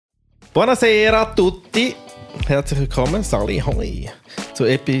Buonasera a tutti. Herzlich willkommen, Sally Hoi, zur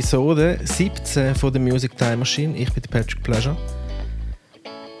Episode 17 von der Music Time Machine. Ich bin Patrick Pleasure.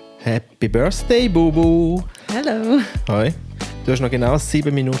 Happy Birthday, Bubu. Hallo. Hoi. Du hast noch genau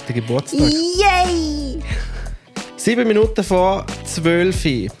 7 Minuten Geburtstag. Yay! 7 Minuten vor 12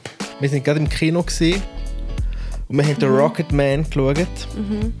 Uhr. Wir waren gerade im Kino gewesen und wir haben den Rocket Man geschaut.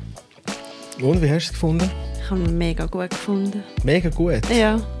 Und, wie hast du es gefunden? Ich habe ihn mega gut gefunden. Mega gut?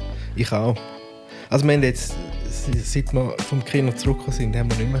 Ja. Ich auch. Also wir haben jetzt, seit wir vom Kino zurückgekommen sind,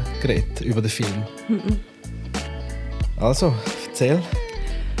 haben wir nicht mehr geredet über den Film. Also, erzähl.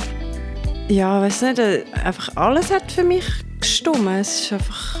 Ja, weiss nicht, einfach alles hat für mich gestimmt. Es ist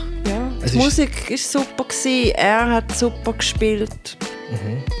einfach, ja, die Musik war super gewesen, er hat super gespielt.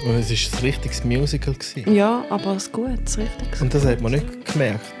 Und es war ein richtiges Musical gewesen. Ja, aber es gut, das Richtiges. Und das hat man nicht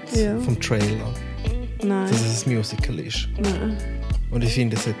gemerkt vom Trailer, Nein. dass es ein Musical ist. Nein. Und ich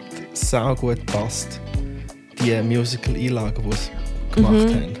finde, es hat sau gut gepasst, die Musical-Einlagen, die sie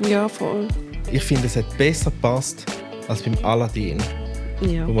gemacht haben. Ja, voll. Ich finde, es hat besser gepasst als beim Aladdin,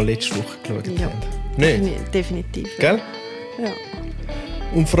 Ja. wo wir letzte Woche geschaut Ja. haben. Nicht? Definitiv. Gell? Ja.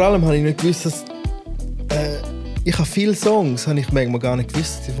 Und vor allem habe ich nicht gewusst, dass ich habe viele Songs, habe ich manchmal gar nicht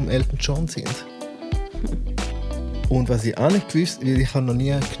gewusst, dass sie vom Elton John sind. Und was ich auch nicht gewusst, weil ich habe noch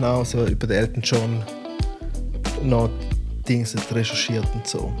nie genau so über den Elton John noch Dinge recherchiert und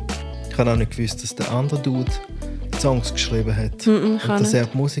so. Ich habe auch nicht gewusst, dass der andere Dude Songs geschrieben hat und dass er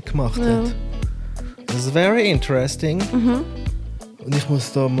die Musik gemacht hat. Das ist very interesting. Und ich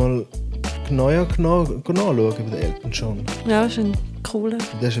muss da mal genauer nachschauen über den Elton John. Ja, das ist ein cooler.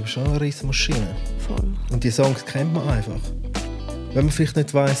 Der ist aber schon eine riesige Maschine. Voll. Und die Songs kennt man einfach. Wenn man vielleicht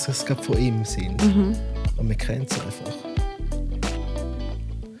nicht weiss, dass es gerade von ihm sind. Aber man kennt es einfach.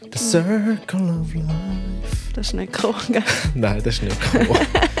 The Circle of Life. Das ist nicht cool, gell? Nein, das ist nicht cool.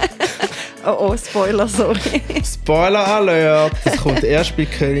 Oh, Spoiler, sorry. Spoiler Alert! Das kommt erst bei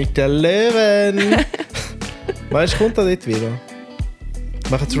König der Löwen. Meinst du, kommt er dort wieder?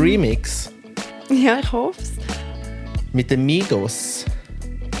 Machen einen Remix. Ja, ich hoffe es. Mit den Migos.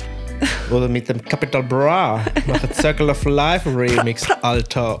 Oder mit dem Capital Bra. Machen Circle of Life Remix,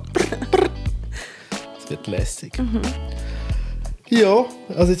 Alter. Das wird lässig. Ja,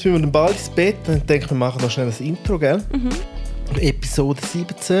 also jetzt müssen wir dann bald ins Bett. Dann denke ich, wir machen noch schnell das Intro, gell? Episode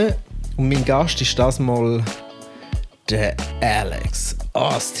 17. Und mein Gast ist das mal der Alex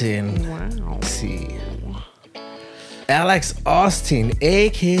Austin. Wow. Alex Austin,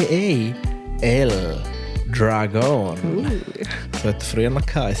 a.k.a. El Dragon. Das hat er früher noch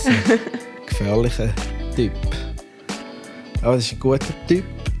geheißen. Gefährlicher Typ. Aber das ist ein guter Typ.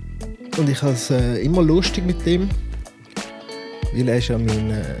 Und ich habe es immer lustig mit ihm. Weil er ist ja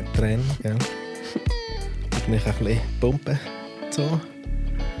mein Trainer. Gell? Da bin ich ein bisschen pumpen. So.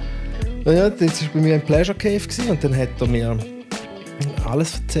 Und ja, jetzt war er bei mir im Pleasure Cave und dann hat er mir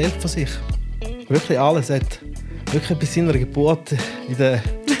alles erzählt von sich. Wirklich alles. Er hat wirklich bei seiner Geburt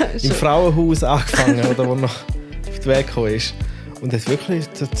im Frauenhaus angefangen, oder wo er noch auf den Weg gekommen ist. Und er hat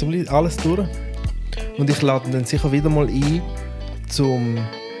wirklich ziemlich alles durch. Und ich lade ihn dann sicher wieder mal ein, um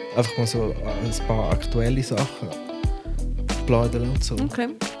einfach mal so ein paar aktuelle Sachen zu plaudern und so. Okay.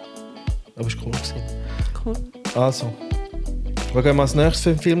 Aber es war cool. Cool. Also, wo gehen wir als nächstes für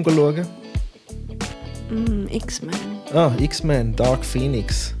einen Film schauen? X-Men. Ah, X-Men, Dark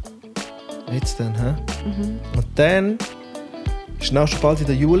Phoenix. Jetzt dann, hä? Und dann ist auch schon bald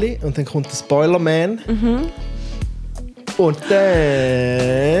wieder Juli und dann kommt der Spoiler-Man. Und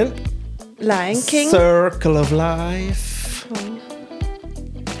dann Lion King. Circle of Life.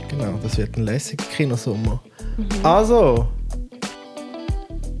 Genau, das wird ein lässiger Kinosommer. Also.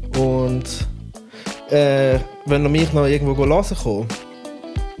 Und wenn ihr mich noch irgendwo hören kommt,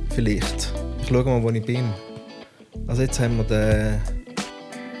 vielleicht. Ich schaue mal, wo ich bin. Also jetzt haben wir den...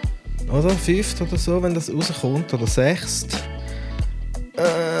 Oder? 5. oder so, wenn das rauskommt. Oder 6.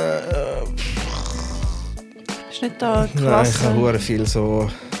 Ist nicht da Nein, krass. ich habe sehr viel so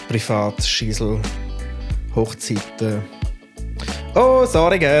Privatschissel, Hochzeiten. Oh,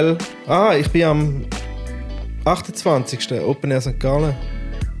 sorry, gell. Ich bin am 28. Open Air St. Gallen.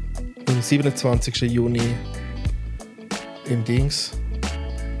 Am 27. Juni im Dings.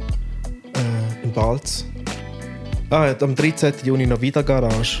 In Balz. Am 13. Juni noch wieder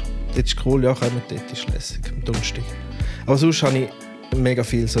Garage. Das ist cool, ja, kommen dort, das ist lässig, am Donnerstag. Aber sonst habe ich mega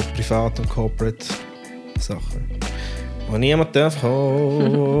viel so Privat- und Corporate-Sachen. Wo niemand darf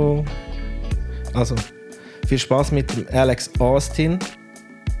kommen. Also, viel Spaß mit dem Alex Austin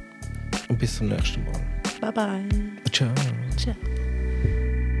und bis zum nächsten Mal. Bye bye. Ciao. Ciao.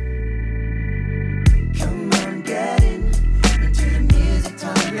 Come on, get into the music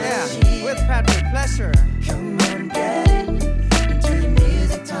time. Yeah. pleasure. Come on, get it into the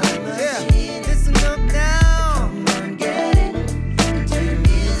music time machine. Listen up now. Come on, get it into the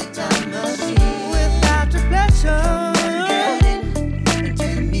music time machine. Without your pleasure. Come on, get it into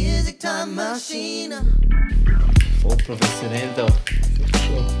the music time machine. Voll professionell da.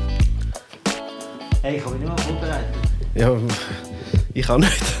 Hey, ich habe mich nicht mal vorbereitet. Ja, ich auch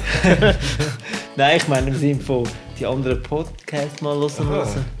nicht. Nein, ich meine im Sinne von die anderen Podcasts mal hören. Ist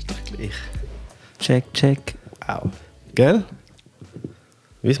doch gleich. Check. Au. Gell?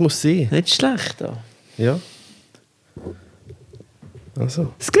 Wie es muss sein. Nicht schlecht da. Ja.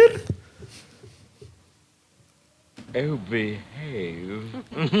 Also. Skr. Oh, behave.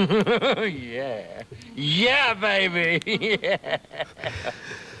 Yeah. Yeah, baby.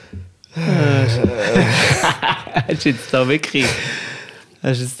 Hast du jetzt da wirklich...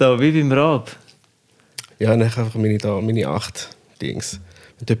 Hast du jetzt da wie beim Rab? Ja, dann einfach meine 8 Dings.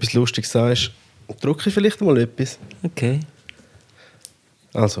 Wenn du etwas Lustiges sagst, drücke ich vielleicht mal etwas. Okay.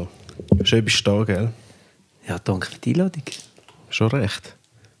 Also, schön bist du da, gell? Ja, danke für die Einladung. Schon recht.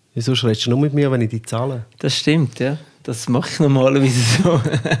 Wieso redest du nur mit mir, wenn ich die zahle? Das stimmt, ja. Das mache ich normalerweise so.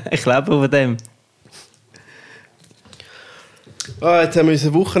 Ich lebe von dem. Jetzt haben wir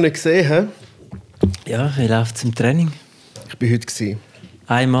unsere Woche nicht gesehen. He? Ja, wie läuft es im Training? Ich war heute gewesen.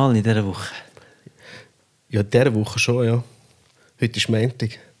 Einmal in dieser Woche. Ja, diese Woche schon, ja. Heute ist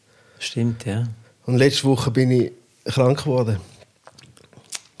Montag. Stimmt, ja. Und letzte Woche bin ich krank geworden.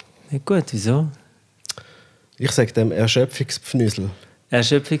 Nicht gut, wieso? Ich sage dem Erschöpfungspfnüsel.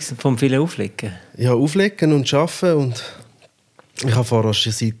 Erschöpfung vom vielen Auflegen. Ja, auflegen und arbeiten. Und ich habe vorher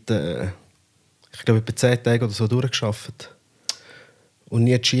schon seit, ich glaube, etwa 10 Tagen oder so durchgearbeitet. Und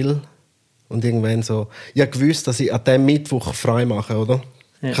nie chill. Und irgendwann so... Ich habe gewusst, dass ich an diesem Mittwoch frei mache, oder?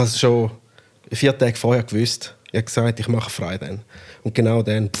 Ja. Ich habe es schon 4 Tage vorher gewusst. Ich habe gesagt, ich mache frei dann. Und genau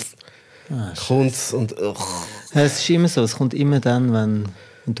dann kommt es und... Ja, es ist immer so, es kommt immer dann, wenn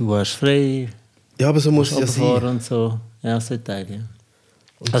du hast frei, Ja, aber so muss es ja sein. und so. Ja, so Teil, ja.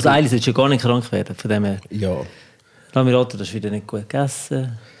 Also eigentlich solltest du gar nicht krank werden, von dem her. Ja. Lass mich raten, du hast wieder nicht gut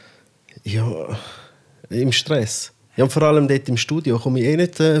gegessen. Ja, im Stress. Ja, und vor allem dort im Studio komme ich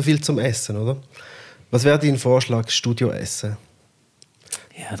nicht viel zum Essen, oder? Was wäre dein Vorschlag, Studio-Essen?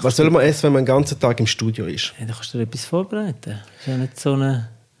 Ja, Was soll man essen, wenn man den ganzen Tag im Studio ist? Ja, da kannst du dir etwas vorbereiten. Das ist ja nicht so eine...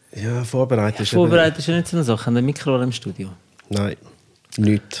 Ja, vorbereitet ist Vorbereiten ist ja nicht so eine Sache. Haben wir eine Mikrowelle im Studio? Nein,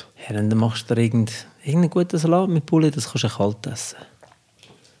 nichts. Ja, dann machst du dir irgendeinen guten Salat mit Poulet, das kannst du kalt essen.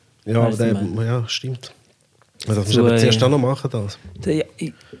 Ja, Weißt aber du, ja, stimmt. Das musst So, du aber zuerst auch noch machen. Das. Ja,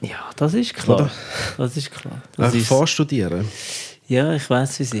 das ist klar. Oder? Das ist klar. Das Einfach ist, vorstudieren. ja, ich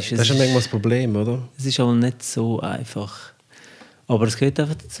weiss, wie es ist. Das ist ja manchmal das Problem, oder? Es ist aber nicht so einfach. Aber es gehört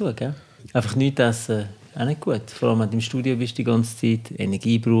einfach dazu, gell? Einfach nichts essen, auch nicht gut. Vor allem, wenn du im Studio bist die ganze Zeit,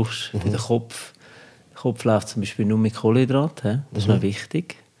 Energie brauchst für den Kopf. Der Kopf läuft zum Beispiel nur mit Kohlenhydraten. Das ist noch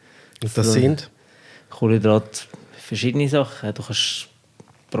wichtig. Und das sind? Kohlenhydrate, verschiedene Sachen. Du kannst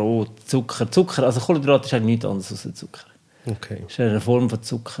Brot, Zucker. Also Kohlenhydrate ist eigentlich nichts anderes als Zucker. Okay. Es ist eine Form von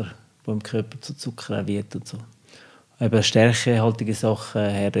Zucker, die im Körper zu Zucker auch wird und so. Eben stärkehaltige Sachen,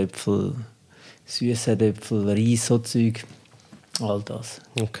 Herdöpfel, Süßherdöpfel, Reis, so Zeug. All das.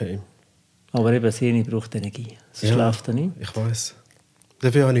 Okay. Aber eben, das Hirn braucht Energie. Sonst schläft er nicht. Ich weiss.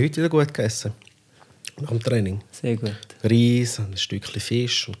 Dafür habe ich heute wieder gut gegessen. Nach dem Training. Sehr gut. Reis, ein Stückchen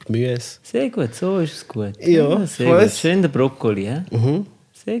Fisch und Gemüse. Sehr gut, so ist es gut. Ja, sehr ich gut. weiss. Schön der Brokkoli, he? Mhm.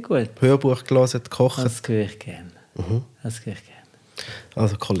 Sehr gut. Hörbuch gelesen, gekocht. Das höre ich gerne. Das höre ich gerne.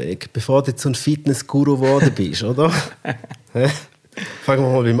 Also Kollege, bevor du jetzt so ein Fitness-Guru geworden bist, oder? Hä? Fangen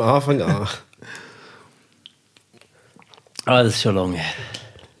wir mal beim Anfang an. Ah, das ist schon lange her.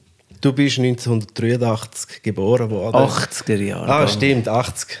 Du bist 1983 geboren worden. 80er Jahre. Ah, stimmt,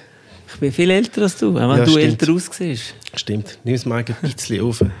 80. Ich bin viel älter als du, auch wenn Ja, du stimmt. älter aussiehst. Stimmt, nimm es mal ein bisschen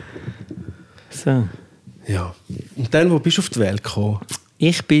auf. So. Ja. Und dann, wo bist du auf die Welt gekommen?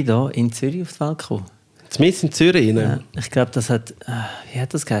 Ich bin hier in Zürich auf die Welt gekommen. Zumindest in Zürich? Ja, Ne? ich glaube, das hat... wie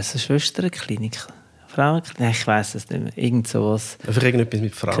hat das geheißen? Schwesternklinik? Frauenklinik? Nein, ich weiss es nicht mehr. Irgend sowas. Einfach irgendetwas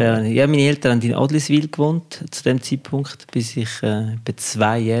mit Keine Frauen. Ahnung. Ja, meine Eltern haben in Adliswil gewohnt, zu dem Zeitpunkt, bis ich etwa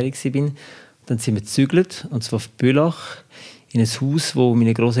 2-jährig war. Dann sind wir gezügelt, und zwar auf Bülach, in ein Haus, wo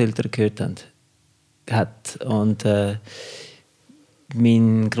meine Großeltern gehört haben. Und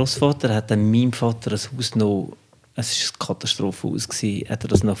mein Großvater hat dann meinem Vater ein Haus noch, es war ein Katastrophenhaus, hat er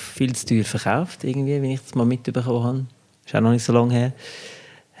das noch viel zu teuer verkauft, irgendwie, wenn ich das mal mitbekommen habe. Das ist auch noch nicht so lange her.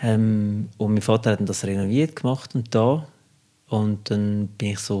 Und mein Vater hat das renoviert gemacht und da. Und dann bin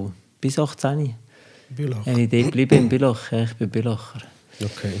ich so bis 18. Bülach. Eine Idee geblieben in Bülach. Ja, ich bin Bülacher.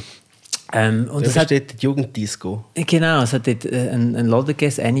 Okay. Und das hat dort die Jugenddisco. Genau, es hat dort einen Laden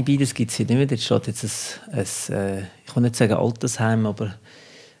gegeben, Annie, das gibt es heute nicht mehr. Dort steht jetzt ein ich will nicht sagen Altersheim, aber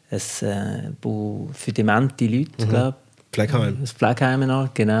ein für demente Leute, glaube ich. Pflegeheim. Ein Pflegeheim,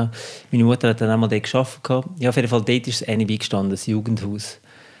 genau. Meine Mutter hat dann einmal dort gearbeitet. Ja, auf jeden Fall, dort ist das Annie gestanden, das Jugendhaus.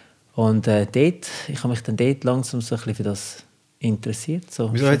 Und ich habe mich dann dort langsam so ein bisschen für das interessiert. So.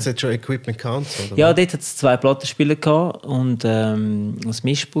 Wieso hat es jetzt schon Equipment gehabt? Oder? Ja, dort hat es 2 Plattenspieler gehabt und ein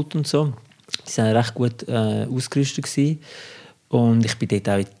Mischpult und so. Die waren recht gut ausgerüstet gewesen. Und ich bin dort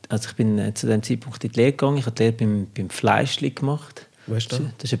auch, also ich bin zu dem Zeitpunkt in die Lehre gegangen. Ich habe die Lehre beim Fleischli gemacht. Wo ist das?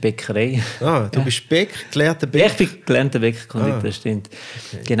 Das ist eine Bäckerei. Ah, du bist gelernter Bäcker? Ich bin gelernter Bäckerkonditor, das stimmt.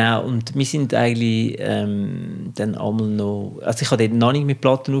 Okay. Genau, und wir sind eigentlich dann einmal noch... Also ich habe dort noch nicht mit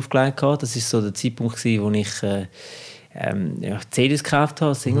Platten aufgelegt. Das war so der Zeitpunkt, wo ich CDs gekauft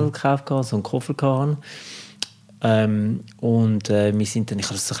habe, Single gekauft habe, so einen Koffer hatte. Und wir sind dann, ich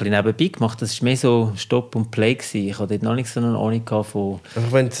habe das so ein bisschen nebenbei gemacht. Das war mehr so Stop und Play gewesen. Ich hatte dort noch nicht so eine Ahnung von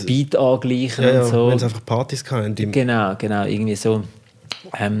Beat angleichen und so. Wenn es einfach Partys hatten. Genau, irgendwie so.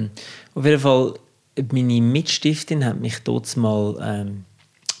 Auf jeden Fall, meine Mitstiftin hat mich dort mal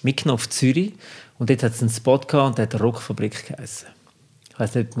mitgenommen auf Zürich. Und dort hat es einen Spot gehabt und der hat Rockfabrik geheißen. Ich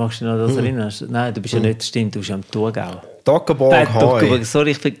weiss nicht, magst du dich noch das erinnern? Nein, du bist ja nicht, stimmt, du bist ja am Thurgau. Toggenburg,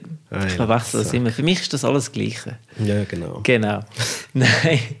 sorry, ich verwechsel das immer. Für mich ist das alles das Gleiche. Ja, genau. Genau.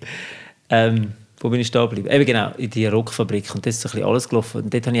 Nein. Wo bin ich stehen geblieben? Eben genau, in die Rockfabrik. Und das ist so ein bisschen alles gelaufen.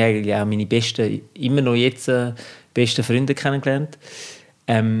 Und dort habe ich eigentlich auch meine besten, immer noch jetzt besten Freunde kennengelernt.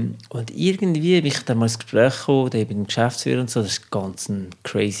 Und irgendwie bin ich dann mal ins Gespräch gekommen, der bin Geschäftsführer und so. Das war ganz ein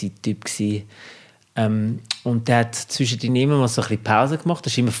crazy Typ gewesen. Und der hat zwischendrin immer mal so ein bisschen Pause gemacht.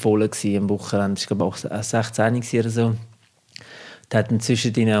 Das war immer voll am Wochenende. Das war, glaube ich, auch 16 oder so. Der hat dann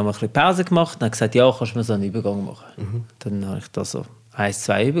zwischendrin auch mal ein bisschen Pause gemacht und hat gesagt, ja, kannst du mir so einen Übergang machen. Dann habe ich da so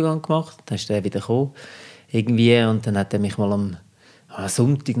 1-2 Übergänge gemacht. Dann ist der wieder gekommen. Irgendwie. Und dann hat er mich mal am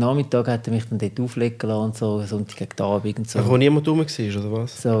Sonntagnachmittag hat er mich dann dort auflegen lassen und so, Sonntag gegen Abend und so. Ach, wo niemand rum war, oder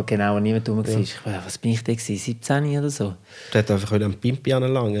was? So, genau, wo niemand rum war. Was bin ich da gewesen? 17 oder so? Der hat einfach am Pimpi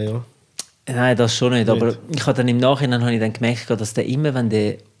anlangen, ja. Nein, das schon nicht. Aber ich habe dann im Nachhinein habe ich dann gemerkt, dass der immer, wenn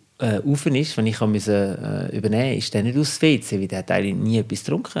der offen ist, wenn ich übernehmen musste, ist der nicht aus dem WC, weil der hat eigentlich nie etwas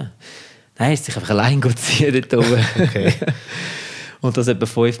getrunken. Nein, er ist sich einfach allein ziehen dort oben. Okay. Und das etwa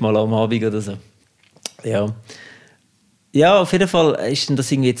 5-mal am Abend oder so. Ja. Ja, auf jeden Fall ist dann das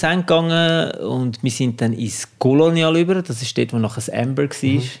irgendwie zu Ende gegangen und wir sind dann ins Colonial über. Das ist dort, wo nachher das Amber war.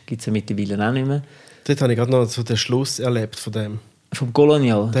 Gibt es ja mittlerweile auch nicht mehr. Dort habe ich gerade noch so den Schluss erlebt von dem. Vom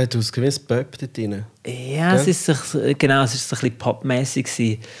Colonial? Der hat ausgesehen wie ein Pub dort drin. Ja, es ist so ein bisschen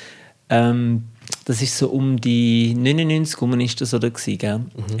pubmässig. Das war so um die 99 ist das oder gewesen, gell?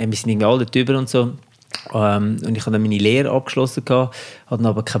 Wir sind irgendwie alle dort drüber und so. Und ich hatte dann meine Lehre abgeschlossen, hatte dann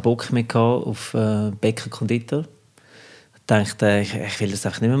aber keinen Bock mehr auf Bäcker-Konditor. Ich dachte, ich will das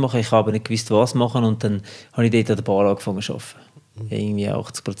einfach nicht mehr machen. Ich habe aber nicht gewusst, was machen. Und dann habe ich dort an der Bar angefangen zu arbeiten. Irgendwie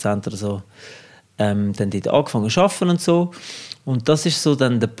 80% oder so. Dann dort angefangen zu arbeiten und so. Und das war so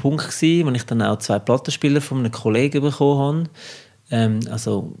dann der Punkt gewesen, wo ich dann auch 2 Plattenspieler von einem Kollegen bekommen habe.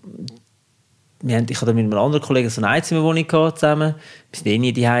 Ich hatte mit einem anderen Kollegen so eine Einzimmerwohnung zusammen. Wir waren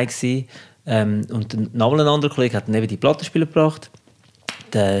nie daheim gewesen. Und dann noch ein anderer Kollege hat dann eben die Plattenspieler gebracht.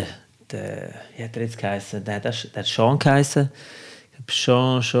 Wie hat er jetzt geheißen? Der hat Sean geheißen.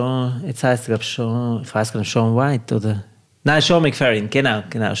 Sean, jetzt heisst er, glaube ich, Sean, ich weiss gar nicht, Sean White, oder? Nein, Sean McFerrin, genau,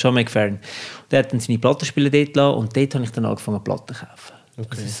 Sean McFerrin. Der hat dann seine Plattenspieler dort gelassen und dort habe ich dann angefangen, Platten zu kaufen. Okay.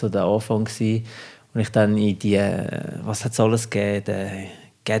 Das war so der Anfang gewesen. Und ich dann in die, was hat es alles gegeben? Der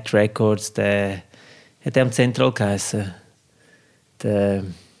Get Records, der hat am Zentral geheißen. Der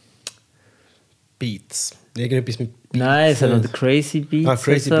Beats. Irgendetwas mit Beats. Nein, es hat noch den Crazy Beats.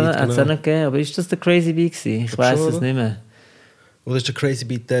 Crazy Beat, hat es auch noch gegeben. Aber ist das der Crazy Beat gewesen? Ich weiss es nicht mehr. Oder ist der Crazy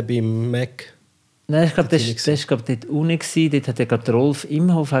Beat der beim Mac? Nein, ich glaube, das war dort unten. Dort hat der Rolf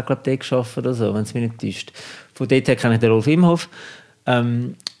Imhoff dort gearbeitet oder so, wenn es mich nicht täuscht. Von dort her kenne ich den Rolf Imhoff. Ja,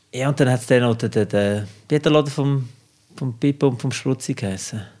 und dann hat es dann noch den Laden vom Pippo und vom Sprutzi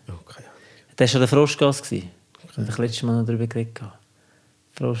geheißen. Okay. Der war schon der Froschgas. Okay. Da habe ich letztes Mal noch darüber geredet.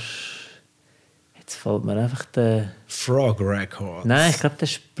 Frosch... Jetzt fällt mir einfach der... Frog Records. Nein, ich glaube, der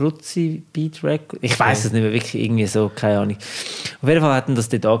Sprutzi Beat Record. Ich weiss es nicht mehr, wirklich irgendwie so, keine Ahnung. Auf jeden Fall hat das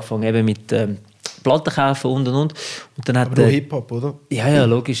dort angefangen, eben mit Platten kaufen und. Und dann hat aber nur Hip-Hop, oder? Ja,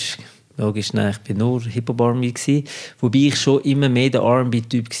 logisch. Nein, ich war nur Hip-Hop-R&B. Wobei ich schon immer mehr der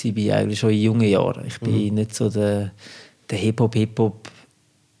R&B-Typ war, eigentlich schon in jungen Jahren. Ich bin nicht so der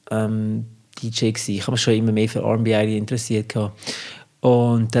Hip-Hop-DJ gewesen. Ich habe mich schon immer mehr für R&B interessiert.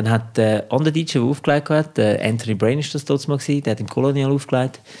 Und dann hat der andere DJ, der aufgelegt hat, Anthony Brain ist das dort mal gewesen, der hat im Colonial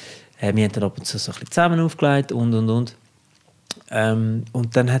aufgelegt. Wir haben dann ab und zu so ein bisschen zusammen aufgelegt und. Und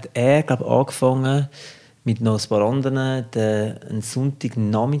dann hat er, glaube ich, angefangen, mit noch ein paar anderen einen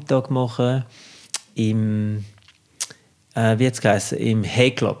Sonntagnachmittag machen im wie hat's geheißen, im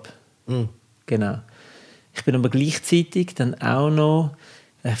Hey Club. Genau. Ich bin aber gleichzeitig dann auch noch,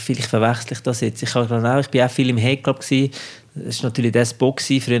 vielleicht verwechsel ich das jetzt, ich bin auch viel im Hey Club gewesen. Das war natürlich der Spot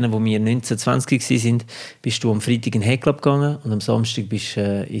gewesen, früher, wo wir 1920 waren, bist du am Freitag in den Hey Club gegangen und am Samstag bist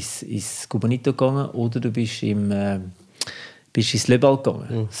du ins Cubanito gegangen oder du bist ins Le Bal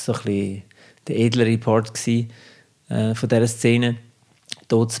gegangen. Das war so ein bisschen der edlere Part von dieser Szene.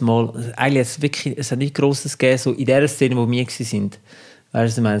 Mal, eigentlich es hat nicht Grosses gegeben, so in dieser Szene, wo wir waren.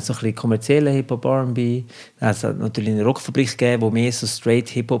 Weißt du, so ein bisschen kommerzielle Hip-Hop, R&B. Es hat natürlich eine Rockfabrik gegeben, wo mehr so straight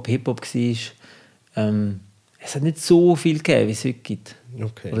Hip-Hop war. Es hat nicht so viel gegeben, wie es heute gibt.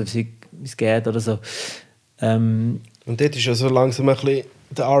 Okay. Oder wie es geht oder so. Und dort ist ja so langsam ein bisschen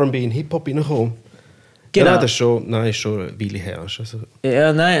der R&B in Hip-Hop reingekommen. Genau. Ja, das ist schon eine Weile her. Also.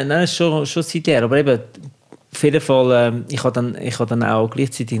 Ja, nein, ist schon seither. Aber eben, auf jeden Fall, ich habe dann auch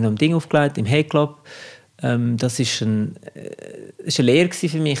gleichzeitig noch ein Ding aufgelegt im Hey Club. Das war eine Lehre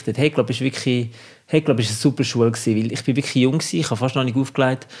für mich. Der Hey Club war eine super Schule, weil ich bin wirklich jung war, ich habe fast noch nicht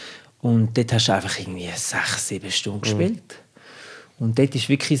aufgelegt. Und dort hast du einfach irgendwie 6-7 Stunden gespielt. Und dort ist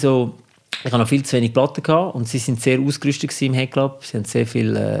wirklich so, ich hatte noch viel zu wenig Platten gehabt, und sie sind sehr ausgerüstet im Hey Club. Sie haben sehr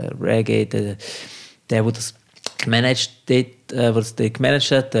viel Reggae. Der das gemanagt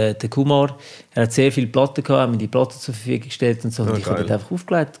hat, der Kumar, er hat sehr viele Platten gehabt, haben mir die Platten zur Verfügung gestellt und so. Und ich habe dort einfach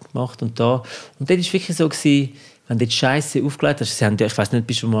aufgelegt, gemacht und da. Und dort war es wirklich so, wenn du dort Scheiße aufgelegt hast, ich weiss nicht,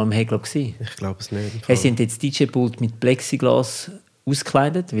 bist du mal am Hey Club gewesen? Ich glaube es nicht. Sie haben jetzt das DJ-Pult mit Plexiglas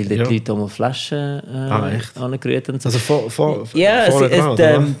ausgekleidet, weil dort die Leute einmal Flaschen angerührt haben. Also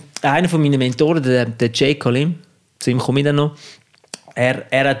einer von meinen Mentoren, der Jay Kalim, zu ihm komme ich dann noch, er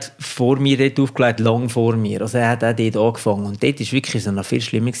hat vor mir dort aufgelegt, lang vor mir. Also er hat auch dort angefangen. Und dort war es wirklich noch viel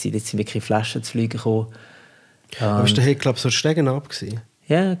schlimmer gewesen. Dort sind wirklich Flaschen zu fliegen gekommen. Aber ist der Hey Club so Stegen ab gewesen?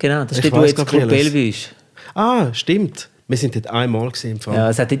 Ja, genau. Das steht, wo jetzt Club Bellevue ist. Ah, stimmt. Wir sind dort einmal im Fall. Ja,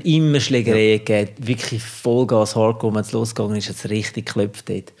 es hat dort immer Schlägereien gegeben. Wirklich Vollgas Hardcore. Wenn es losgegangen ist, hat es richtig geklopft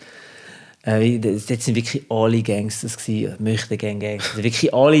dort. Dort waren wirklich alle Gangsters, Möchtegern-Gangsters.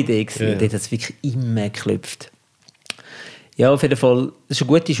 Wirklich alle da. Ja. Dort hat es wirklich immer geklopft. Ja, auf jeden Fall, das war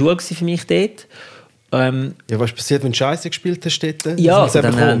eine gute Schule für mich dort. Was ist passiert, wenn du Scheiße gespielt hast dort? Ja, also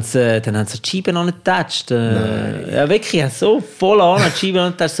dann haben sie die Scheiben angetatscht. Ja, wirklich, so voll an die Scheiben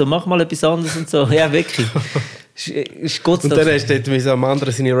angetatscht, so mach mal etwas anderes und so. Ja, wirklich. Und dann hast du dort am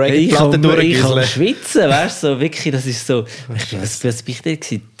anderen seine Reggae-Platte durchgegüsselt. Ich kann schwitzen, weißt du, so, wirklich, das ist so... Was war ich dort?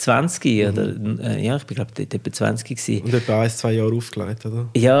 20? Oder, ja, ich bin glaube dort etwa 20 gewesen. Und etwa 1-2 Jahre aufgelegt, oder?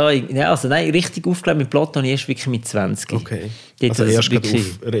 Ja, also nein, richtig aufgelegt mit Platte habe ich erst wirklich mit 20. Okay. Dort also erst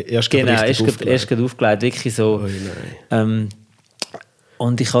gerade aufgelegt, wirklich so. Oh,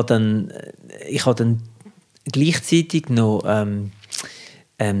 und ich habe dann gleichzeitig noch...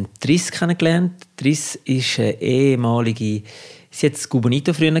 Triss kennengelernt. Triss ist eine ehemalige... Sie hat das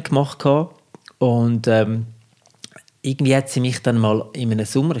Cubanito früher gemacht. Und irgendwie hat sie mich dann mal in einem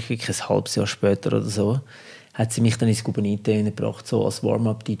Sommer, ich glaube ein halbes Jahr später oder so, hat sie mich dann ins Cubanito gebracht, so als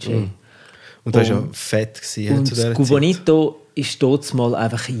Warm-up-DJ. Und das war ja fett zu dieser Zeit. Das Cubanito ist dort mal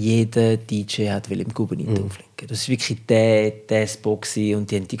einfach jeder DJ will im Cubanito auflegen. Das war wirklich der Spot gewesen. Und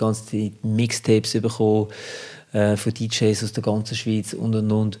die haben die ganze Zeit Mixtapes bekommen von DJs aus der ganzen Schweiz und.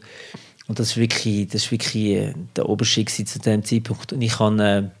 Und das war wirklich der Obershit zu diesem Zeitpunkt. Und ich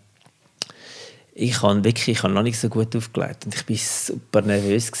habe noch nicht so gut aufgelegt. Und ich war super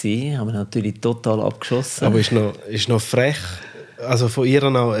nervös gewesen, habe mich natürlich total abgeschossen. Aber ist noch frech, also von ihr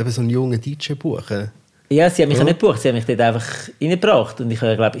noch eben so einen jungen DJ buchen? Ja, sie hat mich nicht gebucht, sie hat mich dort einfach reingebracht. Und ich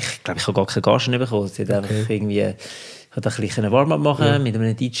glaube, ich habe gar keine Gage bekommen. Sie hat einfach irgendwie... Ich konnte ein bisschen Warm-up machen mit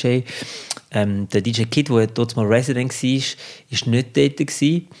einem DJ. Der DJ Kid, der dort mal Resident war, war nicht dort.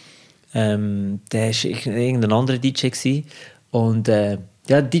 Der war irgendein anderer DJ. Und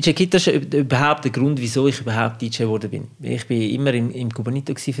DJ Kid, das ist überhaupt der Grund, wieso ich überhaupt DJ geworden bin. Ich war immer im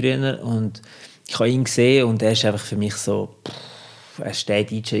Cubanito früher und ich habe ihn gesehen und er ist einfach für mich so... er war der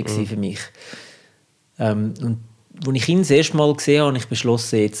DJ für mich. Und als ich ihn das erste Mal gesehen habe, habe ich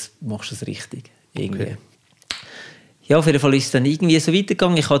beschlossen, jetzt machst du es richtig. Irgendwie. Okay. Ja, auf jeden Fall ist es dann irgendwie so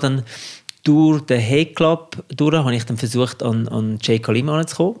weitergegangen. Ich habe dann durch den Hey Club habe ich dann versucht, an Jay Kalim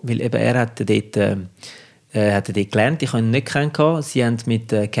anzukommen, weil eben er hat dort gelernt. Ich habe ihn nicht kennengelernt. Sie haben mit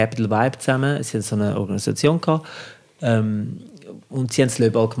Capital Vibe zusammen, sie haben so eine Organisation gehabt, und sie haben das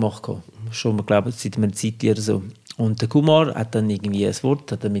Le Bal gemacht. Schon, ich glaube, seit einer Zeit oder so. Und der Kumar hat dann irgendwie ein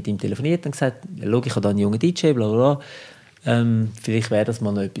Wort, hat dann mit ihm telefoniert und gesagt, schau, ich habe da einen jungen DJ, bla bla. Vielleicht wäre das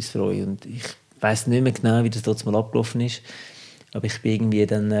mal noch etwas für euch. Und ich weiss nicht mehr genau, wie das dort mal abgelaufen ist. Aber ich bin irgendwie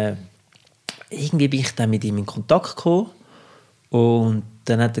dann mit ihm in Kontakt gekommen. Und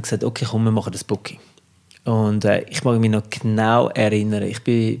dann hat er gesagt, okay, komm, wir machen das Booking. Und ich mag mich noch genau erinnern. Ich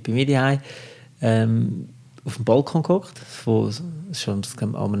bin bei mir daheim auf dem Balkon gehockt. Das war schon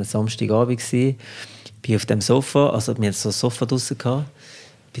an einem Samstagabend. Ich bin auf dem Sofa, also wir hatten so ein Sofa draussen gehabt.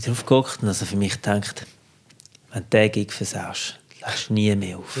 Ich bin drauf gehockt und also für mich gedacht, wenn du diesen Gig versaust, lässt du nie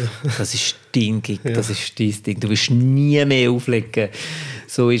mehr auf. Das ist dein Gig, das ist dein Ding. Du wirst nie mehr auflegen.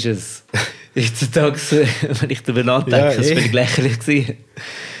 So ist es. Heutzutage, wenn ich darüber nachdenke, das war lächerlich gewesen.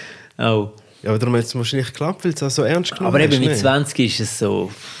 Oh. Ja, aber darum hat es wahrscheinlich geklappt, weil es auch so ernst genommen Aber eben mit nicht? 20 ist es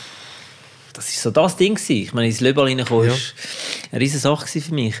so... Das war so das Ding gewesen. Ich meine, ins Löbal reinkommen, war eine riesige Sache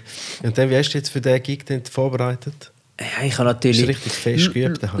für mich. Und dann, wie hast du jetzt für diesen Gig denn vorbereitet? Ja, ich habe natürlich... Ist richtig fest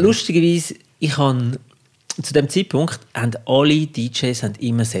geübt daheim? Lustigerweise, zu dem Zeitpunkt haben alle DJs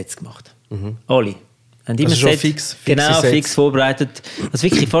immer Sets gemacht. Alle. Haben immer Also schon Sets, fixe genau, Sets. fix vorbereitet. Also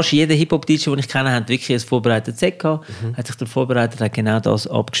wirklich fast jeder Hip-Hop-DJ, den ich kenne, hat wirklich ein vorbereitetes Set gehabt, hat sich darauf vorbereitet, hat genau das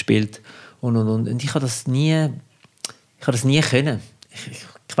abgespielt. Und ich habe das nie können.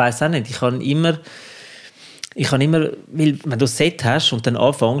 Ich weiss auch nicht. Ich habe immer, weil wenn du ein Set hast und dann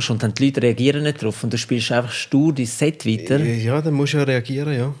anfängst und dann die Leute reagieren nicht drauf und du spielst einfach stur dein Set weiter. Ja, dann musst du ja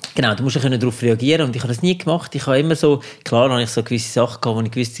reagieren, ja. Genau, du musst ja darauf reagieren und ich habe das nie gemacht. Ich habe immer so, klar habe ich so gewisse Sachen gehabt, wo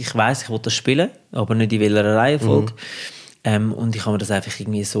ich wusste, ich weiss, ich will das spielen, aber nicht in welcher Reihenfolge. Und ich habe mir das einfach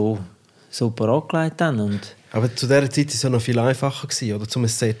irgendwie so parat gelegt dann. Und Aber zu dieser Zeit war es ja noch viel einfacher gewesen, oder, um ein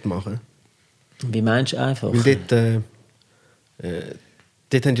Set zu machen. wie meinst du einfach? Weil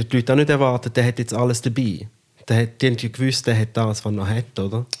dort haben ja die Leute auch nicht erwartet, der hat jetzt alles dabei. Die haben ja gewusst, der hat das, was er noch hat,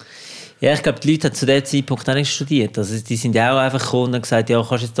 oder? Ja, ich glaube, die Leute haben zu diesem Zeitpunkt auch nicht studiert. Also, die sind ja auch einfach gekommen und gesagt, ja,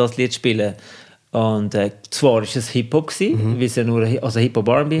 kannst du jetzt das Lied spielen? Und zwar war es Hip-Hop, weil es ja nur Hip-Hop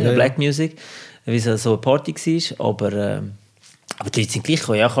R&B, Black Music, weil es ja so eine Party war. Aber die Leute sind gleich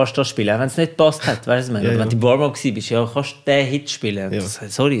gekommen, ja, kannst du das spielen, auch wenn es nicht gepasst hat. Weißt du, wenn du im Warm-up warst, ja, kannst du den Hit spielen. Ja.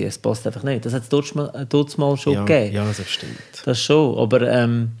 Sorry, es passt einfach nicht. Das hat es dort mal schon gegeben. Ja, das stimmt. Das schon,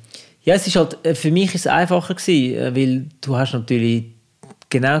 aber ja, es ist halt, für mich ist es einfacher gewesen, weil du hast natürlich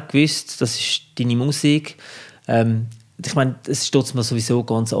genau gewusst, das ist deine Musik. Ich meine, es war mal sowieso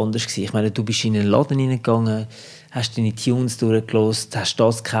ganz anders gewesen. Ich meine, du bist in einen Laden hineingegangen, hast deine Tunes durchgelassen, hast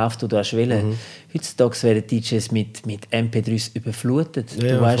das gekauft, was du hast wollen. Heutzutage werden DJs mit MP3s überflutet.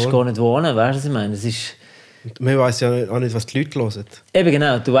 Ja, du weißt voll. gar nicht, wohin, weißt du, was ich meine? Es ist Man weiss ja auch nicht, was die Leute hören. eben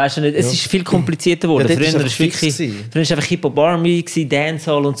genau, du weißt ja nicht, es ist viel komplizierter geworden. Ja, dort Früher ist war einfach es fix wirklich, einfach Hip-Hop R&B,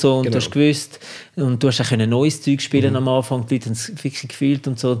 Dancehall und so, und Genau. du hast gewusst, und du hast auch neues Zeug spielen am Anfang, die Leute haben es wirklich gefühlt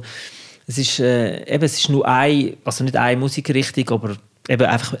und so. Es ist, es ist nur also nicht eine Musikrichtung, aber eben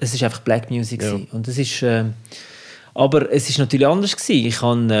einfach, es ist einfach Black Music gewesen. Und es ist, aber es ist natürlich anders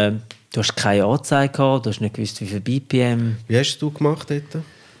gewesen. Du hast keine Anzeige gehabt, du hast nicht gewusst, wie viel BPM. Wie hast du gemacht dort?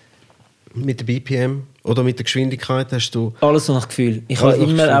 Mit der BPM oder mit der Geschwindigkeit hast du... Alles so nach Gefühl. Ich Alles habe nach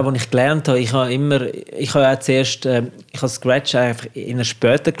immer, Gefühl. auch als ich gelernt habe, ich habe auch zuerst, ich habe Scratch einfach eher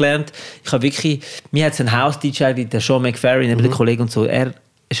später gelernt. Ich habe wirklich, mir hat es ein House-DJ, der Sean McFerrin, der Kollege und so, er war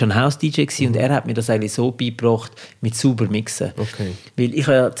schon ein House-DJ und er hat mir das eigentlich so beigebracht, mit sauber mixen. Okay. Weil ich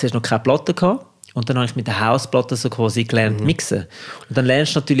habe zuerst noch keine Platte gehabt. Und dann habe ich mit der Hausplatte so quasi gelernt mixen. Und dann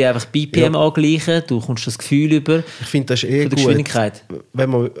lernst du natürlich einfach BPM angleichen, du kommst das Gefühl über Ich finde, das ist von der gut, Geschwindigkeit. wenn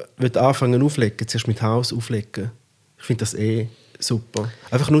man anfangen auflegen, zuerst mit Haus auflegen. Ich finde das super.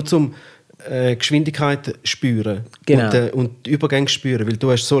 Einfach nur zum Geschwindigkeit spüren Genau. und die Übergänge spüren, weil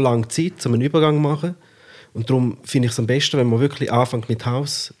du hast so lange Zeit, um einen Übergang zu machen. Und darum finde ich es am besten, wenn man wirklich anfängt mit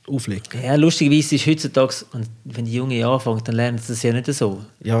Haus auflegen. Ja, lustigerweise ist heutzutage, und wenn die Jungen anfangen, dann lernen sie das ja nicht so.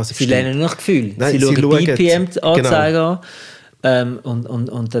 Ja, das sie stimmt. lernen nur nach Gefühl. Nein, sie sie schauen schauen, BPM-Anzeige an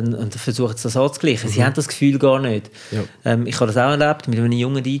und dann versuchen sie das anzugleichen. Sie haben das Gefühl gar nicht. Ja. Ich habe das auch erlebt mit einem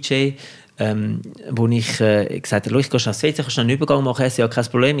jungen DJ, wo ich gesagt habe, ich gehe schnell aufs WC, kannst du einen Übergang machen? Er sagt, ja, kein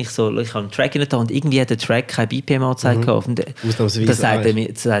Problem. Ich habe einen Track in der Hand und irgendwie hat der Track keine BPM-Anzeige gehabt. Und Ausnahmsweise dann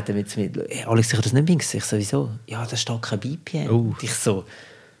sagt er mir zu mir, hey, Alex, ich das nicht mixen. Ich so, wieso? Ja, da steht kein BPM. Und ich so,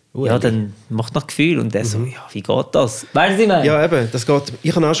 ja, dann macht nach Gefühl. Und der so, ja, wie geht das? Weißt du, was ich meine? Ja, eben, das geht.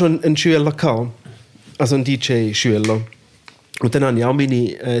 Ich hatte auch schon einen Schüler gehabt, also einen DJ-Schüler. Und dann habe ich auch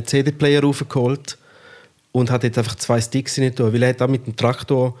meine CD-Player raufgeholt und hatte jetzt einfach 2 Sticks nicht tun, weil er hat auch mit dem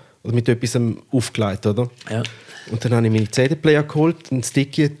Traktor oder mit etwas aufgelegt, oder? Ja. Und dann habe ich meine CD-Player geholt, einen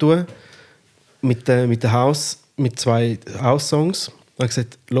Sticky tun mit 2 House-Songs und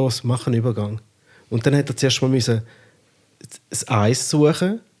gesagt, los, mach einen Übergang. Und dann hat er zuerst mal müssen das Eis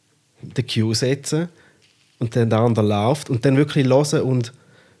suchen, den Cue setzen und dann der andere läuft und dann wirklich hören und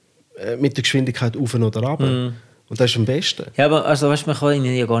mit der Geschwindigkeit auf oder runter. Und das ist am besten. Ja, aber also, weißt, man kann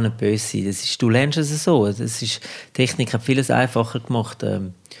ihnen ja gar nicht böse sein. Du lernst es so. Die Technik hat vieles einfacher gemacht.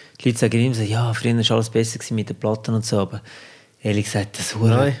 Die Leute sagen immer so, ja, früher war alles besser mit den Platten und so, aber ehrlich gesagt, das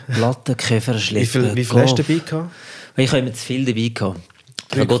hure Plattenköfer schlecht. Wie viel hast du dabei gehabt? Ich habe immer zu viel dabei gehabt.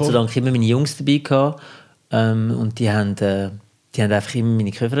 Ich habe Gott sei Dank immer meine Jungs dabei gehabt. Und die haben einfach immer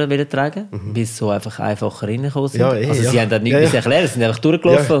meine Köpfe tragen, bis so einfacher reingekommen sind. Ja, sie haben dann nichts erklärt, sie sind einfach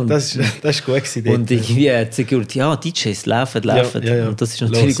durchgelaufen. Ja, das ist gut gewesen. Und irgendwie hat sie gesagt, ja, DJs laufen. Ja. Und das ist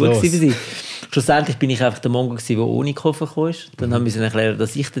natürlich gut gewesen für sie. Schlussendlich bin ich einfach der Mongo gewesen, der ohne Koffer kam. Dann haben wir erklären,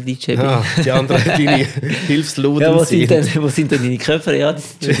 dass ich der DJ bin. Ja, die anderen deine Hilfsluden ja, wo sind denn deine Köpfe? Ja, die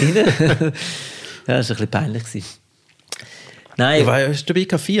sind schon drin. Ja, das war ein bisschen peinlich gewesen. Nein. Ja, hast du dabei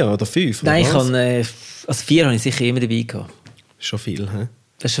gehabt, 4 oder 5? Nein, also 4 habe ich sicher immer dabei gehabt. Schon viel, hä?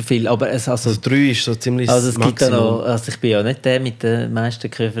 Das ist schon viel, aber es 3 ist so ziemlich also es gibt Maximum. noch, also ich bin ja nicht der mit den meisten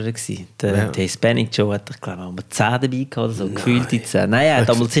Köpfen gewesen. Der Hispanic Joe hat, ich glaube, 10 dabei gehabt oder so, gefühlte 10. Nein, er hat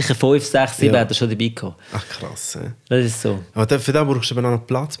damals sicher 5, 6, 7 hat er schon dabei gehabt. Ach krass, hä? Das ist so. Aber für das brauchst du aber noch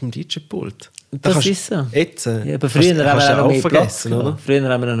Platz beim DJ-Pult. Das ist so. Jetzt, ja, aber früher haben wir noch mehr Platz oder? gehabt. Früher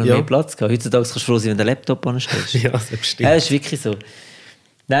haben wir noch mehr Platz gehabt. Heutzutage kannst du froh sein, wenn du den Laptop anstellst. Ja, das stimmt. Ja, das ist wirklich so.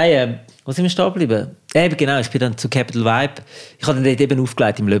 Nein, wo sind wir stehen geblieben? Genau, ich bin dann zu Capital Vibe. Ich habe dann dort eben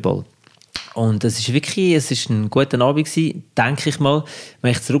aufgelegt im Le Ball. Und es ist ein guter Abend gewesen, denke ich mal.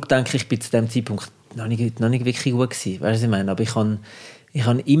 Wenn ich zurückdenke, ich bin zu dem Zeitpunkt noch nicht wirklich gut gewesen. Weißt du, was ich meine? Aber ich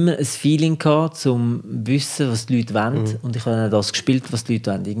habe immer ein Feeling gehabt, um zu wissen, was die Leute wollen. Und ich habe das gespielt, was die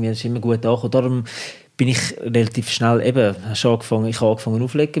Leute wollen. Irgendwie ist es immer gut angekommen. Darum bin ich relativ schnell ich habe angefangen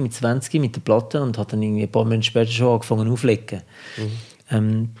aufzulegen mit 20 mit der Platte und habe dann irgendwie ein paar Monate später schon angefangen aufzulegen.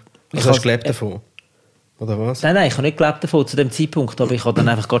 Also hast du gelebt davon? Oder was? Nein, ich habe nicht gelebt davon zu dem Zeitpunkt, aber ich konnte dann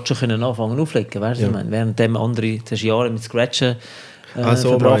einfach gerade schon anfangen aufzulegen. Weißt du, ich meine, während andere Jahre mit Scratchen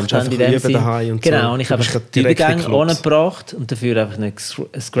verbracht haben. Genau, und ich habe die Übergänge angebracht und dafür einfach nicht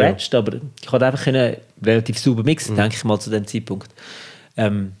gescratcht, aber ich konnte einfach relativ sauber mixen, denke ich mal, zu dem Zeitpunkt.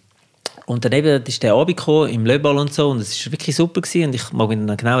 Und dann eben ist der Abend gekommen, im Le Ball und so, und es war wirklich super gewesen. Und ich mag mich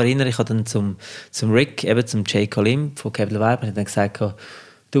dann genau erinnern, ich habe dann zum Rick, eben zum Jay Kalim von Capital Vibe, und dann gesagt,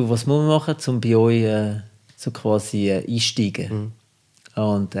 du, was muss man machen, um bei euch so quasi einsteigen?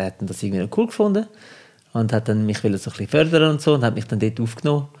 Und er hat dann das irgendwie noch cool gefunden und hat dann mich so ein bisschen fördern und so und hat mich dann dort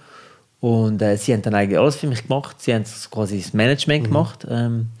aufgenommen. Und sie haben dann eigentlich alles für mich gemacht. Sie haben quasi das Management gemacht,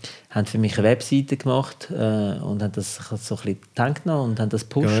 haben für mich eine Webseite gemacht und haben das so ein bisschen getankt und haben das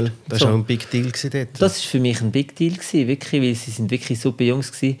gepusht. Geil. Das war auch ein Big Deal dort. Das war für mich ein Big Deal gewesen, wirklich, weil sie sind wirklich super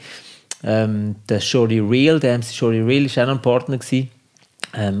Jungs gewesen. Der Shorty Real, der MC Shorty Real, war auch noch ein Partner gewesen.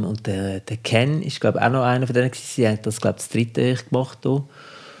 Und der Ken ist, glaube ich, auch noch einer von denen gewesen. Sie haben das, glaube ich, das 3. gemacht hier.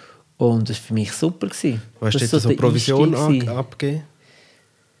 Und das war für mich super gewesen. Weißt du, so Provision abgegeben?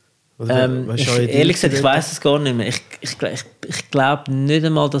 Ehrlich gesagt, ich weiss es gar nicht mehr. Ich glaube nicht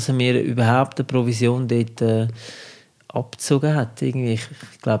einmal, dass er mir überhaupt eine Provision dort abgezogen hat. Irgendwie.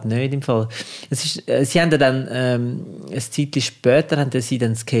 Ich glaube nicht im Fall. Sie haben dann ein Zeitchen später haben sie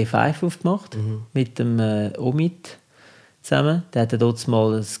dann das K5 aufgemacht mit dem Omid zusammen. Der hatte dort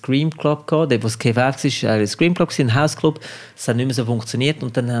mal einen Scream Club gehabt. Dort, wo das K5 war, ein Scream Club, ein House-Club. Das hat nicht mehr so funktioniert.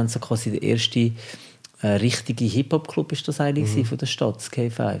 Und dann haben sie quasi der erste richtige Hip-Hop-Club ist das eigentlich von der Stadt, das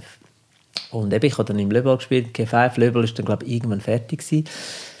K5. Und eben, ich habe dann im Le Ball gespielt, K5. Le Ball ist dann, glaube ich, irgendwann fertig gewesen.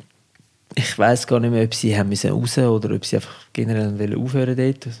 Ich weiss gar nicht mehr, ob sie haben müssen raus oder ob sie einfach generell aufhören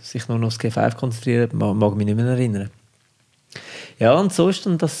dort, sich nur noch aufs K5 konzentrieren. Mag mich nicht mehr erinnern. Ja, und so ist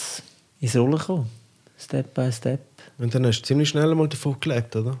dann das ins Rollen gekommen. Step by Step. Und dann hast du ziemlich schnell mal davon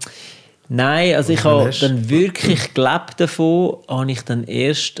gelebt, oder? Nein, also ich habe dann wirklich gelebt davon, habe ich dann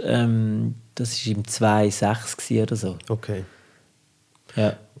erst, das war im 2006 oder so. Okay.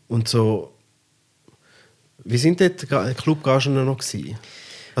 Ja. Und so, wie sind dort die Clubgagen noch gewesen?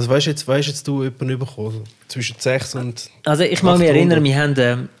 Also weißt jetzt du jemanden bekommen, zwischen 6 und also ich mag mich erinnern, wir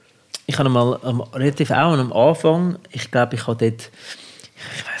haben, ich habe mal relativ auch am Anfang, ich glaube, ich habe dort,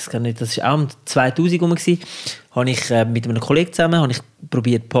 ich weiß gar nicht, das war auch um 2000 rum, habe ich mit einem Kollegen zusammen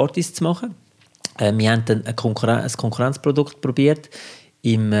probiert, Partys zu machen. Wir haben dann ein Konkurrenzprodukt probiert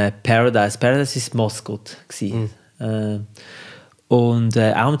im Paradise. Paradise war Mascot. Und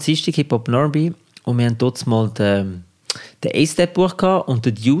auch am Dienstag Hip-Hop R&B. Und wir haben dort mal den A-Step Buch und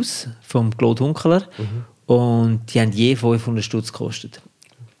den Deuce vom Claude Hunkeler. Und die haben je 500 Stutz gekostet.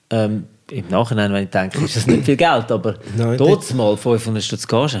 Im Nachhinein, wenn ich denke, ist das nicht viel Geld, aber dort mal 500 Stutz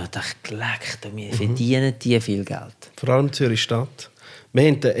gekostet, dachte ich, leck, wir verdienen die viel Geld. Vor allem Zürich Stadt. Wir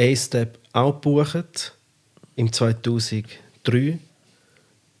haben den A-Step auch gebucht im 2003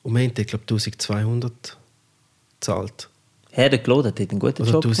 und wir haben, ich glaube, 1200 gezahlt. Der Claude hat dort einen guten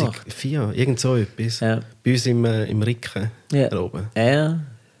Oder Job gemacht. 2004, irgend so etwas. Ja. Bei uns im Ricken. Ja. Da oben.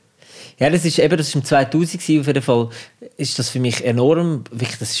 Ja, das ist im 2000 gewesen, auf jeden Fall ist das für mich enorm,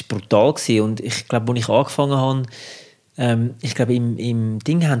 wirklich, das ist brutal gewesen. Und ich glaube, als ich angefangen habe, ich glaube, im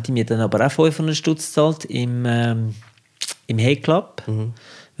Ding haben die mir dann aber auch 500 Stutz gezahlt, im Hey Club,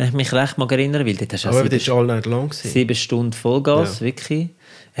 wenn ich mich recht mag erinnern, weil dort hast du Aber das war all night long. 7 Stunden Vollgas, Ja. wirklich.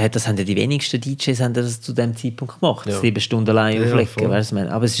 Das haben ja die wenigsten DJs haben das zu diesem Zeitpunkt gemacht, Ja. 7 Stunden allein Ja, auflegen, voll. weißt du, was ich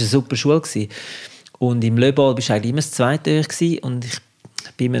meine? Aber es war eine super Schule gewesen. Und im Le Ball bist du eigentlich immer das Zweite gewesen. Und ich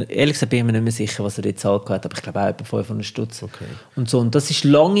bin mir, ehrlich gesagt, bin ich mir nicht mehr sicher, was er jetzt zahlt hat, aber ich glaube auch etwa 500 Stutz. Okay. Und so, und das ist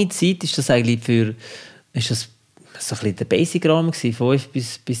lange Zeit, ist das eigentlich ist das so ein bisschen der Basic-Rahmen gewesen,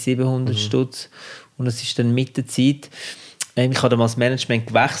 500 bis 700 Stutz. Und es ist dann mit der Zeit, ich habe dann als Management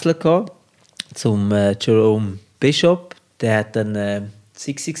gewechselt zum Jerome Bishop, der hat dann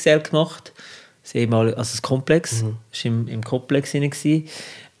 6XL gemacht, also das Komplex, das war im Komplex hinein.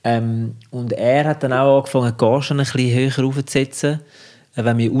 Und er hat dann auch angefangen, die Gagen ein bisschen höher aufzusetzen,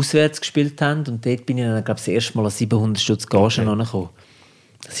 wenn wir auswärts gespielt haben. Und dort bin ich dann, glaube ich, das erste Mal an 700 Stutz Gagen angekommen.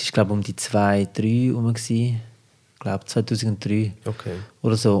 Das war, glaube ich, um die 2-3 herum. Ich glaube, 2003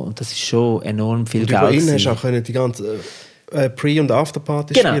 oder so. Und das ist schon enorm viel Und Geld. über ihn hast du auch können die ganze Pre- und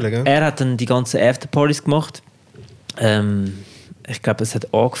Afterparty spielen, gell? Er hat dann die ganzen Afterpartys gemacht. Ich glaube, es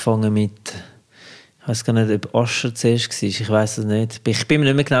hat angefangen mit, ich weiß gar nicht, ob Usher zuerst war, ich weiß es nicht. Ich bin mir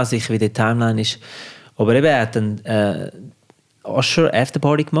nicht mehr genau sicher, wie die Timeline ist. Aber eben, er hat dann Usher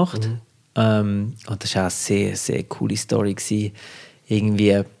Afterparty gemacht. Und das war auch eine sehr, sehr coole Story gewesen.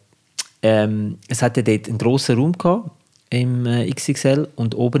 Irgendwie, es hatte dort einen grossen Raum gehabt, im XXL,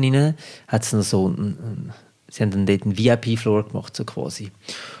 und oben rein hat es noch so sie haben dann dort einen VIP-Floor gemacht, so quasi.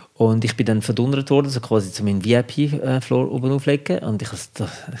 Und ich bin dann verdonnert worden, so quasi zu meinem VIP-Floor oben auflegen. Und ich habe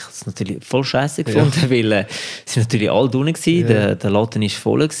es natürlich voll scheiße gefunden, weil es sind natürlich alle drinnen gewesen, der Laden war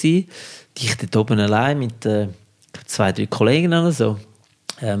voll gewesen. Ich dort oben allein mit 2-3 Kollegen oder so.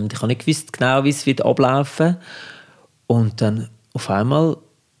 Ich habe nicht gewusst genau, wie es wird ablaufen. Und dann auf einmal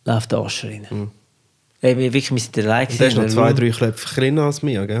läuft der Usher rein. Wirklich, wir sind allein Und der ist noch 2-3 Klöpfe kleiner als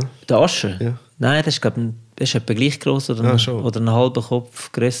mir, gell? Der Usher? Ja. Nein, das ist, glaube ich, etwa gleich gross oder einen halben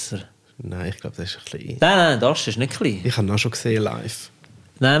Kopf grösser. Nein, ich glaube, das ist ein klein. Nein, der Usher ist nicht klein. Ich habe ihn auch schon gesehen live.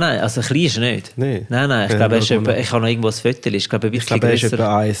 Nein, also klein ist er nicht. Nee. Nein, ich glaube, ich habe noch irgendwo ein Foto. Ich glaube, ein bisschen er ist grösser.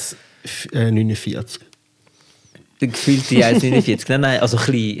 etwa 1,49. Gefühlte 1,49. Nein, also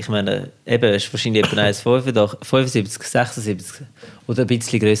klein. Ich meine, eben, ist wahrscheinlich etwa 1,75, 76 oder ein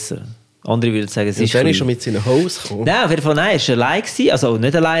bisschen grösser. Andere würden sagen, es Und ist dann klein. ist er mit seinen Hose gekommen. Nein, auf jeden Fall, nein, er war allein gewesen. Also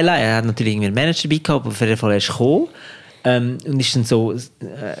nicht allein. Er hat natürlich irgendwie einen Manager dabei gehabt, aber auf jeden Fall er ist gekommen. Und ist dann so,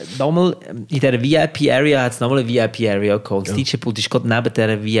 nochmal, in dieser VIP-Area hat es nochmal eine VIP-Area gehabt. Das DJ-Pult war gerade neben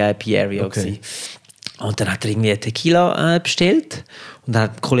dieser VIP-Area. Okay. Und dann hat er irgendwie einen Tequila bestellt. Und dann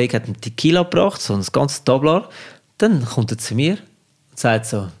hat ein Kollege einen Tequila gebracht, so ein ganzes Tablar. Dann kommt er zu mir und sagt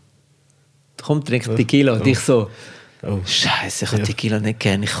so, komm, trink Tequila. Und ich so, Scheiße, ich habe Tequila nicht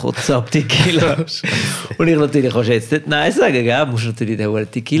gerne, ich kotze ab Tequila. Und ich natürlich, kannst du jetzt nicht Nein sagen, gell? Du musst natürlich den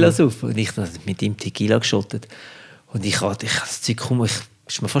hohen Tequila saufen. Und ich habe mit ihm Tequila geschottet. Und ich das Zeug gekommen,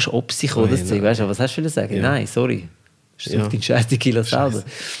 ist mir fast obsig, oder? Das Zeug, weißt du, was hast du sagen? Ja. Nein, sorry. Sauf deinen scheiß Tequila selber.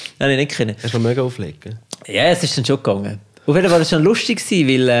 Nein, ich nicht können. Hast du noch mega auflegen? Ja, es ist dann schon gegangen. Auf jeden Fall war das schon lustig,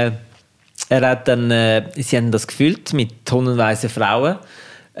 weil er hat dann, sie haben das gefüllt mit tonnenweise Frauen.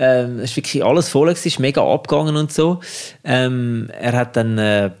 Es war wirklich alles voll, es ist mega abgegangen und so. Er hat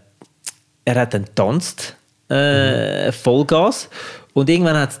dann getanzt, Vollgas. Und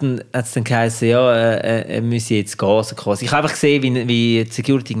irgendwann hat es dann geheißen, ja, er müsse jetzt gehen. Also quasi. Ich habe einfach gesehen, wie die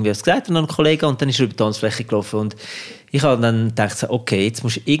Security irgendwie was gesagt hat an einen Kollegen, und dann ist er über die Tanzfläche gelaufen. Und ich habe dann gedacht, so, okay, jetzt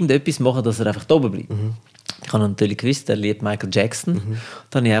musst du irgendetwas machen, dass er einfach da oben bleibt. Ich habe natürlich gewusst, er liebt Michael Jackson.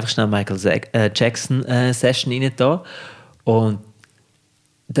 Dann habe ich einfach schnell Michael Jackson Session rein da. Und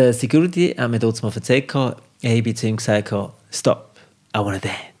der Security hat mir dort mal erzählt, ich habe zu ihm gesagt, stop, I wanna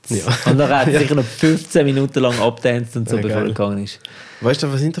dance. Ja. Und dann hat er sicher noch 15 Minuten lang abgedanced und so, Ja, bevor er geil. gegangen ist. Weißt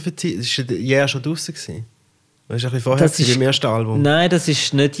du, was sind da für Zeit? Das war ja schon draußen. Weißt du, ein bisschen vorher Das ist- im ersten Album. Nein, das war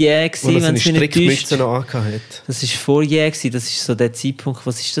nicht jäh, Wo er wenn seine es mich nicht Strickmütze täuscht. noch angehabt hat. Das war vor jäh, das ist so der Zeitpunkt,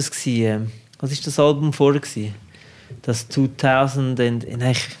 was ist das gewesen? Was ist das Album vorher gewesen? Das 2000 und...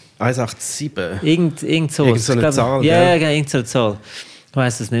 Nein, 187. irgend so. Irgend so eine Zahl, Ja, gell? irgend so eine Zahl. Ich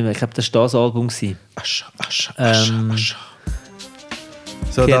weiss es nicht mehr. Ich glaube, das war das Album gewesen. Ascha.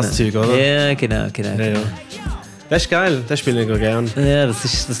 So Genau. das Zeug, oder? Ja, genau. Ja. Das ist geil, das spiele ich auch gerne. Ja,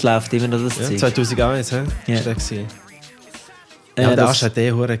 das läuft immer noch, das Ja, Zeug. 2001, hä? Ja. Ist der gewesen. Ja, Ja, der das- Asch hat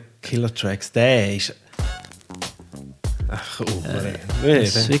den hohen Killer-Tracks. Der ist... Ach,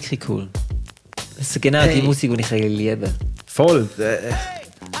 Das ist wirklich cool. Das ist genau die Musik, die ich eigentlich liebe. Voll.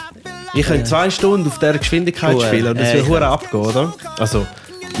 Ich könnte 2 Stunden auf dieser Geschwindigkeit Cool. spielen und das will hure abgehen, oder? Also,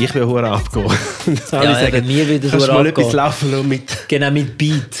 ich will hure abgehen. bei mir würde es kannst du hure mal etwas abgehen. laufen lassen mit... Genau, mit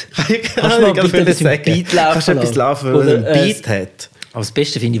Beat. Kannst du mal bitte ein bisschen Beat laufen Kannst du etwas lassen? laufen, Oder, das ein Beat hat? Aber das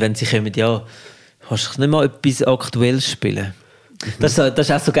Beste finde ich, wenn sie kommen, ja, kannst du nicht mal etwas Aktuelles spielen? Das war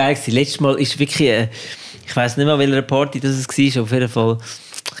auch so geil gewesen. Letztes Mal ist wirklich, ich weiss nicht mehr, welcher Party das war, auf jeden Fall,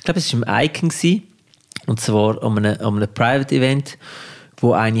 ich glaube, es war im Icon gewesen. Und zwar an einem Private-Event,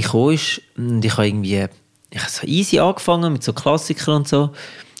 wo eine gekommen ist. Und ich habe so easy angefangen mit so Klassikern und so.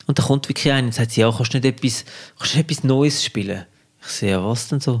 Und dann kommt wirklich eine und sagt, ja, kannst du nicht etwas Neues spielen? Ich sage, ja, was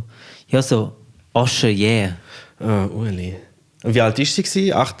denn so? Ja, so Asche, yeah. Ah, Uli. Und wie alt war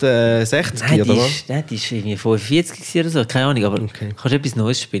sie? 68 Nein, oder was? die war irgendwie 45 oder so, keine Ahnung. Aber kannst du etwas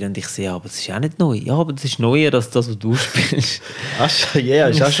Neues spielen? Und ich sage, ja, aber das ist auch nicht neu. Ja, aber das ist neuer als das, was du spielst. Asche, yeah,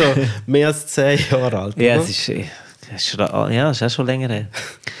 ist auch schon mehr als 10 Jahre alt, Ja, oder? es ist auch schon länger her.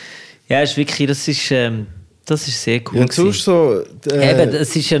 Ja, es ist wirklich, das ist sehr cool. Ja, und sonst so... Eben,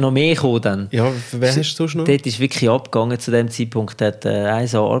 es ist ja noch mehr gekommen dann. Ja, wer hast du sonst noch? Dort ist wirklich abgegangen zu dem Zeitpunkt. Hat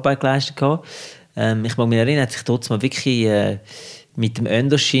eins an Arbeit geleistet gehabt. Ich mag mich erinnern, hat sich dort mal wirklich mit dem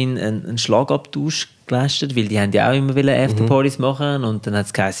Endorshin einen Schlagabtausch geleistet, weil die haben ja auch immer Afterpartys machen und dann hat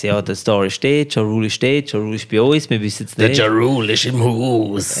es geheißen, ja, der Star ist dort, Ja Rule ist dort, Ja Rule ist bei uns, wir wissen es nicht. Ja Rule ist im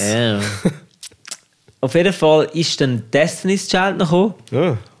Haus. Ja. Auf jeden Fall ist dann Destiny's Child noch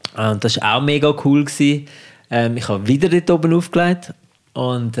gekommen. Ja. Und das war auch mega cool gewesen. Ich habe wieder dort oben aufgelegt.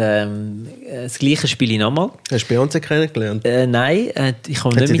 Und das Gleiche spiele ich nochmal. Hast du Beyoncé kennengelernt? Nein, ich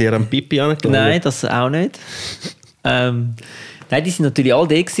habe Hat nicht sie mit... dir einen Pipi angeladen? Nein, das auch nicht. Nein, die waren natürlich alle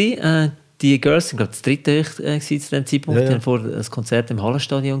da gewesen. Die Girls sind, glaube ich, das dritte zu dem Zeitpunkt. Ja, ja. Die haben vor das Konzert im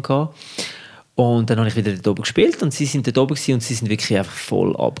Hallenstadion gehabt. Und dann habe ich wieder dort oben gespielt und sie sind dort oben gewesen und sie sind wirklich einfach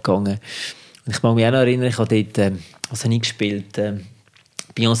voll abgegangen. Und ich mag mich auch noch erinnern, ich habe dort, was habe ich gespielt?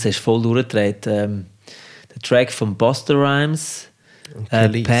 Beyoncé ist voll durchgedreht. Der Track von Busta Rhymes,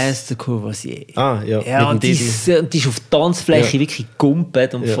 Pass the Courvoisier. Ah, ja. Ja, und die ist auf der Tanzfläche wirklich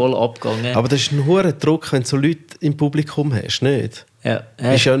gumpet und voll abgegangen. Aber das ist ein hoher Druck, wenn du so Leute im Publikum hast, nicht? Ja,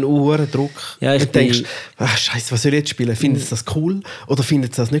 Das ist ja ein hoher Druck. Ja, du denkst, Scheiße, was soll ich jetzt spielen? Findet sie das cool oder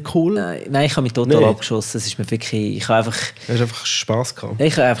findet sie das nicht cool? Nein, ich habe mich total Nicht? abgeschossen. Es ist mir wirklich, ich habe einfach Spass gehabt. Ja,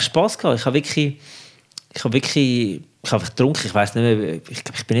 ich habe einfach Spass gehabt. Ich habe einfach getrunken. Ich weiss nicht mehr,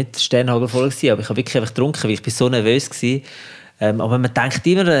 ich bin nicht sternhagelvoll gewesen, aber ich habe wirklich einfach getrunken, weil ich bin so nervös war. Aber man denkt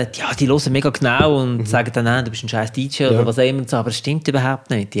immer, ja, die hören mega genau und sagen dann, nein, du bist ein scheiß DJ oder was auch immer. Aber das stimmt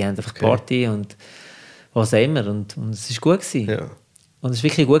überhaupt nicht. Die haben einfach Party und was auch immer. Und es war gut gewesen. Ja. Und es war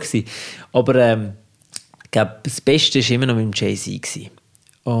wirklich gut gewesen. Aber ich glaube, das Beste war immer noch mit dem Jay-Z gewesen.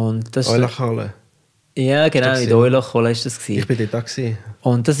 Und das Eulachhalle. ja, genau, in der Eulachhalle war das gewesen. Ich bin dort auch gewesen.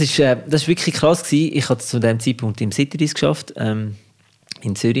 Und das ist wirklich krass gewesen. Ich hatte zu dem Zeitpunkt im Citydisk geschafft, in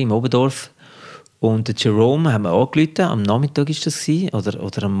Zürich, im Oberdorf. Und der Jerome haben wir angerufen, am Nachmittag war das gewesen,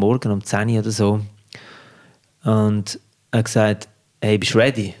 oder am Morgen um 10 Uhr oder so. Und er hat gesagt, hey, bist du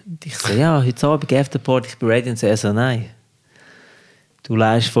ready? Und ich so, ja, heute Abend Afterparty, ich bin ready. Und er so, nein, du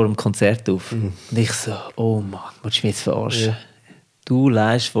leihst vor dem Konzert auf. Und ich so, oh Mann, willst du mich jetzt verarschen? Ja. Du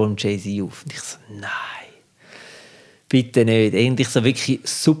leihst vor dem Jay-Z auf. Und ich so, nein, bitte nicht. Und ich so wirklich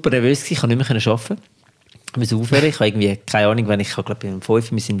super nervös gewesen, ich konnte nicht mehr arbeiten. Ich musste aufhören. Ich habe irgendwie, keine Ahnung, wenn ich glaube um 5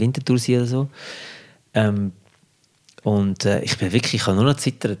 Uhr in Winterthur sein oder so. Ich bin wirklich, ich habe nur noch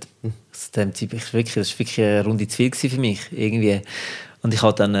zittert. Das war wirklich eine Runde zu viel für mich. Irgendwie. Und ich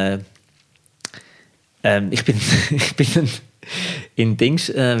habe dann, ich bin dann in Dings,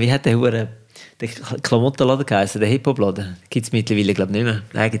 wie hat der Klamottenladen geheißen, der Hip-Hop-Laden? Gibt es mittlerweile, glaube ich, nicht mehr.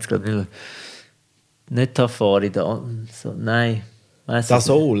 Nein, gibt es, glaube ich, nicht mehr. Nicht Tafari, nein.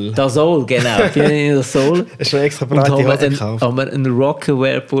 Dasol. Dasol, genau. Ich bin in Dasol. Hast du noch extra Und breite Hose haben gekauft? wir einen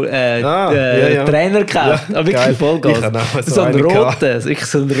Rockaware ja. Trainer gekauft. Ja, aber wirklich geil. Vollgas. Ich habe auch So einen einen roten. Wirklich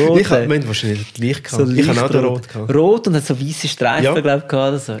so einen roten. Wir haben wahrscheinlich gleich gehabt. Ich habe auch den rot gehabt. Rot und hat so weiße Streifen, Ja. glaube ich, gehabt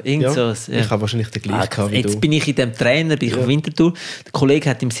oder so. Irgend Ja. sowas. Ja. Ich habe wahrscheinlich den gleichen gehabt wie Jetzt du. bin ich in dem Trainer, bin ich auf Winterthur. Der Kollege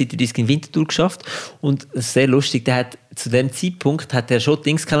hat im Citydisk in Winterthur geschafft. Und es ist sehr lustig, der hat, zu dem Zeitpunkt hat er schon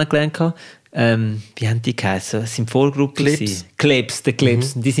Dings kennengelernt gehabt. Wie haben die geheißen? Es sind Vollgruppen. Clips. Die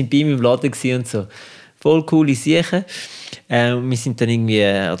Clips. Und die sind bei ihm im Laden gewesen und so. Voll coole Sachen. Wir sind dann irgendwie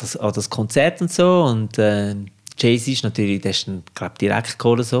an das Konzert und so. Und Jay-Z ist natürlich, der ist dann, glaube ich, direkt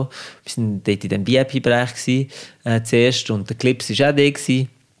gekommen oder so. Wir sind dort in dem VIP-Bereich zuerst. Und der Clips war auch da gewesen.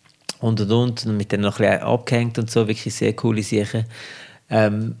 Und mit denen noch ein bisschen abgehängt und so. Wirklich sehr coole Sachen.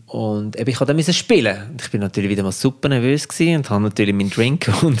 Und ich musste dann spielen. Und ich bin natürlich wieder mal super nervös gewesen und habe natürlich meinen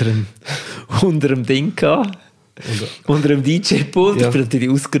Drink unter dem Ding gehabt. Unter dem DJ-Pult. Ja. Ich bin natürlich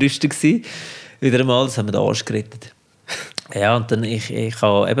ausgerüstet gewesen. Wieder einmal, das haben wir den Arsch gerettet. Ja, und dann ich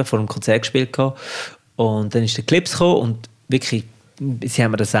habe eben vor einem Konzert gespielt gehabt, und dann ist der Clips gekommen und wirklich, sie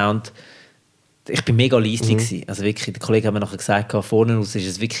haben mir den Sound, ich bin mega leislich gewesen. Also wirklich, der Kollege hat mir nachher gesagt, vorne aus ist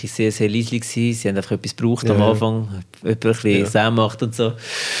es wirklich sehr, sehr leislich gewesen. Sie haben einfach etwas gebraucht am Anfang, jemand ein bisschen Sound macht und so.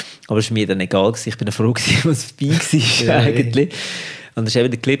 Aber es war mir dann egal gewesen. Ich bin froh gewesen, was vorbei war eigentlich. Und dann ist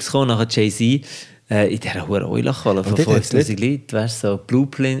eben der Clips gekommen, nachher Jay-Z, in dieser hohen Eulachhalle von 5000 Leuten, weißt du, so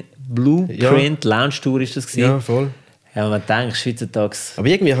Blueprint Lounge Tour ist das gewesen. Ja, voll. Ja, man denkt, Schweizertags. Aber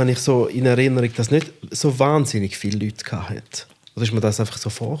irgendwie habe ich so in Erinnerung, dass nicht so wahnsinnig viele Leute hatten. Oder ist mir das einfach so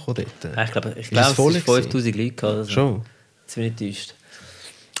vorgekommen dort? Ich glaube, es es voll waren 5000 Leute gehabt. Also. Schon? Das bin ich enttäuscht.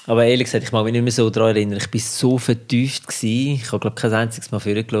 Aber ehrlich gesagt, ich mag mich nicht mehr so daran erinnern. Ich war so vertieft gewesen. Ich habe, glaube ich, kein einziges Mal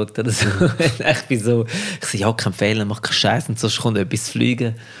vorgeschaut oder so. Ich bin so, ich sage, ja, kein Fehler, mach keinen Scheiß und sonst kommt etwas zu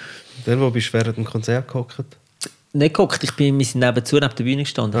fliegen. Dann, wo bist du während dem Konzert gehockt? Nicht gehockt, wir sind nebenzu neben der Bühne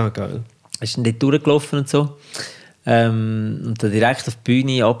gestanden. Ah, geil. Wir sind dort durchgelaufen und so. Und dann direkt auf die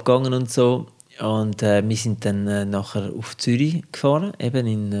Bühne abgegangen und so. Und wir sind dann nachher auf Zürich gefahren,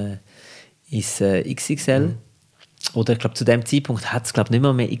 eben ins XXL. Oder ich glaube, zu dem Zeitpunkt hat es nicht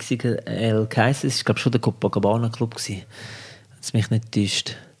mehr XXL geheißen. Es war, glaube ich, schon der Copacabana Club gewesen. Das mich nicht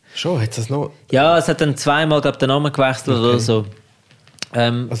täuscht. Schon, hat es das noch? Ja, es hat dann zweimal, glaube ich, den Namen gewechselt oder so.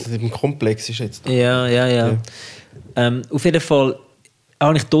 Also im Komplex ist jetzt... Ja. Auf jeden Fall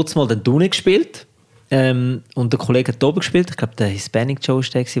habe ich dort mal dann unten gespielt. Und der Kollege hat oben gespielt. Ich glaube, der Hispanic Joe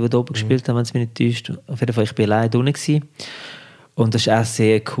war der, der oben gespielt hat, wenn es mich nicht täuscht. Auf jeden Fall, ich war allein unten gewesen. Und das war auch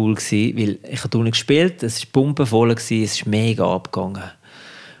sehr cool, weil ich habe unten gespielt, es war pumpenvoll, es ist mega abgegangen.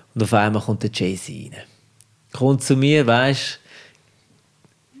 Und auf einmal kommt der Jay-Z rein. Kommt zu mir, weißt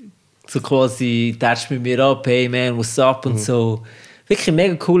du, so quasi, tätscht mit mir ab, hey man, what's up und so. Wirklich ein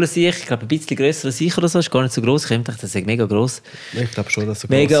mega cooler Sieg. Ich glaube, ein bisschen grösser als ich oder so, ist gar nicht so gross. Ich dachte, das ist mega gross. Ich glaube schon, dass es so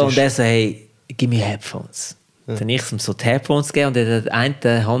mega gross ist. Und er so, hey, gib mir Headphones. Ja. Dann ich ihm so die Headphones gegeben und in der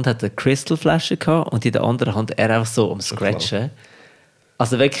einen Hand hat er eine Crystal-Flasche gehabt und in der anderen Hand er auch so am Scratchen.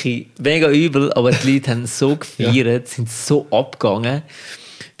 Also wirklich mega übel, aber die Leute haben so gefeiert, sind so abgegangen.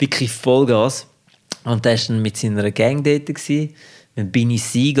 Wirklich Vollgas. Und der war dann mit seiner Gang dort, mit Benny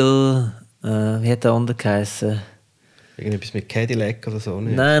Siegel, wie hat der andere geheißen? Irgendetwas mit Cadillac oder so,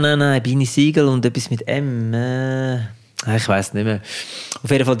 nicht? Nein, Benny Siegel und etwas mit M. Ich weiss nicht mehr. Auf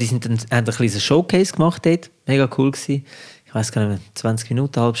jeden Fall, die haben ein kleines Showcase gemacht dort. Mega cool gewesen. Ich weiss gar nicht mehr, 20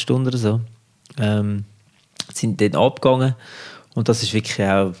 Minuten, eine halbe Stunde oder so. Sind dort abgegangen. Und das war wirklich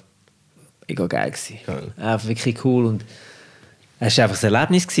auch mega geil gewesen. Einfach wirklich cool. Und es war einfach ein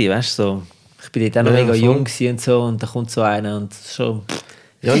Erlebnis gewesen, weißt du? So, ich bin dort auch noch mega jung und so. Und da kommt so einer und das war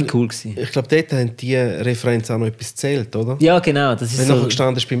schon cool gewesen. Ich glaube, dort haben die Referenz auch noch etwas gezählt, oder? Ja, genau. Das ist wenn so, noch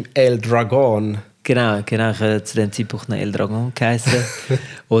gestanden ist beim El Dragon. Genau. Ich habe zu dem Zeitpunkt noch El Dragon geheißen.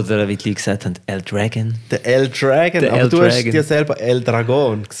 Oder wie die Leute gesagt haben, El Dragon. Der El Dragon. Aber du hast dir selber El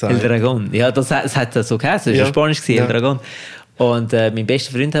Dragon gesagt. El Dragon. Ja, es hat so geheißen. Das war Spanisch, El Dragon. Und mein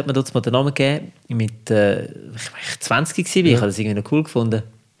bester Freund hat mir dort mal den Namen gegeben. Ich war 20 gewesen. Ich habe das irgendwie noch cool gefunden.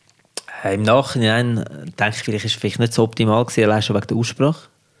 Im Nachhinein denke ich, vielleicht ist es vielleicht nicht so optimal gewesen, allein schon wegen der Aussprache.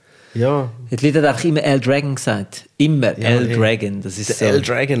 Ja. Die Leute haben einfach immer El Dragon gesagt. Immer El Dragon. Das ist der so. El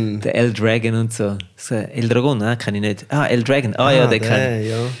Dragon. Der El Dragon und so. El Dragon, ne? Kenne ich nicht. Ah, El Dragon. Ja, den kenne ich.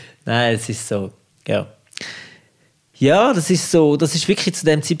 Ja. Nein, es ist so. Ja. Ja, das ist so. Das ist wirklich zu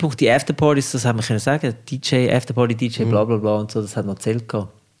dem Zeitpunkt die Afterpartys, das haben wir können sagen. DJ, Afterparty, DJ, bla bla bla und so. Das hat noch erzählt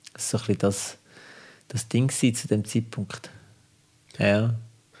gehabt. Das war so ein bisschen das Ding zu dem Zeitpunkt. Ja.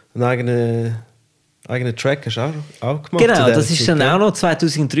 Einen eigenen Track hast du auch gemacht? Genau, das ist dann auch noch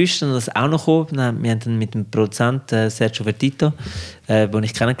 2003 ist dann das auch noch gekommen. Wir haben dann mit dem Produzenten Sergio Vertito, den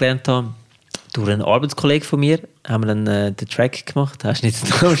ich kennengelernt habe, durch einen Arbeitskollegen von mir, haben wir dann den Track gemacht. Hast du nicht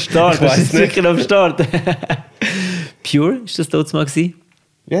noch am Start? Ich weiss nicht. Wirklich am Start. Pure, ist das dort mal gewesen?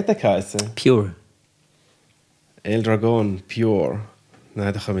 Wie hat der geheißen? Pure. El Dragon, Pure.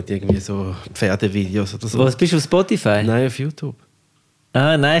 Nein, da kommen irgendwie so Pferdevideos oder so. Was bist du auf Spotify? Nein, auf YouTube.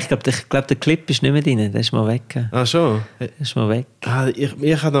 Ah, nein, ich glaube, der Clip ist nicht mehr drin. Der ist mal weg. Ah, schon? Der ist mal weg.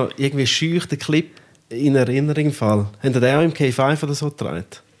 Ich habe noch irgendwie schüch den Clip in Erinnerung im Fall. Haben Sie den auch im K5 oder so getragen?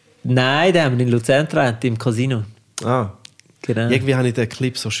 Nein, den haben wir in Luzern getragen, im Casino. Ah. Genau. Irgendwie habe ich den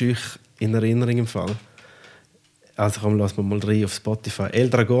Clip so schüch in Erinnerung im Fall. Also komm, lass mal rein auf Spotify. El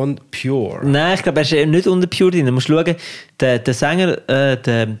Dragon Pure. Nein, ich glaube, er ist nicht unter Pure drin. Du musst schauen, der Sänger,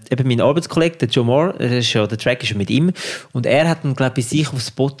 eben mein Arbeitskollege, der Joe Moore, der Track ist ja mit ihm. Und er hat dann, glaube ich, bei sich auf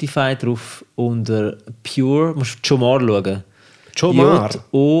Spotify drauf unter Pure. Du musst Joe Moore schauen. Joe Moore?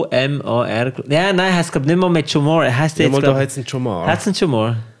 J-O-M-A-R. Ja, nein, er heißt, glaube ich, nicht mal mit Joe Moore. Er heißt Ja, jetzt, mal, glaub, da hat es einen Joe Moore. Hat es einen Joe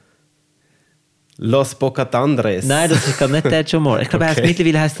Moore? Los Bocatandres. Nein, das ist glaube nicht der Joe Moore. Ich glaube, Okay.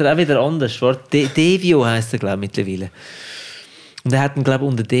 mittlerweile heißt er auch wieder anders. Devio heisst er, glaube ich, mittlerweile. Und er hat ihn, glaube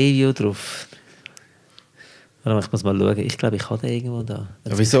ich, unter Devio drauf. Warte, ich muss mal schauen. Ich glaube, ich habe den irgendwo da.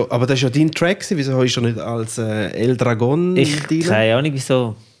 Ja, wieso? Aber das war ja dein Track, wieso hast du nicht als El Dragon drin? Keine Ahnung,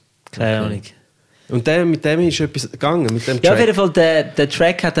 wieso. Keine Ahnung. Und mit dem ist etwas gegangen, mit dem Ja, Track? auf jeden Fall, der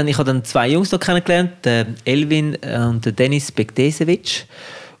Track hat dann, ich habe dann 2 Jungs noch kennengelernt, den Elvin und den Dennis Bektesevic.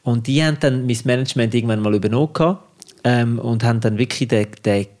 Und die haben dann mein Management irgendwann mal übernommen gehabt, und haben dann wirklich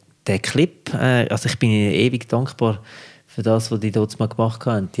den Clip, also ich bin ihnen ewig dankbar für das, was die dort mal gemacht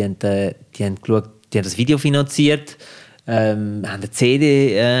haben. Die haben geschaut, die haben das Video finanziert, haben eine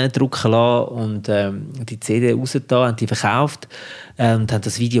CD drucken lassen und die CD rausgetan, haben die verkauft und haben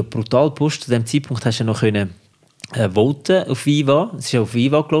das Video brutal gepusht. Zu dem Zeitpunkt hast du noch können voten auf Viva. Es ist ja auf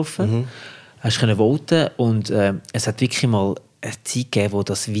Viva gelaufen. Hast können voten und es hat wirklich mal eine Zeit gegeben, wo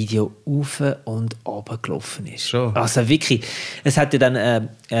das Video auf und runter gelaufen ist. Schon. Also wirklich, es hat ja dann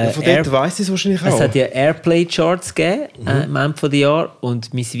Von dort weiss ich es wahrscheinlich auch. es hat ja Airplay-Charts gegeben am Ende des Jahres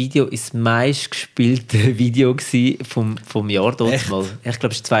und mein Video war das meistgespielte Video vom Jahr dort mal. Ich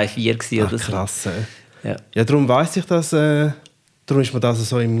glaube, es war 2,4 oder so. Krass. Ja. Ja, darum weiss ich das. Darum ist mir das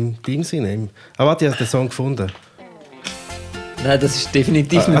so im Ding drin. Aber warte, ich habe den Song gefunden. Nein, das ist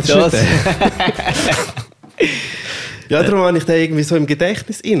definitiv nicht das ist das. Ja, darum habe ich den irgendwie so im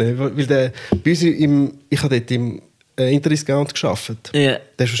Gedächtnis rein. Weil der, bei uns ich habe dort im Interdiscount gearbeitet. Ja.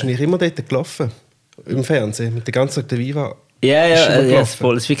 Der ist wahrscheinlich immer dort gelaufen. Im Fernsehen. Mit der ganzen Zeit der Viva. Ja, Ist immer ja, gelaufen.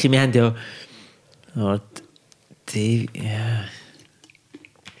 voll. Es ist wirklich, wir haben ja...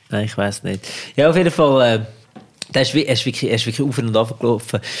 Nein, ich weiß nicht. Ja, auf jeden Fall... Er ist wirklich auf und ab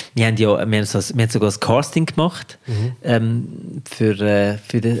gelaufen. Wir haben sogar ein Casting gemacht für das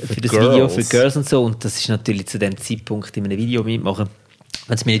Video, für Girls und so. Und das ist natürlich zu dem Zeitpunkt in einem Video mitmachen.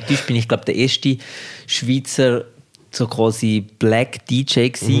 Wenn es mir nicht täuscht, bin ich glaube der erste Schweizer so quasi Black DJ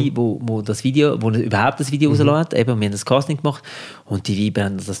gsi, wo überhaupt das Video rausgelassen hat. Eben, wir haben das Casting gemacht und die Weiber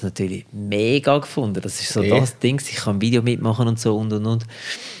haben das natürlich mega gefunden. Das ist so das Ding, ich kann ein Video mitmachen und so und.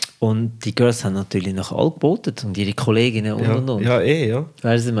 Und die Girls haben natürlich nach all geboten und ihre Kolleginnen und. Ja, ja. Weißt du,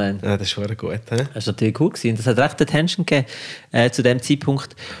 was ich meine? Ja, das ist schon gut. He? Das war natürlich cool gewesen. Das hat recht Attention gegeben zu dem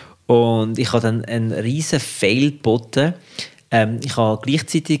Zeitpunkt. Und ich habe dann einen riesen Fail geboten. Ich habe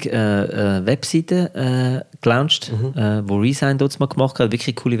gleichzeitig eine Webseite gelauncht, wo Resign dort mal gemacht hat.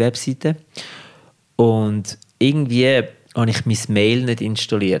 Wirklich coole Webseite. Und irgendwie habe ich mein Mail nicht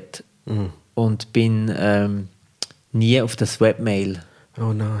installiert. Und bin nie auf das Webmail.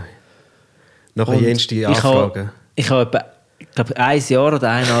 Oh nein. Nachher jenst die Anfragen. Ich habe glaube 1 Jahr oder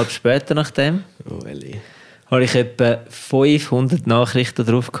 1,5 später nachdem, Oh, Eli. habe ich etwa 500 Nachrichten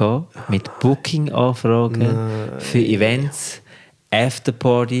drauf gehabt, mit Booking-Anfragen für Events,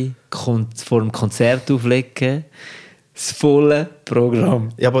 Afterparty, vor dem Konzert auflegen, das volle Programm.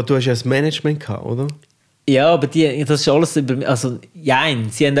 Ja, aber du hast ja das Management gehabt, oder? Ja, aber das ist alles über... Also, nein,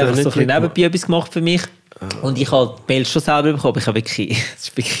 sie haben einfach so ein bisschen nebenbei etwas gemacht für mich. Und ich habe die Mails schon selber bekommen. Ich habe wirklich... Das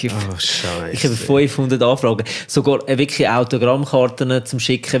ist wirklich Scheiße. ich habe 500 Anfragen. Sogar wirklich Autogrammkarten zum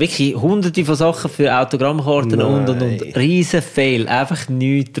Schicken. Wirklich hunderte von Sachen für Autogrammkarten und. Riesen Fail. Einfach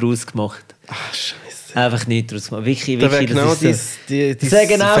nichts daraus gemacht. Ach, Scheiße. Einfach nichts daraus gemacht. Wirklich, Das wäre wirklich, genau das ist dein wäre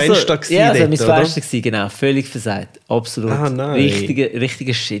genau Fenster so, gewesen ja, das war mein dort, oder? Fenster gewesen, genau. Völlig versagt. Absolut. Ah, nein.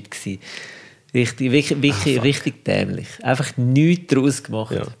 Richtiger Shit gewesen. Richtig dämlich. Einfach nichts daraus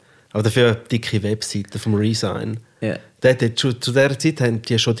gemacht. Ja. Aber dafür eine dicke Webseite vom Resign. Ja. Zu dieser Zeit haben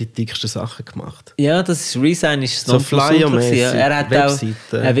die schon die dicksten Sachen gemacht. Ja, das Resign ist So Flyer-mäßig, ja. Er hat Webseiten.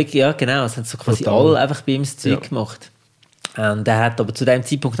 auch, wirklich, ja genau, es haben so quasi Total. alle einfach bei ihm das Zeug gemacht. Und er hat aber zu dem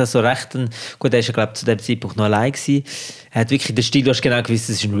Zeitpunkt auch so recht, gut, er ist ja glaube zu dem Zeitpunkt noch allein gewesen. Er hat wirklich den Stil, du hast genau gewusst,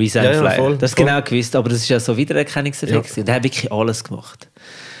 das ist ein Resign-Flyer. voll, das hast voll. genau gewusst, aber das ist ja so Wiedererkennungseffekt gewesen. Und er hat wirklich alles gemacht.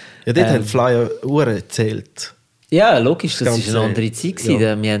 Ja, dort haben Flyer Uhren gezählt. Ja, logisch, das war Ganze- eine andere Zeit gewesen.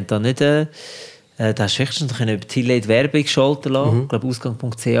 ja. Wir haben da nicht, da hast du höchstens noch über Tillate Werbung schalten lassen. Ich glaube,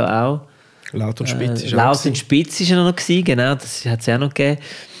 Ausgang.ch auch. Laut und spitz ist Laut auch und spitz war er noch gewesen, genau, das hat es auch noch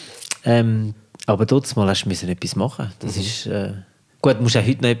gegeben. Aber dort mal hast du etwas machen. Das ist, gut, du musst auch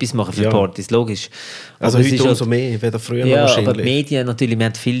heute noch etwas machen für Ja. Partys, logisch. Also Aber es heute ist umso mehr, weder früher noch ja, wahrscheinlich. aber die Medien, natürlich, wir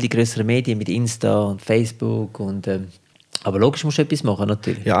haben viel die grösseren Medien mit Insta und Facebook. Und, aber logisch musst du etwas machen,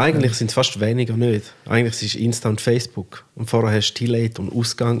 natürlich. Ja, eigentlich sind es fast weniger nicht. Eigentlich ist es Insta und Facebook. Und vorher hast du Tillate und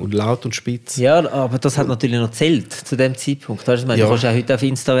Ausgang und Laut und Spitz. Ja, aber das hat natürlich noch zählt zu dem Zeitpunkt. Weißt du, Ja. du kannst auch heute auf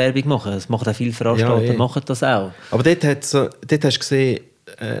Insta-Werbung machen. Das machen auch viele Veranstalter, Ja, machen das auch. Aber dort hast du gesehen,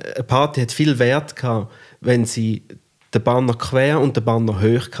 eine Party hat viel Wert gehabt, wenn sie den Banner quer und den Banner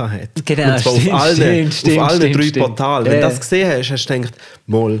hoch hatte. Genau, und zwar stimmt, auf allen stimmt, 3 stimmt. Portalen. Wenn Ja. du das gesehen hast, hast du gedacht,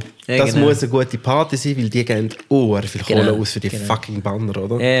 mal, Ja, das genau. muss eine gute Party sein, weil die geben viel Kohle Genau, aus für die genau. fucking Banner,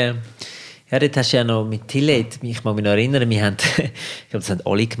 oder? Ja, Ja, dort hast du ja noch mit Tillate, ich mag mich noch erinnern, wir haben, ich glaube, das haben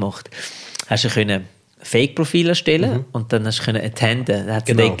alle gemacht, hast du können Fake-Profile erstellen und dann hast du können attenden. Das hat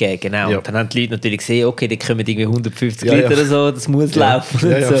es nicht gegeben, genau. Ja. Und dann haben die Leute natürlich gesehen, okay, da kommen irgendwie 150 Ja, Leute ja. oder so, das muss laufen.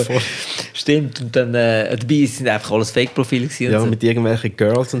 Ja, und ja, so. voll. Stimmt. Und dann dabei sind einfach alles Fake-Profile gewesen. Ja, und so. mit irgendwelchen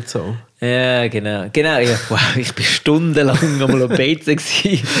Girls und so. Ja, genau. Ja. Wow, ich bin stundenlang einmal am Beizen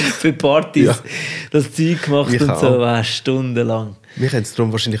für Partys. Ja. Das Zeug gemacht Ich und so. auch. Wow, stundenlang. Wir haben es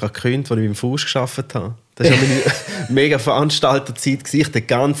darum wahrscheinlich auch gekündigt, als ich beim Fuß gearbeitet habe. Das war ja meine mega Veranstalterzeit. Ich den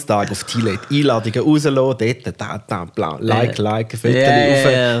ganzen Tag auf Tillate Einladungen rauslassen, dort, bla, like, Fotos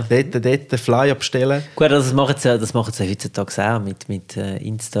Ja. dort, Flyer bestellen. Gut, also das machen sie heutzutage auch mit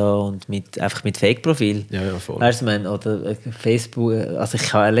Insta und einfach mit Fake-Profil. Ja, voll. Weißt du, ich meine, oder Facebook. Also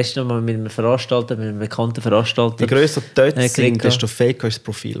ich habe letztes Mal mit einem Veranstalter, mit einem bekannten Veranstalter. Je grösser die dort geredet. sind, desto faker ist das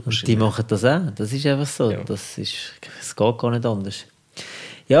Profil. Und die wahrscheinlich. machen das auch. Das ist einfach so. Ja. Es geht gar nicht anders.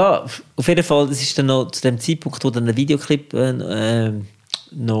 Ja, auf jeden Fall, das ist dann noch zu dem Zeitpunkt, wo dann ein Videoclip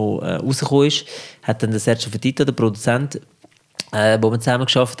noch rausgekommen ist, hat dann der Sergio Fertitta, der Produzent, wo wir zusammen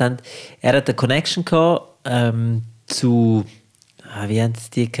gearbeitet haben, er hat eine Connection gehabt zu, wie haben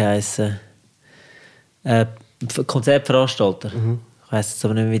die geheißen? Konzertveranstalter. Ich weiss jetzt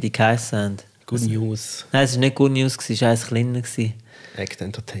aber nicht mehr, wie die geheißen haben. Good News, Nein, es war nicht Good News, es war eins kleiner. Act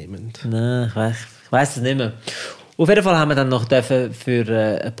Entertainment. Nein, ich weiss es nicht mehr. Auf jeden Fall haben wir dann noch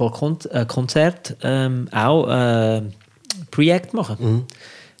für ein paar Konzerte auch Pre-Act machen.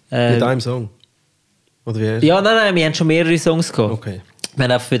 Mit einem Song? Oder wie? Ja, nein, wir haben schon mehrere Songs gehabt. Okay. Wir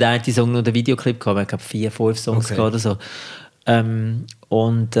haben auch für den einen Song nur den Videoclip gehabt. Wir haben, glaube 4, 5 Songs Okay. gehabt oder so. Dann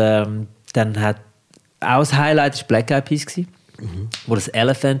hat auch das Highlight war Black Eyed Peas gewesen, wo das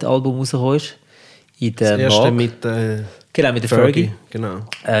Elephant-Album rausgekommen ist. In der Das erste Mark. mit Genau, mit der Fergie. Genau.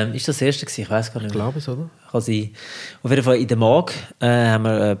 Ist das erste gewesen? Ich weiß gar nicht Ich mehr. glaube es, oder? Kann sein. Auf jeden Fall in der Mag haben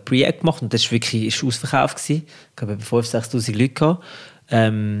wir Pre-Act gemacht und das war wirklich ausverkauft gewesen. Ich glaube, etwa 5'000, 6'000 Leute gehabt.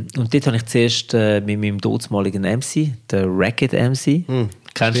 Und dort habe ich zuerst mit meinem damaligen MC, der Racket MC,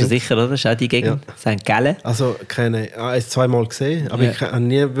 kennst du sicher, oder? Das ist auch die Gegend, St. Gallen. Also, es zweimal gesehen, aber Ja. ich habe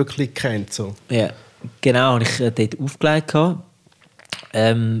nie wirklich gekannt. So. Ja, genau, habe ich dort aufgelegt gehabt.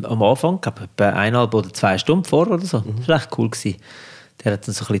 Am Anfang, ich glaube, etwa 1,5 oder 2 Stunden vor oder so. Das war echt cool gewesen. Der hat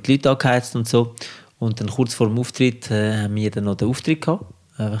dann so ein bisschen die Leute angeheizt und so. Und dann kurz vor dem Auftritt haben wir dann noch den Auftritt gehabt.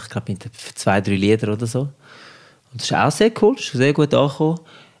 Ich glaube, mit 2, 3 Liedern oder so. Und das ist auch sehr cool, das ist sehr gut angekommen.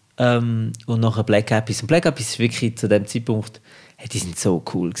 Und nachher Black Eyed Peas. Und Black Eyed Peas ist wirklich zu dem Zeitpunkt, hey, die sind so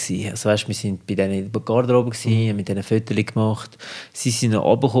cool gewesen. Also weißt, wir sind bei denen in der Garderobe gewesen, haben mit denen Fotos gemacht. Sie sind noch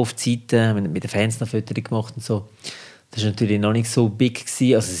runtergekommen auf die Seite, haben mit den Fans noch Fotos gemacht und so. Das war natürlich noch nicht so big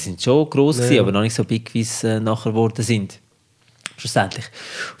gewesen. Also sie sind schon gross gewesen, aber noch nicht so big, wie sie nachher geworden sind. Schlussendlich.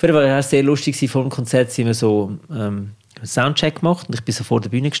 Auf jeden Fall war es sehr lustig. Vor dem Konzert sind wir so einen Soundcheck gemacht und ich bin so vor der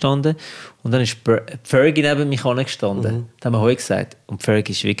Bühne gestanden und dann ist Fergie neben mich angestanden. Das haben wir heute gesagt. Und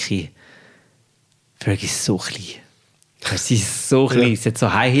Fergie ist wirklich... Fergie ist so klein. Sie ist so klein. Sie hat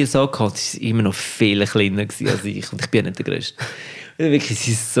so High Heels angehabt. Sie ist immer noch viel kleiner gewesen als ich. Und ich bin ja nicht der Größte. Wirklich,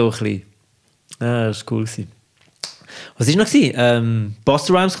 sie ist so klein. Ja, das war cool gewesen. Was war noch?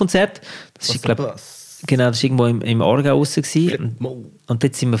 Busta Rhymes Konzert. Das ist, glaub, genau, das war irgendwo im Aargau raus. Und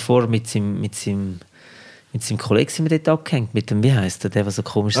dort sind wir vor mit seinem Kollegen sind wir dort abgehängt. Mit dem, wie heisst der so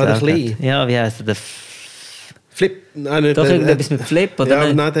komisch der sagt hat? Kleine? Ja, wie heisst der? Flip? Nein, nicht Doch, irgendetwas mit Flip, oder Ja,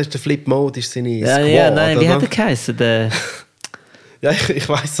 nicht? nein, das ist der Flip Mode, ist seine Ja, Squad. ja, nein, wie oder? hat er geheißen? Der, Ja, ich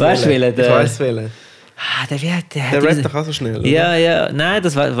weiss Weißt du, welchen. welchen? Ich weiss welchen. der hat Der rappt doch auch so schnell, oder? Ja, ja, nein,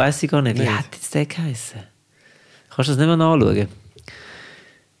 das weiss ich gar nicht. Wie hat jetzt der geheißen? Kannst du das nicht mehr nachschauen?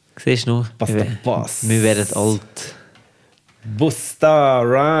 Siehst du nur? Busta Bus. Wir werden alt. Busta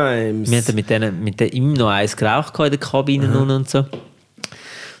Rhymes. Wir hatten mit denen immer noch eins geraucht in der Kabine und so.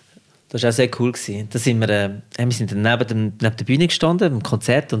 Das war auch sehr cool. Da sind wir sind dann neben der Bühne gestanden, im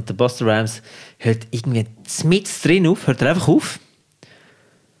Konzert, und der Busta Rhymes hört irgendwie mitten drin auf, hört er einfach auf,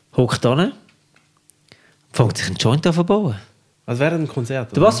 hockt an, fängt sich einen Joint an zu bauen. Also während dem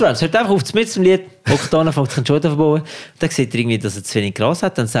Konzert? Der Busta Rhymes hört einfach auf, mitten im Lied, hockt an, fängt sich einen Joint an zu bauen. Dann sieht er irgendwie, dass er zu wenig Gras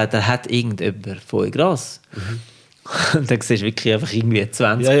hat, dann sagt er, hat irgendjemand von euch Gras? Und dann siehst du wirklich einfach irgendwie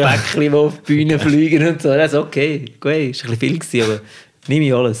 20 Päckchen, die auf die Bühne fliegen und so. Das ist okay, gut, ist ein bisschen viel gewesen, aber nehme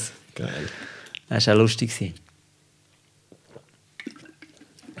ich alles. Geil. Das war auch lustig.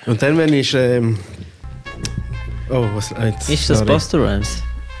 Und dann, wenn ich... Oh, was... Jetzt, Ist das sorry. Busta Rhymes?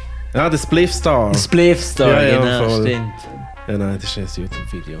 Ja, der Spliff Star. Spliff Star, Ja, ja, genau, voll. stimmt. Ja, nein, das ist ein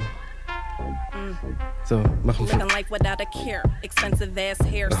YouTube-Video. So, machen wir... Living life without a care. Expensive ass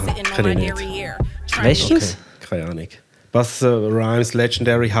hair sitting on kenn my ich nicht. derriere. Weißt du das? Keine Ahnung. Busta Rhymes,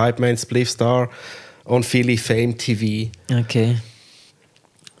 Legendary Hype Man, Spliff Star on Philly Fame TV. Okay.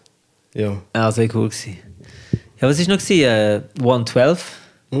 Ja. Ah, sehr cool gewesen. Ja, was war noch? 112.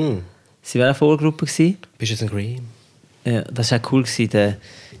 Sie waren auch Vorgruppe gewesen. Bist du jetzt ein Green? Ja, das war auch cool gewesen.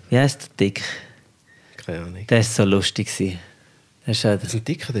 Wie heisst der Dick? Keine Ahnung. Der war so lustig gewesen. Das ist Das ist ein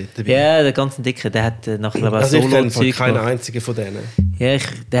Dicker dort dabei. ja, der ganze Dicke, der hat nachher glaube ich, Also ich kenne Solo-Zeug keinen gemacht. einzigen von denen. Ja,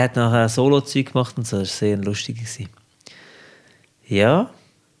 der hat nachher Solo-Zeug gemacht und so. Das war sehr lustig gewesen. Ja.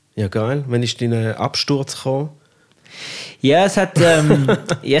 Ja, geil. Wann ist dein Absturz gekommen? Ja, es hat, ja,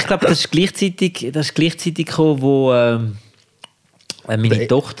 ich glaube, das ist gleichzeitig gekommen, wo meine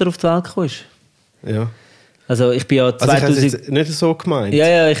Tochter auf die Welt gekommen ist. Ja. Also ich bin ja Also ich habe 2000... es jetzt nicht so gemeint.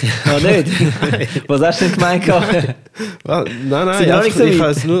 Ja, nicht. Was hast du denn gemeint? Nein, Sind einfach, auch nicht so ich weit.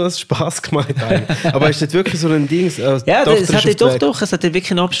 habe es nur als Spaß gemeint. eigentlich. Aber ist das wirklich so ein Ding? Ja, Tochter es ist hat auf die Welt. doch, es hat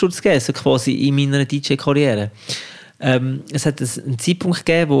wirklich einen Absturz gegeben, so quasi in meiner DJ-Karriere. Es hat einen Zeitpunkt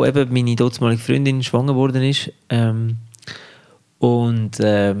gegeben, wo eben meine damalige Freundin schwanger geworden ist.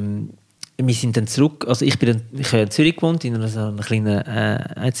 Wir sind dann zurück, also ich habe in Zürich gewohnt, in einer kleinen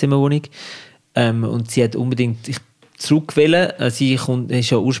Einzimmerwohnung. Und sie hat unbedingt zurück wollen. Sie ist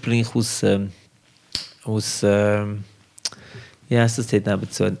ja ursprünglich aus wie heisst das dort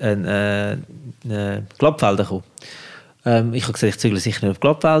nebenzu? Glattfelden gekommen. Ich habe gesagt, ich zügle sicher nicht auf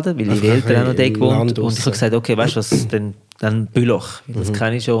Glattfelden, weil ihre Eltern auch noch dort gewohnt. Und ich habe gesagt, okay, weißt du was, dann Bülach. Das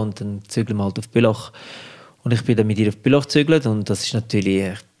kenne ich schon und dann zügeln wir halt auf Bülach. Und ich bin dann mit ihr auf Bülach gezügelt und das ist natürlich,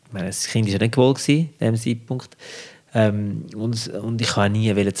 ich meine, das Kind war ja nicht gewohnt gewesen, an diesem Zeitpunkt. Und ich wollte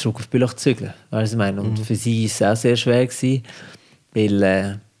nie zurück auf Bülach zügeln. Weißt du, ich meine? Und für sie war es auch sehr schwer gewesen,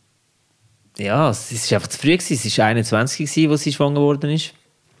 weil ja, es war einfach zu früh gewesen. Sie war 21 gewesen, als sie schwanger geworden ist.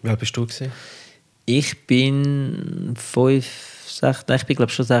 Wie alt bist du gewesen? Ich bin 25, nein, ich bin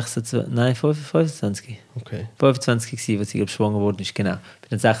glaube schon 26, nein, 25. Okay. 25 gewesen, als sie glaube schwanger geworden ist, genau. Ich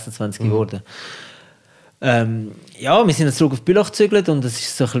bin dann 26 geworden. Ja, wir sind dann zurück auf Bülach gezügelt und es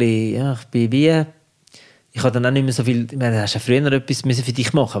ist so ein bisschen, ja, ich habe dann auch nicht mehr so viel, ich meine, du hast ja früher noch etwas müssen für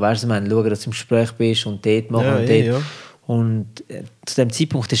dich machen, weißt du, ich meine, schauen, dass du im Gespräch bist und dort machen Ja, und ja, dort. ja. Und zu dem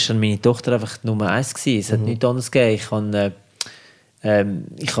Zeitpunkt war dann meine Tochter einfach Nummer 1 gewesen. Es hat nichts anderes gegeben.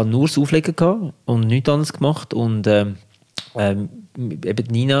 Ich hatte nur das Auflegen gehabt und nichts anderes gemacht. Und eben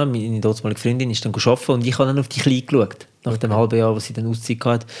Nina, meine damalige Freundin, ist dann arbeiten und ich habe dann auf die Kleine geschaut. Nach dem halben Jahr, wo sie dann Auszeit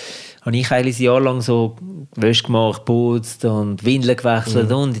hatte, habe ich ein Jahr lang so Wäsche gemacht, geputzt und Windeln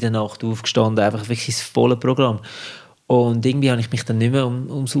gewechselt und in der Nacht aufgestanden. Einfach wirklich das volle Programm. Und irgendwie habe ich mich dann nicht mehr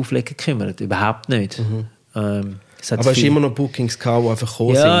ums Auflegen gekümmert. Überhaupt nicht. Aber hast du immer noch Bookings gehabt, die einfach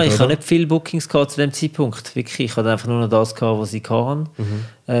gekommen sind? Ja, ich oder? habe nicht viele Bookings gehabt zu dem Zeitpunkt. Wirklich, ich hatte einfach nur noch das gehabt, was ich hatte.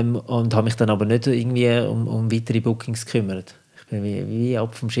 Und habe mich dann aber nicht irgendwie um weitere Bookings gekümmert. Ich war wie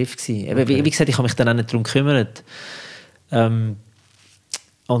ab vom Schiff gewesen. Eben, wie gesagt, ich habe mich dann auch nicht darum gekümmert.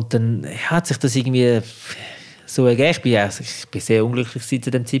 Und dann hat sich das irgendwie so ergeben. Ich bin sehr unglücklich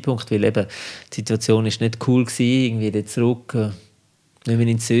zu dem Zeitpunkt, weil eben die Situation ist nicht cool war, irgendwie dort zurück, nicht mehr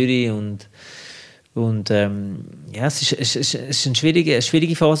in Zürich und ja, es ist eine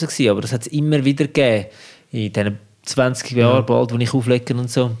schwierige Phase gewesen, aber das hat es immer wieder gegeben in diesen 20 Jahren bald, wo ich auflege und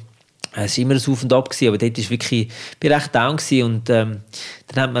so. Es war immer ein Auf und Ab gewesen, aber dort ist wirklich, ich bin recht down gewesen und dann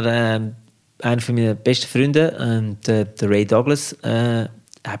hat mir einer von meinen besten Freunden, der Ray Douglas,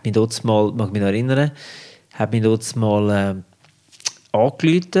 hat mich dort mal, mag mich noch erinnern, hat mich dort mal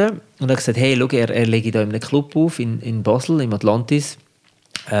angerufen und hat gesagt, hey, schau, er lege da in einem Club auf in Basel, im Atlantis.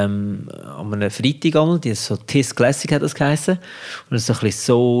 An einem Freitag einmal, so Tis Classic hat das geheißen. Und das ist so ein bisschen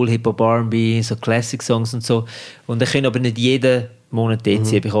Soul, Hip-Hop, R&B, so Classic-Songs und so. Und er kann aber nicht jeden Monat dort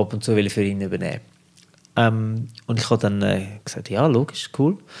sein, ich ab und zu für ihn übernehmen. Und ich habe dann gesagt, ja, logisch,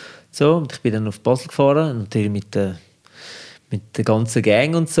 cool. So, und ich bin dann auf Basel gefahren, natürlich mit der ganzen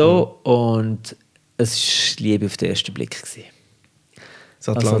Gang und so. Und es war Liebe auf den ersten Blick gewesen.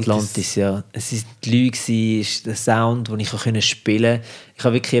 Also Atlantis, ja. Es war die Leute, der Sound, den ich spielen konnte. Ich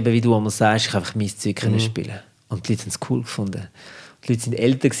habe wirklich, eben, wie du einmal sagst, ich habe einfach mein Zeug spielen. Und die Leute haben es cool gefunden. Die Leute waren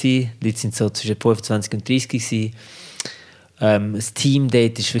älter, die Leute waren so zwischen 25 und 30 gewesen. Das Team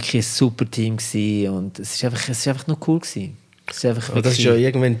dort war wirklich ein super Team gewesen. Und es war einfach nur cool gewesen. Aber das ist ja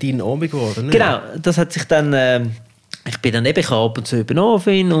irgendwann dein Abend geworden, ne? Genau, das hat sich dann... ich bin dann eben ab und zu übernommen auf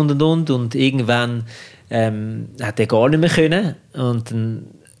ihn und irgendwann hat er gar nicht mehr können und dann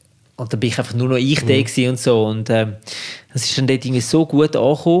bin ich einfach nur noch ich da gewesen und so und das ist dann dort irgendwie so gut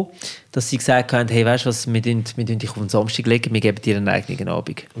angekommen, dass sie gesagt haben, hey, weißt du was, wir tun dich auf den Samstag legen, wir geben dir einen eigenen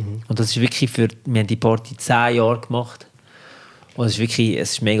Abend. Und das ist wirklich wir haben die Party 10 Jahre gemacht und es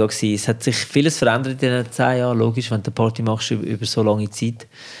ist mega gewesen. Es hat sich vieles verändert in diesen 10 Jahren, logisch, wenn du eine Party machst über so lange Zeit.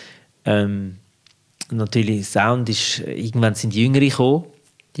 Natürlich, Sound ist, irgendwann sind die Jüngeren gekommen.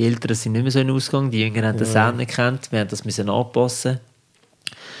 Die Älteren sind nicht mehr so in Ausgang. Die Jüngeren haben den Sound nicht gekannt. Wir haben das müssen anpassen.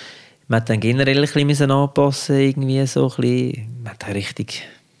 Man hat dann generell ein bisschen anpassen, irgendwie so ein bisschen, man hat richtig,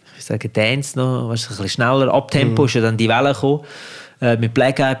 ich würde sagen, Dance noch, weißt, ein bisschen schneller, Abtempo ist ja dann die Welle gekommen, mit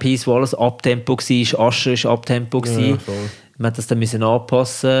Black Eyed Peas, wo alles Abtempo war, Usher war Abtempo. Ja, Man hat das dann müssen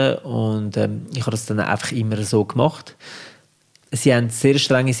anpassen und ich habe das dann einfach immer so gemacht. Sie haben eine sehr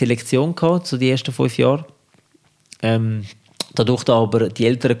strenge Selektion gehabt, so die ersten 5 Jahre. Dadurch, dass aber die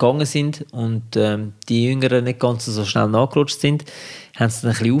Älteren gegangen sind und die Jüngeren nicht ganz so schnell nachgerutscht sind, haben sie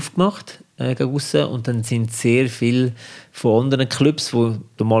dann ein bisschen aufgemacht gegen aussen. Und dann sind sehr viele von anderen Clubs, die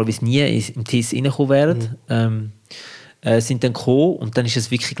normalerweise nie im TIS reingekommen wären, sind dann gekommen. Und dann ist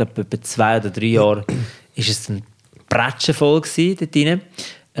es wirklich, glaube ich, etwa 2 oder 3 Jahre ist es dann bretschenvoll gewesen dort drin.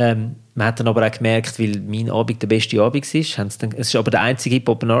 Man hat dann aber auch gemerkt, weil mein Abend der beste Abend war, es war aber der einzige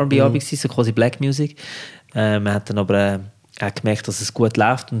Hip-Hop- und R&B-Abend, so quasi Black Music. Man hat dann aber auch gemerkt, dass es gut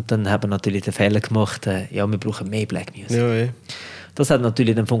läuft und dann haben wir natürlich den Fehler gemacht, ja, wir brauchen mehr Black Music. Ja. Das hat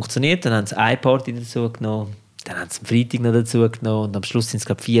natürlich dann funktioniert, dann haben sie eine Party dazu genommen, dann haben sie am Freitag noch dazu genommen und am Schluss sind es,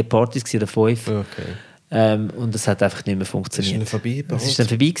 glaube ich, 4 Partys oder 5. Okay. Und das hat einfach nicht mehr funktioniert. Das ist dann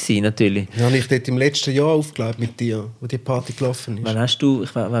vorbei gewesen, natürlich. Ja, habe ich dort im letzten Jahr aufgelegt mit dir, wo die Party gelaufen ist.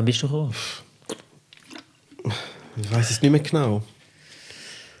 Wann bist du gekommen? Ich weiss es nicht mehr genau.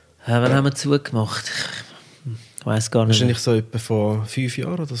 Wann haben wir zugemacht? Ich weiss gar nicht. Wahrscheinlich so etwa vor 5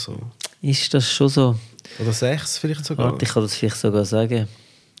 Jahren oder so. Ist das schon so? Oder 6 vielleicht sogar. Warte, ich kann das vielleicht sogar sagen.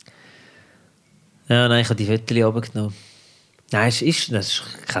 Ja, nein, ich habe die Fotos runtergenommen. Nein, das ist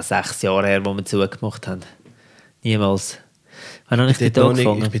keine 6 Jahre her, wo wir zugemacht haben. Niemals. Wann habe ich dort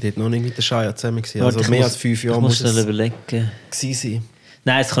angefangen? Ich bin dort noch nicht mit der Shia zusammen gewesen. Warte, Also mehr als 5 Jahre muss es überlegen. gewesen sein.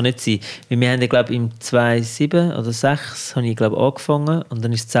 Nein, es kann nicht sein. Weil wir haben, glaube ich, im 2007 oder 2006 habe ich, glaube ich, angefangen und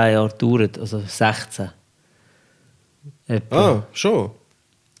dann ist es 10 Jahre gedauert, also 16. Etwa. Ah, schon?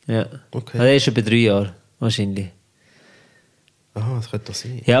 Ja. Okay. Also erst etwa 3 Jahre, wahrscheinlich. Aha, das könnte doch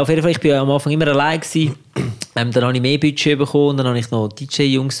sein. Ja, auf jeden Fall, ich war am Anfang immer allein gewesen. Dann habe ich mehr Budget bekommen und dann habe ich noch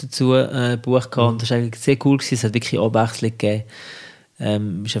DJ-Jungs dazu gebucht. Und das war eigentlich sehr cool gewesen. Es hat wirklich Abwechslung gegeben.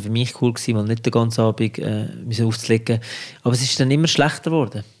 Es war für mich cool gewesen, mal nicht den ganzen Abend müssen aufzulegen. Aber es ist dann immer schlechter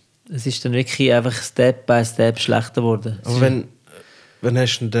geworden. Es ist dann wirklich einfach Step by Step schlechter geworden. Aber wenn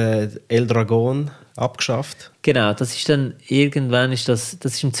hast du den El Dragon abgeschafft? Genau, das ist dann irgendwann, das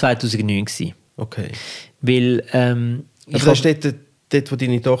ist im 2009 gewesen. Okay. Weil, Aber das ist dort, wo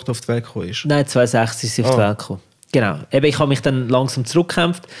deine Tochter auf die Welt gekommen ist? Nein, 2006 ist sie auf die Welt gekommen. Genau. Eben, ich habe mich dann langsam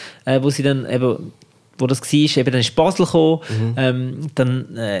zurückgekämpft, wo sie dann eben, wo das war, eben, dann ist Basel gekommen, dann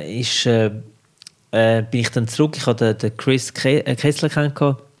bin ich dann zurück. Ich hatte den Chris Kessler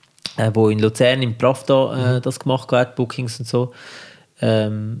kennengelernt, der in Luzern im Pravda das gemacht hat, Bookings und so.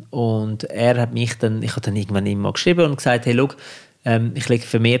 Und er hat mich dann, ich habe dann irgendwann immer geschrieben und gesagt, hey, schau, ich lege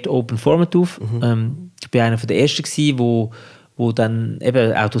vermehrt Open Format auf. Ich war einer der Ersten gewesen, wo dann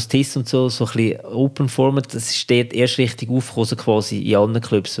eben auch durch TIS und so ein bisschen Open Format, das ist dort erst richtig aufgekommen, so quasi in anderen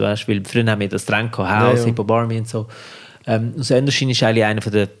Clubs, weißt? Weil früher haben wir das Trend gehabt, House, Hip-Hop Army und so. Und so Enderschein ist eigentlich einer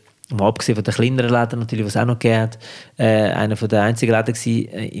von der, mal abgesehen von den kleineren Läden natürlich, was es auch noch gegeben hat, einer von den einzigen Läden gewesen,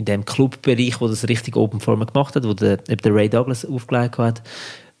 in dem Clubbereich, wo das richtig Open Format gemacht hat, wo der Ray Douglas aufgelegt hat.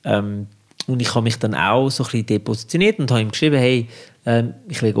 Und ich habe mich dann auch so ein bisschen depositioniert und habe ihm geschrieben, hey,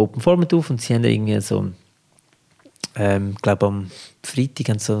 ich lege Open Format auf, und sie haben irgendwie so, ich glaube am Freitag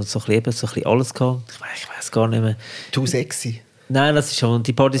haben sie so ein bisschen alles gehabt. Ich weiß gar nicht mehr. Too sexy. Nein, das ist schon,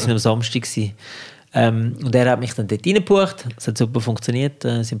 die Party waren am Samstag gewesen. Und er hat mich dann dort reingebucht. Es hat super funktioniert, sie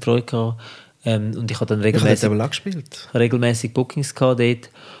haben Freude gehabt. Und ich habe dann regelmäßig Bookings gehabt dort.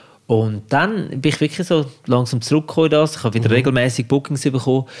 Und dann bin ich wirklich so langsam zurückgekommen in das. Ich habe wieder regelmäßig Bookings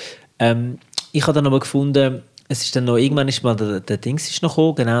bekommen. Ich habe dann aber gefunden, es ist dann noch, irgendwann ist mal der Dings ist noch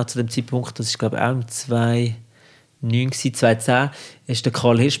gekommen, genau zu dem Zeitpunkt, das ist glaube ich auch im 2010, ist der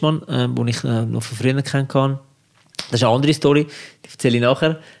Karl Hirschmann, den ich noch von früher kennengelernt. Das ist eine andere Story, die erzähle ich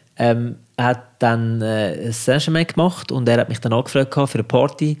nachher. Er hat dann ein Saint-Germain gemacht und er hat mich dann angefragt für eine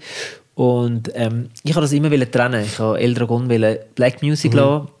Party. Und ich wollte das immer trennen. Ich wollte El Dragon Black Music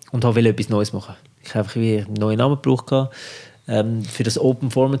lassen und wollte etwas Neues machen. Ich habe einfach einen neuen Namen gebraucht für das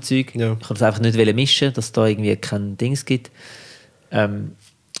Open Format Zeug. Ja. Ich wollte das einfach nicht mischen, dass es da irgendwie kein Dings gibt. Und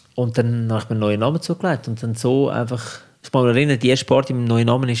dann habe ich mir einen neuen Namen zugelegt und dann so einfach, ich kann mich erinnern, die erste Party mit dem neuen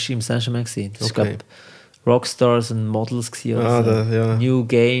Namen war im Saint-Germain. Das war Rockstars and Models gewesen, New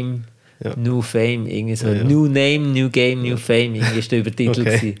Game, New Fame, irgendwie so. New Name, New Game, New Fame, irgendwie ist der Übertitel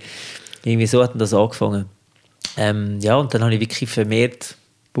gewesen. Irgendwie so hat das angefangen. Ja, und dann habe ich wirklich vermehrt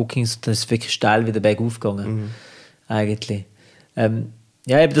Bookings und dann ist es wirklich steil wieder bergauf gegangen. Eigentlich.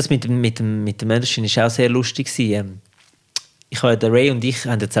 Ja, eben das mit dem Menschen war auch sehr lustig gewesen. Der Ray und ich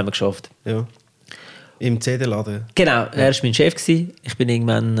haben zusammen geschafft. Ja. Im CD-Laden? Genau, er war mein Chef gewesen. Ich bin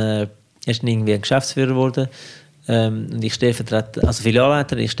irgendwann Er ist dann irgendwie ein Geschäftsführer geworden. Und ich stellvertreter, also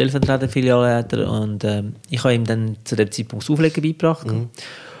Filialleiter, ich stellvertreter Filialleiter. Und ich habe ihm dann zu dem Zeitpunkt das Auflegen beigebracht.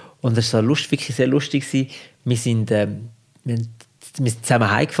 Und das war wirklich sehr lustig. Wir sind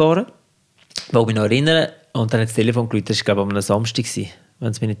zusammen heimgefahren, wo ich mich noch erinnere. Und dann hat das Telefon geläutet, das war glaube ich am Samstag.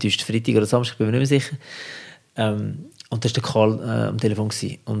 Wenn es mich nicht täuscht, Freitag oder Samstag, bin ich mir nicht mehr sicher. Und das war der Karl am Telefon.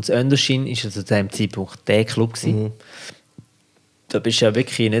 Und das Önderschin war zu diesem Zeitpunkt der Club. Da bist du ja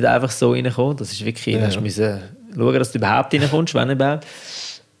wirklich nicht einfach so reingekommen. Das ist wirklich, da musst du schauen, dass du überhaupt reinkommst, wenn überhaupt.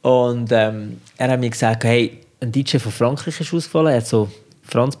 Und er hat mir gesagt, hey, ein DJ von Frankreich ist ausgefallen, er hat so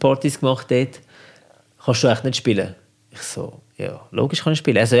Franz-Partys gemacht dort. Kannst du echt nicht spielen? Ich so, ja, logisch kann ich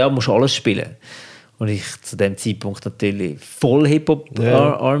spielen. Er so, ja, musst alles spielen. Und ich zu dem Zeitpunkt natürlich voll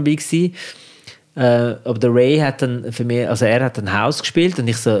Hip-Hop-R&B gsi. Aber der Ray hat dann für mich, also er hat ein Haus gespielt und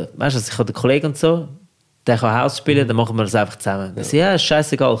ich so, weißt du, ich habe den Kollegen und so, der kann Haus spielen, dann machen wir das einfach zusammen. Ja, so, ja, ist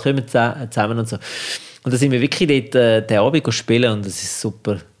scheißegal, kommen wir zusammen und so. Und dann sind wir wirklich dort den Abend spielen und das ist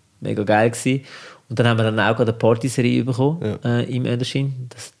super, mega geil gewesen. Und dann haben wir dann auch eine Partyserie bekommen im Önderschin.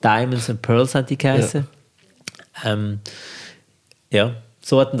 Das Diamonds and Pearls hat die geheißen. Ja,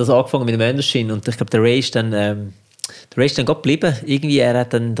 so hat das angefangen mit dem Önderschin und ich glaube, der Ray ist dann gerade geblieben. Irgendwie, er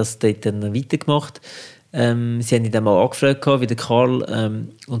hat dann das dort dann weitergemacht. Sie haben ihn dann mal angefragt, wie der Karl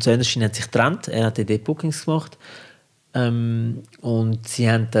und das Önderschin haben sich getrennt. Er hat dort Bookings gemacht. Und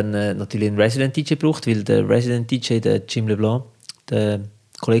sie haben dann natürlich einen Resident DJ gebraucht, weil der Resident DJ, der Jim LeBlanc, der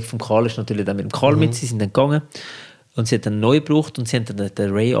Kollege von Karl, ist natürlich dann mit dem Karl mit. Sie sind dann gegangen und sie haben dann neu gebraucht und sie haben dann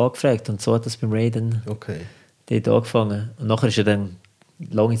den Ray angefragt. Und so hat das beim Ray dann dort angefangen. Und nachher war er dann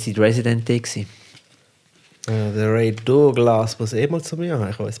lange Zeit Resident da gewesen. Der Ray Douglas muss mal zu mir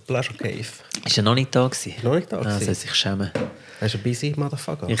haben, ins Pleasure Cave. Ist er noch nicht da gewesen? Noch nicht da gewesen? Ah, soll sich schämen. Hast du ein busy,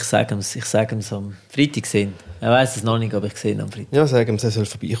 Motherfucker? Ich sage ihm am Freitag sehen. Er weiß es noch nicht, aber ich sehe ihn am Freitag. Ja, sag ihm, er soll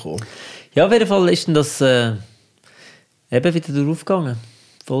vorbeikommen. Ja, auf jeden Fall ist dann das eben wieder draufgegangen.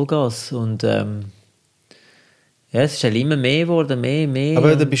 Vollgas. Und ja, es ist halt immer mehr geworden, mehr.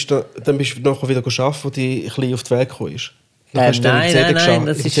 Aber dann bist du nachher wieder arbeiten, wo du ein bisschen auf die Welt gekommen bist. Nein, ich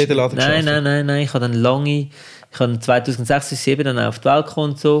habe dann lange, ich habe 2006 bis 2007 dann auf die Welt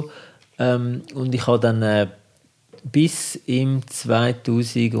gekommen und so. Und ich habe dann bis im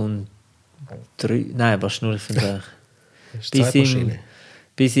 2003, nein, was nur von der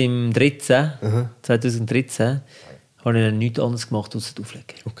bis im 2013 habe ich dann nichts anderes gemacht, außer auflegen.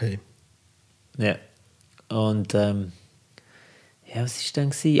 Okay. Ja. Und ja, was war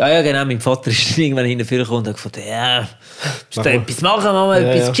denn? Ah ja, genau, mein Vater ist dann irgendwann hinterher gekommen und hat gefragt, ja, musst du etwas machen, Mama,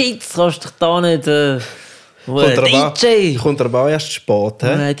 etwas Gescheites, kannst du dich da nicht... DJ! Kommt aber auch erst spät,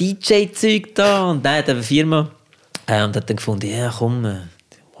 hä? DJ-Zeug da. Und dann hat eine Firma und hat dann gefunden, ja komm, ein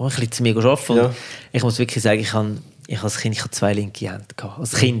bisschen zu mir arbeiten. Ja. Ich muss wirklich sagen, ich als Kind, ich hatte 2 linke Hände gehabt.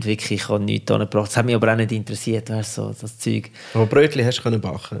 Als Kind wirklich, ich habe nichts angebracht. Das hat mich aber auch nicht interessiert, weißt du, so, das Zeug. Aber Brötchen hast du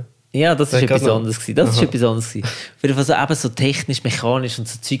backen. Ja, das war etwas anderes. Das war etwas anderes. Auf jeden Fall so, eben so technisch, mechanisch und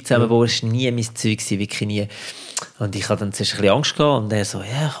so Zeug zusammenbauen, war nie mein Zeug, wirklich nie. Und ich hatte dann zuerst ein bisschen Angst gehabt und er so,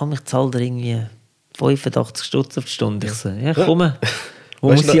 ja komm, ich zahle dir irgendwie 85 Stutz auf die Stunde. Ich so, ja komm,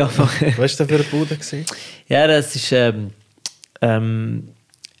 wo muss ich anfangen? Was war das für eine Bude? Ja, das ist, er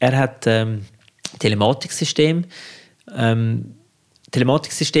hat Telematiksystem.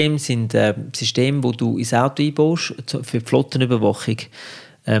 Telematikssysteme sind Systeme, wo du ins Auto einbaust für die Flottenüberwachung.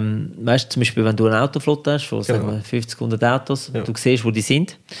 Weißt du, zum Beispiel, wenn du eine Autoflotte hast von sagen wir, 50, 100 Autos, du siehst, wo die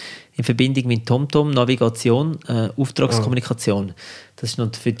sind, in Verbindung mit TomTom, Navigation, Auftragskommunikation. Das ist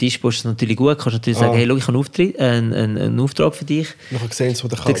noch, für dich ist natürlich gut. Du kannst natürlich sagen, hey, schau, ich habe einen Auftrag für dich. Nachher sehen sie, wo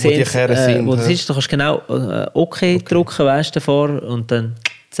die Kerne sind. Wo du sitzt, du kannst genau okay drücken, weißt du, davor und dann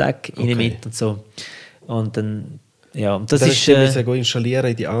zack, rein mit und so. Und dann, ja, und das ist... installieren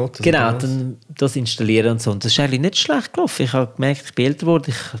in die Autos. Genau, dann das installieren und so. Und das ist eigentlich nicht schlecht gelaufen. Ich habe gemerkt, ich bin älter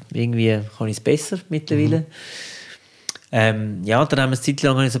geworden, irgendwie kann ich es besser mittlerweile. Ja, dann haben wir eine Zeit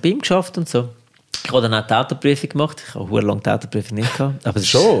lang so bei ihm geschafft und so. Ich habe dann auch die Autoprüfung gemacht. Ich habe sehr lange die Autoprüfung nicht gehabt. Aber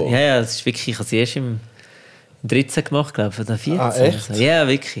schon? Ja, es ist wirklich, ich habe sie erst im 13 gemacht, glaube ich, oder 14. Ah, echt? Also, ja,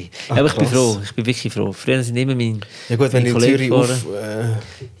 wirklich. Aber ich bin froh, ich bin wirklich froh. Früher sind immer meine ja gut, wenn du in Zürich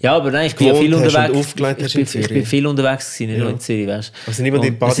ja, aber nein, ich bin ja viel unterwegs. Ich bin viel unterwegs gewesen, nicht nur in Zürich, weißt du. Also niemand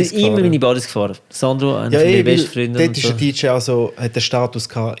in Badis gefahren? Es sind immer meine Badis gefahren. Sandro, einer von meinen besten Freunden. Dort ist der DJ also, hat den Status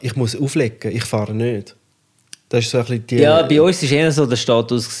gehabt, ich muss auflegen, ich fahre nicht. Das ist so ein bisschen die... Ja, bei uns war eher so der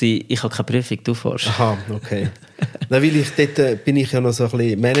Status gewesen, ich habe keine Prüfung, du fährst. Aha, okay. Dann, weil dort bin ich ja noch so ein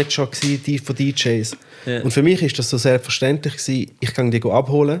bisschen Manager gewesen, von DJs. Ja. Und für mich war das so selbstverständlich gewesen, ich kann die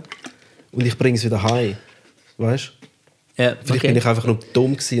abholen und ich bringe es wieder heim. Weißt du? Ja, vielleicht bin ich einfach nur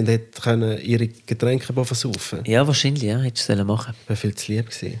dumm gewesen und hätte ihre Getränke versaufen. Ja, wahrscheinlich, ja. Hättest du es machen. Wäre viel zu lieb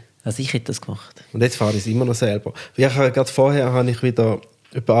gewesen. Also ich hätte das gemacht. Und jetzt fahre ich es immer noch selber. Gerade vorher habe ich wieder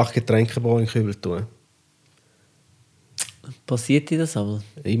etwa 8 Getränke in den Kübel tun. Passiert dir das aber?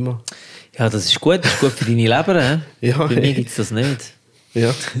 Immer. Ja, das ist gut für deine Leber. He? Ja, Bei mir gibt es das nicht.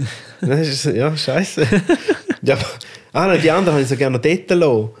 Ja. Das ist, ja, scheiße. Ja. Nein, die anderen habe ich so gerne dort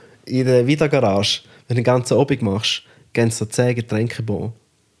lassen, in der Wiedergarage. Wenn du den ganzen Abend machst, gehen so 10 Getränke bauen.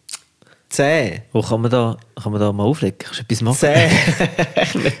 10. Wo kann man da mal auflegen? Kannst du etwas machen? 10.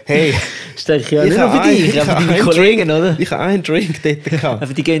 Hey. Das denke ich ja nicht nur für dich, aber für deine Kollegen, oder? Ich habe einen Drink dort gehabt.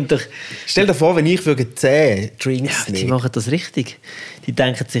 Aber die gehen doch... Stell dir vor, wenn ich 10 Drinks Ja, die nehme. machen das richtig. Die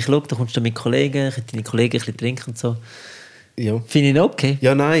denken sich, schau, da kommst du mit Kollegen, können deine Kollegen ein bisschen trinken und so. Ja. Finde ich noch okay.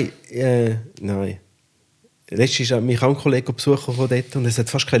 Ja, nein. Nein. Letztens ist mich auch ein Kollege besuchen von dort und es hat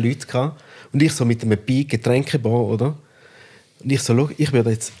fast keine Leute gehabt. Und ich so mit einem Peak Getränkebar, oder? Und ich so, schau, ich würde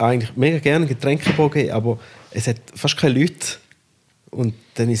jetzt eigentlich mega gerne ein Getränkebar geben, aber es hat fast keine Leute. Und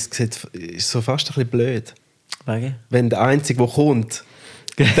dann ist es so fast ein bisschen blöd. Wegen? Wenn der Einzige, der kommt,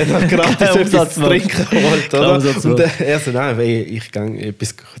 dann hat gratis Kein etwas Umsatz zu macht. trinken geholt, Kein oder? Umsatz Und macht. er so, nein, weil ich gehe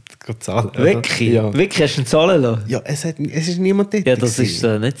etwas zahlen. oder? Wirklich? Ja. Wirklich? Hast du ihn zahlen lassen? Ja, es ist niemand dort. Ja, das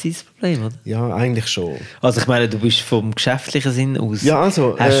gewesen. ist nicht sein Problem, oder? Ja, eigentlich schon. Also ich meine, du bist vom geschäftlichen Sinn aus... Ja,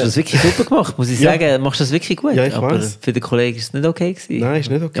 also, hast du das wirklich super gemacht, muss ich ja. sagen. Machst du das wirklich gut? Ja, ich aber weiss. für den Kollegen ist es nicht okay gewesen. Nein, ist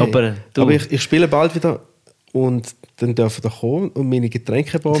nicht okay. Aber du... ich spiele bald wieder und dann dürfen da kommen und meine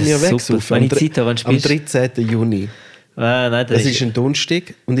Getränke bei Das mir ist super. wegsaufen. Wenn ich Zeit habe, wann Am spielst 13. Juni. nein, Das ist ein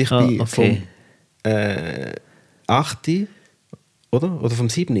Donnerstag und ich bin okay. vom 8. oder vom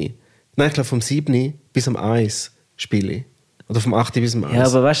 7. Nein, ich glaube vom 7. bis am 1 spiele ich. Oder vom 8. bis am 1. Ja,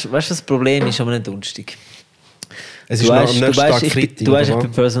 aber weißt du, was das Problem ist an einem Donnerstag? es ist noch am nächsten Tag ich Freitag. bin oder?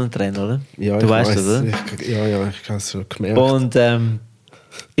 Personal Trainer, oder? Ja, du ich weißt weiss. das, oder? Ich habe es schon gemerkt. Und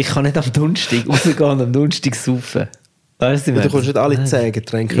ich kann nicht am Donnerstag rausgehen und am Donnerstag saufen. Weißt du, Ja, du kannst nicht alle 10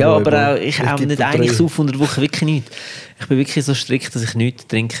 Getränke Ja, holen, aber auch, ich auch gebe nicht dir eigentlich 3. saufe unter der Woche wirklich nicht. Ich bin wirklich so strikt, dass ich nichts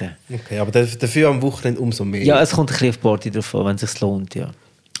trinke. Okay, aber dafür am Wochenende umso mehr. Ja, es kommt ein bisschen auf die Party drauf an, wenn es sich lohnt, ja.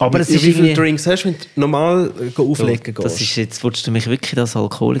 Aber es ist wie viele irgendwie... Drinks hast du, wenn du normal auflegen gehst? Das ist jetzt, willst du mich wirklich als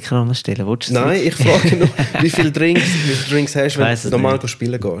Alkoholiker anstellen? Nein, ich frage nur, wie viele Drinks hast du, wenn Weiss du es normal nicht.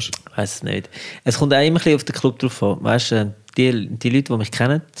 spielen gehst? Ich weiss es nicht. Es kommt auch immer ein bisschen auf den Club drauf an. Weißt du, die Leute, die mich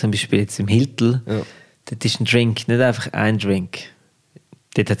kennen, zum Beispiel jetzt im Hiltl, Ja. dort ist ein Drink, nicht einfach ein Drink.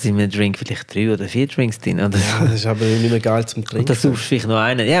 Dort hat es in einem Drink vielleicht 3 oder 4 Drinks drin. Oder Ja, so. das ist aber nicht mehr geil zum Und Trinken. da saufst du vielleicht noch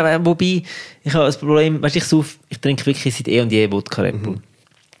einen. Ja, wobei, ich habe das Problem, weißt, ich trinke wirklich seit eh und je Wodka Red Bull.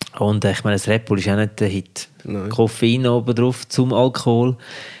 Und ich meine, das Red Bull ist auch nicht der Hit. Nein. Koffein oben drauf zum Alkohol.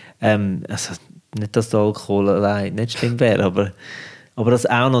 Also, nicht, dass der Alkohol allein nicht schlimm wäre, aber das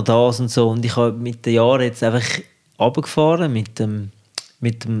auch noch das und so. Und ich habe mit den Jahren jetzt einfach runtergefahren mit dem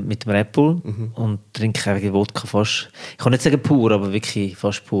Red Bull und trinke eigentlich Wodka fast, ich kann nicht sagen pur, aber wirklich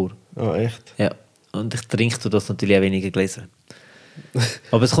fast pur. Ah, echt? Ja. Und ich trinke das natürlich auch weniger Gläser.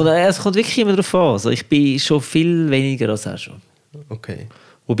 Aber es kommt wirklich immer darauf an. Also ich bin schon viel weniger als auch schon. Okay.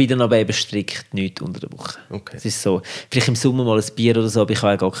 Wobei dann aber eben strikt nichts unter der Woche. Okay. Es ist so, vielleicht im Sommer mal ein Bier oder so, aber ich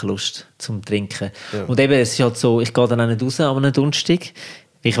habe auch gar keine Lust zum Trinken. Ja. Und eben, es ist halt so, ich gehe dann auch nicht raus an einem Donnerstag.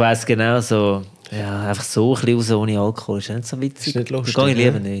 Ich weiss genau so, ja, einfach so ein bisschen raus ohne Alkohol ist nicht so witzig. Ist nicht lustig, Da gehe ich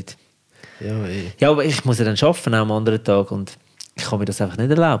lieber ne? nicht. Ja, Ja, aber ich muss ja dann arbeiten auch am anderen Tag und ich kann mir das einfach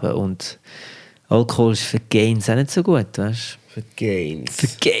nicht erlauben. Und Alkohol ist für Gains auch nicht so gut, weißt Für die Gains. du?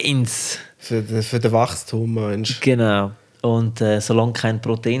 Für Gains. Für den Wachstum, meinst du? Genau. Und solange kein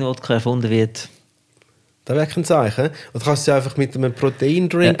Proteinwodka erfunden wird, Das wäre kein Zeichen. Oder kannst du ja einfach mit einem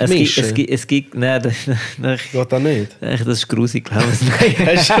Proteindrink es mischen? gibt, nein, Geht das nicht? das ist grusig, glaube ich.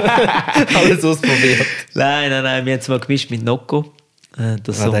 Nein. Hast du alles ausprobiert? nein, wir haben es mal gemischt mit Nocco.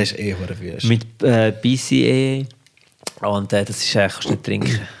 Das Ah, so, das ist eh wüst. mit BCE. Und das ist eigentlich, kannst du nicht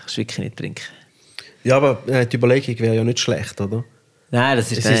trinken. Kannst du wirklich nicht trinken. Ja, aber die Überlegung wäre ja nicht schlecht, oder? Nein,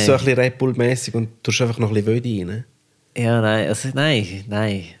 das ist Es ist so ein bisschen Red Bull-mässig und du tust einfach noch ein bisschen Wödi rein. Ja, nein, also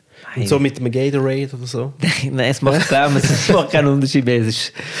nein. Und so mit einem Gatorade oder so. Nein, es macht keinen Unterschied mehr.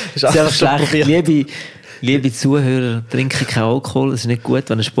 Es ist einfach alles schon schlecht. probiert. Liebe Zuhörer, trinken keinen Alkohol. Es ist nicht gut,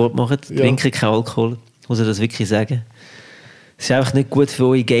 wenn ihr Sport macht. Ja. Trinken keinen Alkohol. Muss ich das wirklich sagen. Es ist einfach nicht gut für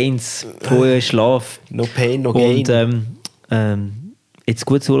eure Gains, für euren Schlaf. No pain, no gain. Und jetzt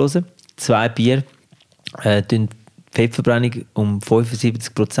gut zuhören. 2 Bier tun die Fettverbrennung um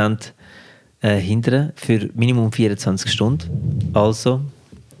 75% hindern für Minimum 24 Stunden. Also,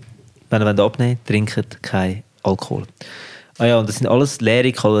 wenn ihr abnehmen wollt, trinkt keinen Alkohol. Ah ja, und das sind alles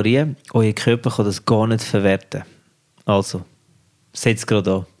leere Kalorien. Euer Körper kann das gar nicht verwerten. Also, setzt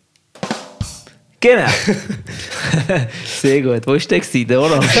gerade an. Genau. Sehr gut. Wo war der? Der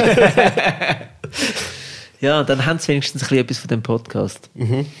Orange? Ja, dann haben sie wenigstens ein bisschen etwas von dem Podcast.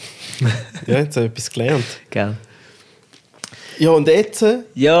 Ja, jetzt habe ich etwas gelernt. Gell? Ja, und jetzt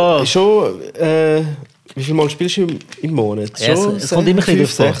Ja, schon, wie viel Mal spielst du im Monat? ja, Schon es kommt immer ein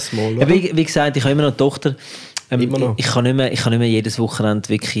bisschen 5-6 Mal, Ja, oder? wie gesagt, ich habe immer noch eine Tochter. Immer noch? Ich kann nicht mehr jedes Wochenende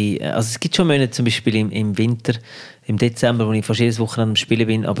wirklich... Also es gibt schon Monate, zum Beispiel im Winter, im Dezember, wo ich fast jedes Wochenende am Spielen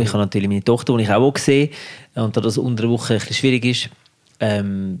bin, aber ich habe natürlich meine Tochter, die ich auch sehe. Und da das unter der Woche ein bisschen schwierig ist,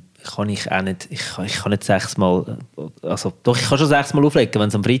 kann ich auch nicht... Ich kann nicht 6 Mal... Also doch, ich kann schon 6 Mal auflegen, wenn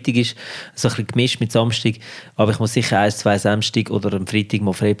es am Freitag ist. So ein bisschen gemischt mit Samstag. Aber ich muss sicher 1-2 Samstag oder am Freitag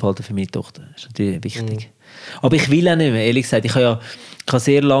mal frei behalten für meine Tochter. Das ist natürlich wichtig. Aber ich will auch nicht mehr, ehrlich gesagt. Ich habe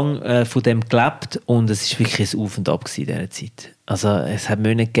sehr lange von dem gelebt und es war wirklich ein Auf und Ab in dieser Zeit. Also es hat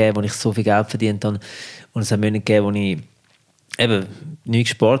Monate gegeben, wo ich so viel Geld verdient habe und es hat Monate gegeben, wo ich eben nicht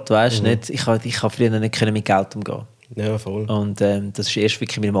gespart, weißt nicht. Ich habe früher nicht mit Geld umgehen. Ja, voll. Und das ist erst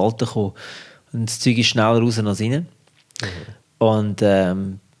wirklich mit dem Alter gekommen. Und das Zeug ist schneller raus als rein. Und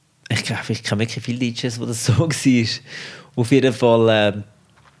ich kenne wirklich viele DJs, wo das so war. Auf jeden Fall...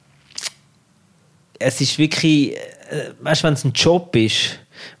 es ist wirklich, weißt du, wenn es ein Job ist,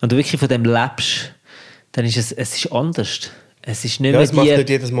 wenn du wirklich von dem lebst, dann ist es ist anders. Es ist nicht Ja, mehr es macht nicht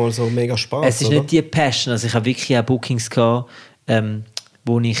jedes Mal so mega Spaß. es ist oder? nicht die Passion. Also ich habe wirklich auch Bookings gehabt,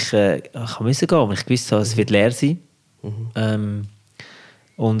 wo ich musste gehen, weil ich gewusst habe, es wird leer sein.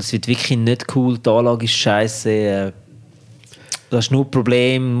 Und es wird wirklich nicht cool, die Anlage ist scheiße. Du hast nur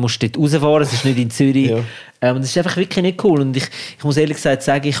Probleme, du musst dort rausfahren, es ist nicht in Zürich. Ja. Das ist einfach wirklich nicht cool. Und ich muss ehrlich gesagt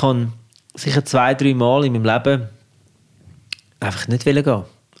sagen, ich habe sicher 2-3 Mal in meinem Leben einfach nicht gehen.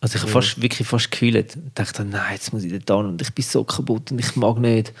 Also ich habe wirklich fast gefühlt. Ich dachte, nein, jetzt muss ich dort hin und ich bin so kaputt und ich mag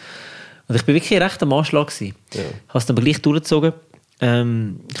nicht. Und ich war wirklich recht am Anschlag gewesen. Ja. Ich habe es dann aber gleich durchgezogen. Ich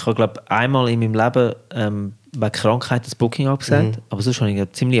habe, glaube ich, einmal in meinem Leben wegen Krankheit das Booking abgesagt. Aber sonst habe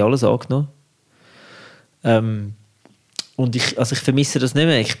ich ziemlich alles angenommen. Und ich vermisse das nicht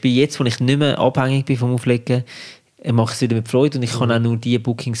mehr. Ich bin jetzt, wo ich nicht mehr abhängig bin vom Auflegen, mache ich es wieder mit Freude und ich kann auch nur die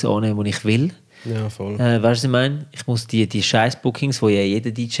Bookings annehmen, die ich will. Ja, voll. Weißt du, was ich meine? Ich muss die scheiß Bookings, die ja jeder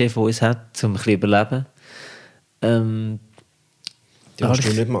DJ von uns hat, um ein bisschen überleben. Die musst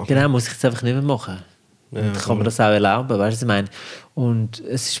du nicht machen. Genau, muss ich jetzt einfach nicht mehr machen. Ja, und kann mir das auch erlauben, weißt du, was ich meine? Und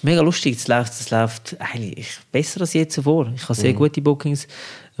es ist mega lustig, es läuft eigentlich besser als je zuvor. Ich habe sehr gute Bookings,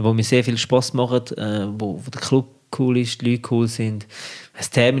 wo mir sehr viel Spass machen, wo der Club cool ist, die Leute cool sind. Das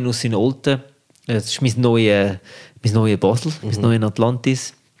Terminus in Olten, das ist mein neues Basel, mein neues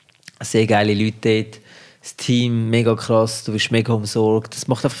Atlantis. Sehr geile Leute dort. Das Team, mega krass, du wirst mega umsorgt. Das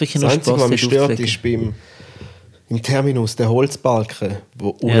macht einfach wirklich Das noch Einzige, Spass. was mich dort stört, aufzulegen. ist im Terminus der Holzbalken, der Ja,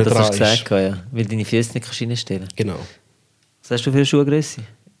 unten das dran hast du ist. gesagt, ja. Weil deine Füße nicht reinstellen kannst. Genau. Was hast du für eine Schuhgröße?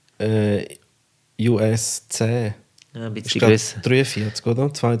 US 10. Ja, ein Ist bisschen glaub, grösser. 43, oder?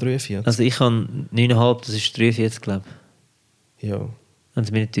 2,43. Also ich habe 9,5, das ist 43, glaube ich. Ja. Wenn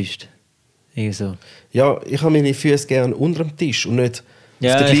es mich nicht täuscht. Irgendwie so. Ja, ich habe meine Füße gerne unter dem Tisch und nicht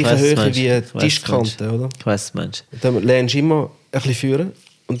Ja, auf der ich gleichen weiss, was Höhe du wie meinst. die Ich weiss, was du Tischkante, meinst. oder? Ich weiss, was du meinst. Und dann lernst du immer ein bisschen führen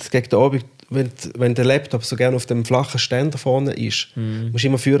und gegen den Abend, wenn der Laptop so gerne auf dem flachen Ständer vorne ist, musst du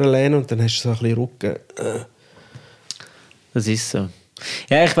immer führen lernen und dann hast du so ein bisschen Rücken. Das ist so.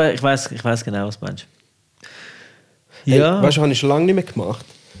 Ja, ich weiss genau, was du meinst. Hey, Ja. weißt du, habe ich schon lange nicht mehr gemacht.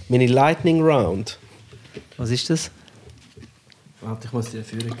 Meine Lightning Round. Was ist das? Warte, ich muss dir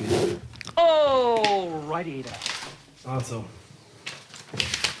führen geben. Alrighty then. Also.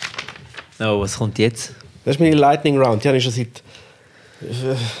 Oh, was kommt jetzt? Das ist meine Lightning Round. Die habe ich schon seit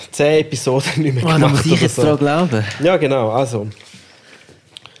 10 Episoden nicht mehr Oh, gemacht. da muss ich oder jetzt so. daran glauben. Ja, genau. Also.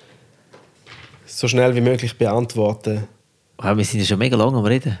 So schnell wie möglich beantworten. Oh, wir sind ja schon mega lange am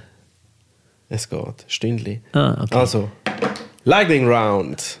Reden. Es geht. Stündli. Ah, okay. Also. Lightning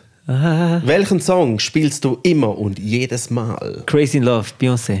Round. Welchen Song spielst du immer und jedes Mal? Crazy in Love,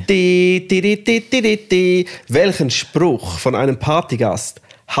 Beyoncé. Welchen Spruch von einem Partygast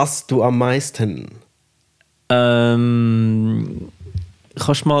hast du am meisten? Kannst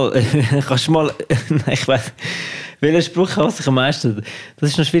du mal, nein, ich weiss, welchen Spruch hasse ich am meisten? Das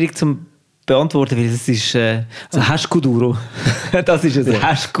ist noch schwierig zu beantworten, weil es ist Hashkuduro. Das ist es,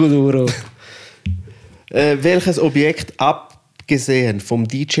 Hashkuduro. Welches Objekt, abgesehen vom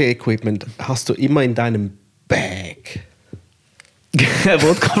DJ-Equipment, hast du immer in deinem Bag?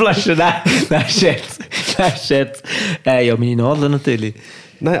 Wodkaflasche, nein, Scherz. Ja, meine Nadel natürlich.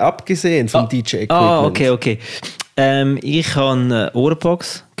 Nein, abgesehen vom DJ-Equipment. Ah, okay. Ich habe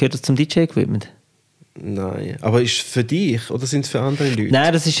Ohrenbox. Gehört das zum DJ-Equipment? Nein, aber ist es für dich oder sind es für andere Leute?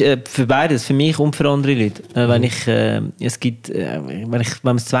 Nein, das ist für beides, für mich und für andere Leute. Wenn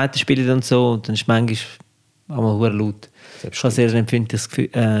man das zweite spielt und so, dann ist es manchmal einmal hure laut. Ich habe sehr ein empfindliches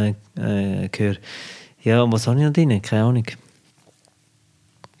Gehör. Ja, und was habe ich noch drin? Keine Ahnung.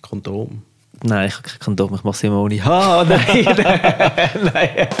 Kondom. Nein, ich habe kein Kondom, ich mache es immer ohne. Nein.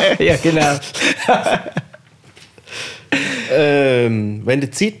 Nein. Ja, genau. Wenn du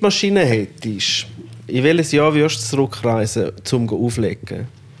eine Zeitmaschine hättest, in welches Jahr würdest du zurückreisen, um auflegen?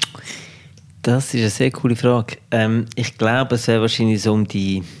 Das ist eine sehr coole Frage. Ich glaube, es wäre wahrscheinlich so um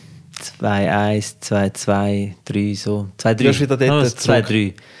die 2-1, 2-2, 3, so. 2-3. Du hast wieder dort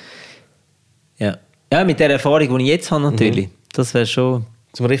 2-3. Ja. Ja, mit der Erfahrung, die ich jetzt habe, natürlich. Das wäre schon...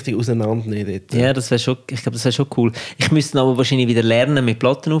 Zum richtig auseinandernehmen dort. Ja, das wäre schon, ich glaube, das wäre schon cool. Ich müsste aber wahrscheinlich wieder lernen mit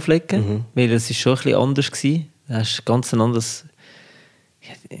Platten auflegen, weil es ist schon ein bisschen anders gewesen. Es ist ganz ein anderes...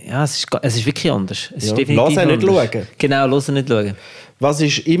 Ja, es ist wirklich anders. Es ist definitiv lass nicht anders. schauen. Genau, lass nicht schauen. Was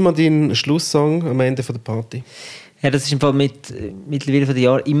ist immer dein Schlusssong am Ende der Party? Ja, das ist im Fall mittlerweile von den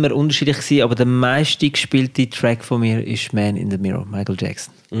Jahren immer unterschiedlich gewesen, aber der meiste gespielte Track von mir ist «Man in the Mirror», Michael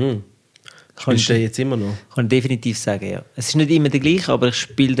Jackson. Spielst du den jetzt immer noch? Kann ich definitiv sagen, ja. Es ist nicht immer der gleiche, aber ich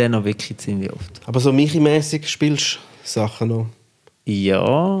spiele den noch wirklich ziemlich oft. Aber so Michi-mässig spielst du Sachen noch?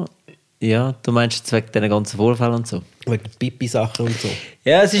 Ja, du meinst jetzt wegen diesen ganzen Vorfällen und so? Wegen Pipi-Sachen und so?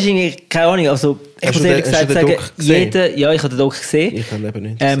 Ja, es ist irgendwie, keine Ahnung, also ich Hast muss du ehrlich den- hast gesagt du den sagen, Doc gesehen? ja, ich habe den Doc gesehen. Ich habe eben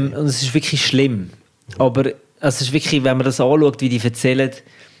nicht gesehen. Und es ist wirklich schlimm. Aber es ist wirklich, wenn man das anschaut, wie die erzählen,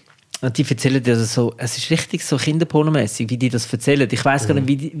 und die erzählen also so, es ist richtig so kinderpornomäßig, wie die das erzählen. Ich weiss gar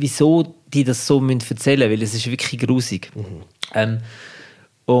nicht, wieso die das so erzählen müssen, weil es ist wirklich grusig.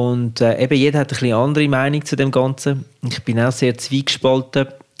 Und eben jeder hat ein bisschen andere Meinung zu dem Ganzen. Ich bin auch sehr zwiegespalten.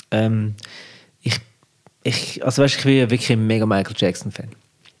 Also weißt, ich bin ja wirklich ein mega Michael Jackson-Fan.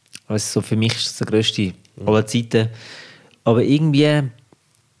 Also so für mich ist das der grösste aller Zeiten. Aber irgendwie,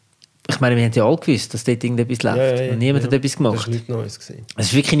 ich meine, wir haben ja alle gewusst, dass dort irgendetwas läuft. Und niemand hat etwas Das gemacht. war nichts Neues gewesen. Es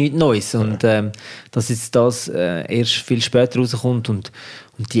ist wirklich nichts Neues. Und dass jetzt das erst viel später rauskommt und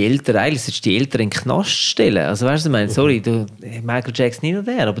die Eltern, eigentlich solltest du die Eltern in den Knast stellen. Also weißt du, ich meine, sorry, Michael Jackson nicht nur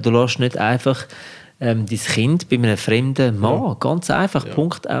der, aber du lässt nicht einfach dein Kind bei einem fremden Mann. Ganz einfach,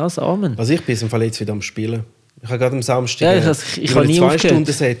 Punkt aus, Amen. Also ich bin im Fall jetzt wieder am Spielen. Ich habe gerade am Samstag Ja, ich habe nie über 2 aufgehört.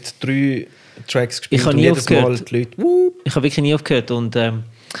 Stunden Set 3 Tracks gespielt Ich habe und nie jedes Mal aufgehört. die Leute «Wup». Ich habe wirklich nie aufgehört und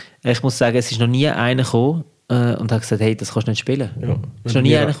ich muss sagen, es ist noch nie einer gekommen und hat gesagt, hey, das kannst du nicht spielen. Ja. Es ist noch nie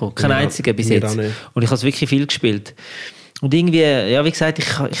Wir- einer gekommen, kein wir- einziger bis wir jetzt. auch nicht. Und ich habe es wirklich viel gespielt. Und irgendwie, ja, wie gesagt, ich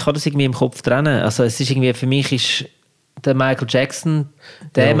kann das irgendwie im Kopf trennen. Also es ist irgendwie, für mich ist der Michael Jackson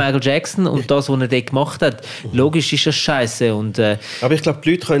Michael Jackson und das, was er dort gemacht hat. Logisch ist das scheiße und Aber ich glaube,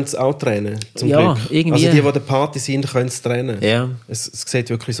 die Leute können es auch trennen, zum Ja, Glück. irgendwie. Also die an der Party sind, können es trennen. Ja. Es sieht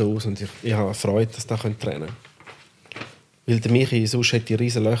wirklich so aus und ich habe Freude, dass das trennen können. Weil der Michi, sonst hätte die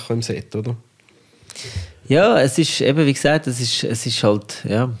riesen Löcher im Set, oder? ja, es ist eben, wie gesagt, es ist halt,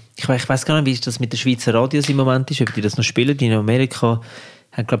 ja. Ich weiß gar nicht, wie das mit den Schweizer Radios im Moment ist, ob die das noch spielen. Die in Amerika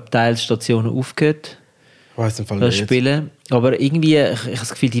haben, glaube ich, Teilstationen aufgehört. Ich weiss im Fall Das nicht. Spielen. Aber irgendwie, ich habe das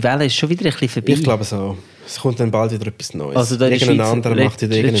Gefühl, die Welle ist schon wieder ein bisschen vorbei. Ich glaube es auch. Es kommt dann bald wieder etwas Neues. Also da in der Irgendein Schweiz anderer macht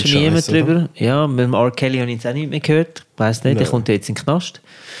wieder redet schon niemand irgendeinen Scheiß, oder? drüber. Ja, mit dem R. Kelly habe ich jetzt auch nicht mehr gehört. Ich weiss nicht, der kommt jetzt in den Knast.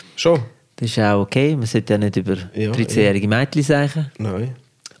 Schon? Das ist auch okay. Man sollte ja nicht über Ja, 13-jährige Mädchen sagen. Nein.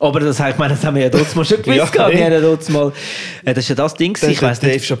 Aber das, ich meine, das haben wir ja dort mal schon gewusst. Ja, Wir haben ja dort mal, das ist ja das Ding. Der, Ich weiss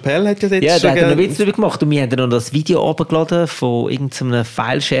Dave nicht. Chappelle hat ja jetzt Ja, schon der hat einen gern- Witz darüber gemacht und wir haben dann noch das Video runtergeladen von irgendeinem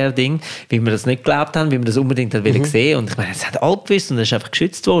File-Share-Ding, weil wir das nicht geglaubt haben, weil wir das unbedingt wollen sehen. Und ich meine, es hat alle gewusst und das ist einfach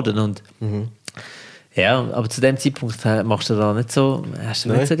geschützt worden. Und ja, aber zu dem Zeitpunkt machst du da nicht so, hast du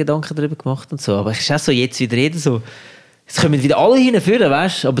Nein. nicht so Gedanken darüber gemacht und so. Aber es ist auch so, jetzt wieder jeder so, jetzt kommen wieder alle hinführen,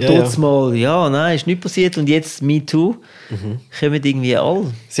 weißt du? Aber Ja, dort mal, ja, nein, ist nichts passiert und jetzt Me Too, kommen irgendwie alle.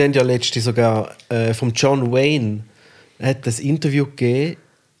 Sie haben ja letztens sogar vom John Wayne hat das Interview gegeben,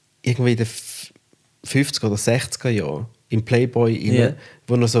 irgendwie in den 50er oder 60er Jahren im Playboy, Ja.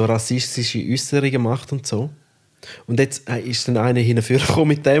 wo er so rassistische Äußerungen macht und so. Und jetzt ist dann einer hingekommen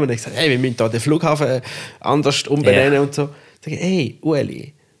mit dem und hat gesagt, hey, wir müssen da den Flughafen anders umbenennen Ja. und so. Ich sage, hey,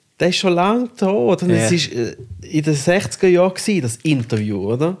 Ueli, der ist schon lange tot. Und Ja. es war in den 60er Jahren gewesen, das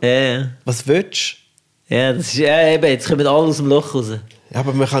Interview, oder? Ja, Was willst du? ja, das ist, ja eben, jetzt kommen alle aus dem Loch raus. Ja,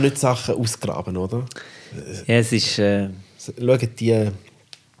 aber man kann nicht Sachen ausgraben, oder? Ja, es ist, Schauen die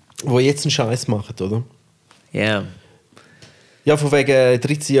jetzt einen Scheiß machen, oder? ja. Ja, von wegen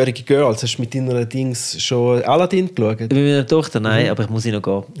 13-jährige Girls. Hast du mit deiner Dings schon Aladdin geschaut? Mit meiner Tochter, nein, aber ich muss sie noch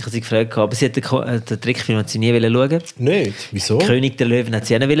gehen. Ich habe sie gefragt, aber sie hat den Trickfilm hat sie nie schauen. Nicht? Wieso? König der Löwen hat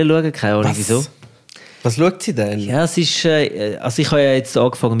sie auch nicht schauen, keine Ahnung wieso. Was schaut sie denn? Ja, es ist, also ich habe ja jetzt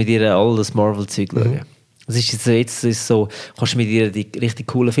angefangen mit ihr all das Marvel-Zeug zu schauen. Es ist jetzt ist es so, kannst du mit ihr die richtig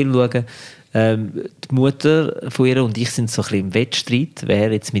coolen Filme schauen. Die Mutter von ihr und ich sind so ein bisschen im Wettstreit,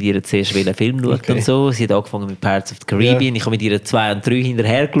 wer jetzt mit ihr zuerst welchen Film schaut Okay. und so. Sie hat angefangen mit Pirates of the Caribbean, Ja. ich habe mit ihr 2 und 3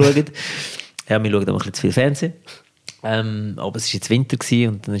 hinterher geschaut. ja, wir schauen da mal ein bisschen zu viel Fernsehen. Aber es war jetzt Winter gewesen,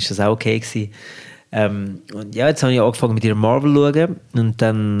 und dann war das auch okay gewesen. Und ja, jetzt habe ich angefangen mit ihrem Marvel zu schauen. Und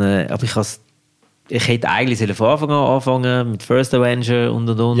dann, aber ich hätte eigentlich von Anfang an anfangen mit First Avenger und.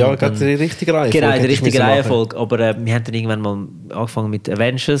 Ja, gerade die richtige Reihenfolge. Genau, die hättest du richtige müssen Reihenfolge. Aber wir haben dann irgendwann mal angefangen mit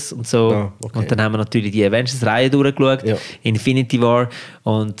Avengers und so. Ah, okay. Und dann haben wir natürlich die Avengers-Reihe durchgeschaut. Ja. Infinity War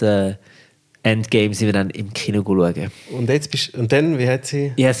und Endgame sind wir dann im Kino schauen. Und dann, wie hat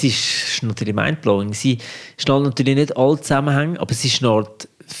sie... Ja, es ist natürlich mindblowing. Sie schnallt natürlich nicht alle Zusammenhänge, aber sie schnallt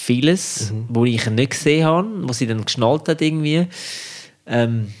vieles, wo ich nicht gesehen habe, was sie dann geschnallt hat irgendwie.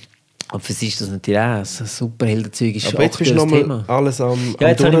 Und für sie ist das natürlich auch ein Superheldenzeug. Aber jetzt bist du nochmal alles am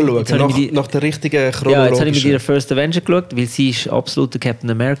Durchschauen, nach der richtigen chronologischen... Ja, jetzt habe ich mit ihr First Avenger geschaut, weil sie ist absoluter Captain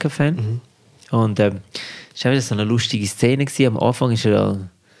America-Fan. Und es war auch wieder so eine lustige Szene gewesen. Am Anfang ist er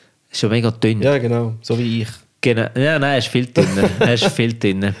schon mega dünn. Ja, genau, so wie ich. Genau. Ja, nein, er ist viel dünner. Er ist viel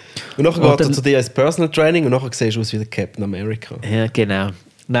dünner. Und nachher geht er zu dir als Personal Training und nachher siehst du aus wie der Captain America. Ja, genau.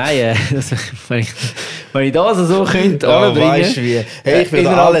 Nein, wenn ich das so könnte anbringen, weißt du wie? Hey, ich will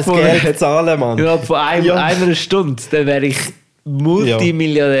alles Geld zahlen, Mann. Innerhalb von einer Stunde, dann wäre ich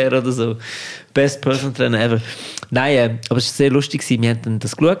Multimillionär oder so. Best Personal Trainer ever. Nein, aber es war sehr lustig. Wir haben dann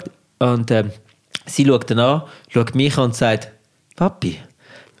das geschaut und sie schaut dann an, schaut mich an und sagt, Papi,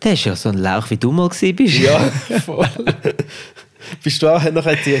 der ist ja so ein Lauch, wie du mal gewesen bist. Ja, voll. Bist du auch, noch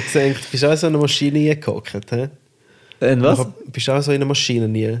hat sie gesagt, bist du auch so in einer Maschine gehockt? Was? Bist du auch so in einer Maschine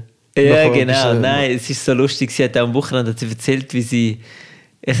nie? Ja, genau. Nein, es ist so lustig. Sie hat auch am Wochenende erzählt, wie sie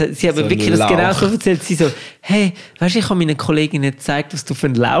hat mir wirklich das genau so erzählt. Sie so, hey, weißt du, ich habe meinen Kolleginnen gezeigt, was du für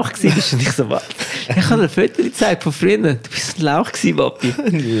ein Lauch warst. Und ich so, was? Ich habe ein Foto gezeigt von früher. Du bist ein Lauch gewesen, Papi.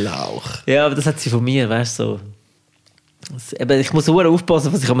 Ein Lauch. Ja, aber das hat sie von mir, weißt du, so. Aber ich muss sehr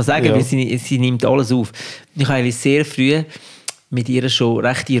aufpassen, was ich kann sagen, weil sie nimmt alles auf. Ich habe eigentlich sehr früh mit ihr schon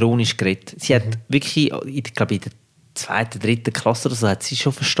recht ironisch geredet. Sie hat wirklich, ich glaube, in der 2., 3. Klasse oder so, hat sie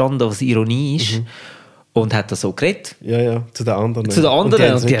schon verstanden, was Ironie ist. Und hat das so geredet. Ja, zu den anderen. Zu den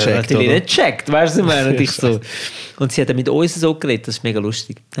anderen. Und die haben natürlich oder? nicht gecheckt, weißt du, und ich so. Und sie hat dann mit uns so geredet, das ist mega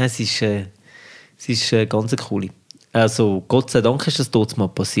lustig. Sie ist ganz coole. Also, Gott sei Dank ist das dort mal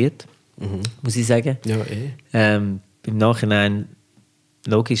passiert, muss ich sagen. Ja, Im Nachhinein,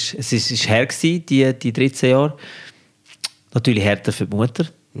 logisch, es ist her gewesen, die 13 Jahre. Natürlich härter für die Mutter.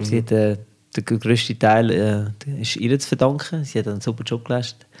 Sie hat, der grösste Teil ist ihr zu verdanken. Sie hat einen super Job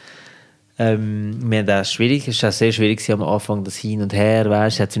geleistet. Wir haben auch schwierig, es war auch sehr schwierig am Anfang, das Hin und Her,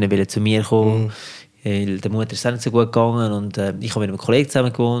 weißt, sie hat nicht zu mir kommen. Der Mutter ist es auch nicht so gut gegangen und ich habe mit einem Kollegen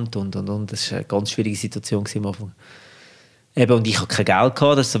zusammen gewohnt und. Das war eine ganz schwierige Situation am Anfang. Eben, und ich hatte kein Geld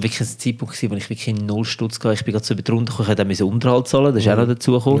gehabt, das war wirklich ein Zeitpunkt, wo ich wirklich 0 Stutz hatte. Ich bin gerade so über die Runde gekommen, ich musste dann Unterhalt zahlen, das ist auch noch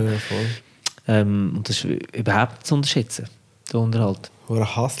dazu gekommen. Ja, und das ist überhaupt nicht zu unterschätzen, der Unterhalt.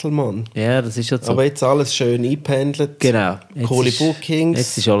 Ein Hasselmann. Ja, das ist ja so. Aber jetzt alles schön eingependelt. Genau. Coole Bookings.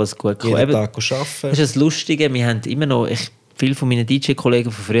 Jetzt ist alles gut gekommen. Jeden Tag arbeiten. Das ist das Lustige, wir haben immer noch, viele von meinen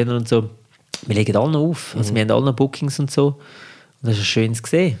DJ-Kollegen von früher und so, wir legen alle noch auf. Also wir haben alle noch Bookings und so. Und das ist schön zu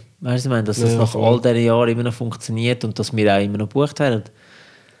sehen. Weißt du, dass das nach all diesen Jahren immer noch funktioniert und dass wir auch immer noch gebucht werden.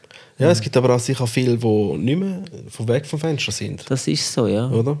 Ja, es gibt aber auch sicher viele, die nicht mehr von weg vom Fenster sind. Das ist so, ja.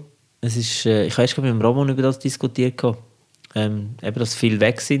 Oder? Es ist, ich habe erst mit dem Ramon über das diskutiert. Eben, dass viele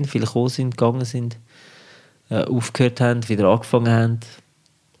weg sind, viele gekommen sind, gegangen sind, aufgehört haben, wieder angefangen haben.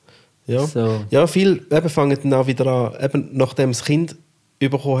 Ja, so. Ja, viele eben fangen dann auch wieder an, eben nachdem das Kind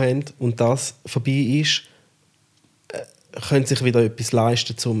bekommen haben und das vorbei ist, können sich wieder etwas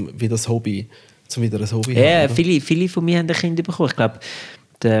leisten, um wieder ein Hobby zu haben. Ja, viele von mir haben ein Kind bekommen. Ich glaube,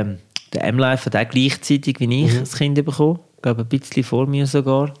 der M-Life hat auch gleichzeitig wie ich ein Kind bekommen. Ich glaube, ein bisschen vor mir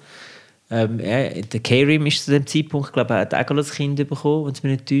sogar. Der K-Rim ist zu dem Zeitpunkt, glaube ich, hat auch ein Kind bekommen, wenn es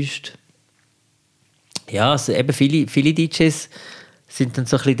mich nicht täuscht. Ja, also eben viele DJs sind dann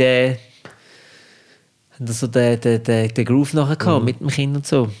so ein bisschen den Groove nachher gehabt, mit dem Kind und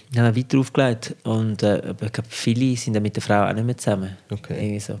so. Die haben auch weiter aufgelegt. Und aber ich glaube, viele sind dann mit der Frau auch nicht mehr zusammen.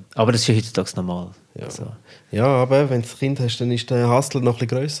 Okay. So. Aber das ist ja heutzutage normal. Ja, Also. Ja, aber wenn du ein Kind hast, dann ist der Hustle noch ein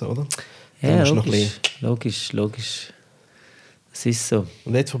bisschen grösser, oder? Dann Ja, musst du noch ein logisch. Das ist so.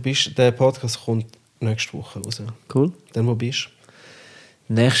 Und jetzt, wo bist du? Der Podcast kommt nächste Woche raus. Cool. Dann, wo bist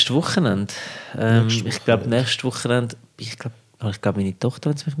du? Nächstes Wochenende. Ich glaube, nächstes Wochenende. Ich glaube, meine Tochter,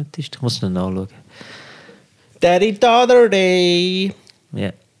 wenn es mich nicht ist. Ich muss noch nachschauen. Daddy Daughter Day!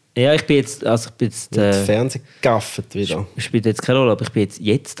 Ja. Ja, ich bin jetzt. Das Fernsehen gaffet wieder. Spielt jetzt keine Rolle, aber ich bin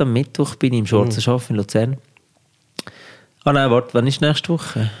jetzt am Mittwoch bin ich im Schwarzen Schaf in Luzern. Ah nein, warte, wann ist nächste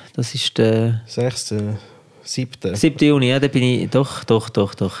Woche? Das ist der 6., 7. 7. Juni, ja, da bin ich. Doch. Da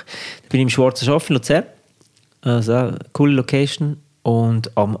bin ich im Schwarzen Schaf in Luzern. Also, coole Location.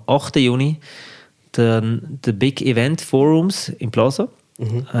 Und am 8. Juni dann der Big Event Forums im Plaza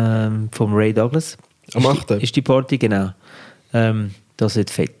vom Ray Douglas. Am 8. Ist die Party, genau. Das wird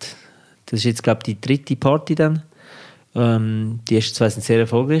fett. Das ist jetzt, glaube ich, die 3. Party dann. Die ersten 2 sind sehr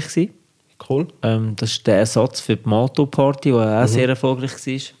erfolgreich gewesen. Cool. Das ist der Ersatz für die Mato-Party, die auch sehr erfolgreich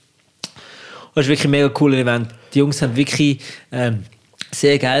war. Das ist wirklich ein mega cooles Event. Die Jungs haben wirklich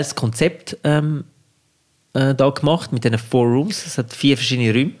sehr geiles Konzept da gemacht mit diesen 4 Rooms. Es hat 4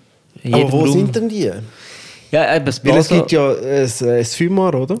 verschiedene Räume. In jedem Aber wo Raum. sind denn die? Ja, eben das Weil es Plaza. gibt ja ein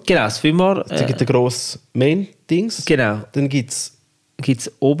Fümar, oder? Genau, das Fümar. Es gibt ein grosses Main-Dings. Genau. Dann gibt es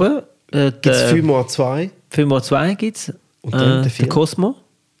Oben. Fümar 2. Fümar 2 gibt es. Und dann der der Cosmo.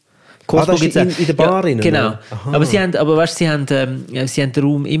 Das ist gibt's in der Bar rein, Genau. oder? Aha. Aber sie haben den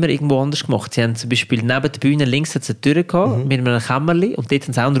Raum immer irgendwo anders gemacht. Sie haben zum Beispiel neben der Bühne links hat's eine Tür gehabt, mit einem Kämmerli, und dort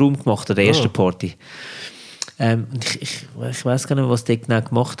haben sie auch einen Raum gemacht an der ersten Party. Und ich weiss gar nicht, was die genau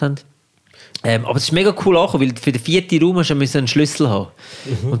gemacht haben. Aber es ist mega cool angekommen, weil für den 4. Raum hast du einen Schlüssel haben.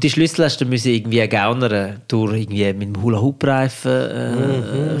 Und die Schlüssel hast du irgendwie gaunern durch irgendwie mit dem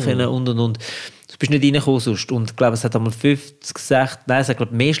Hula-Hoop-Reifen können und. Du bist nicht reingekommen sonst. Und ich glaube, es hat einmal 50, 60, nein, es hat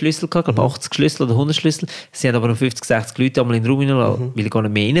glaube mehr Schlüssel gehabt, glaube 80 Schlüssel oder 100 Schlüssel. Sie haben aber noch 50, 60 Leute einmal in den Raum hineingelassen, weil gar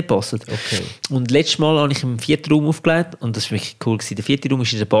nicht mehr reinpassen. Okay. Und letztes Mal habe ich im 4. Raum aufgelegt und das war wirklich cool gewesen. Der 4. Raum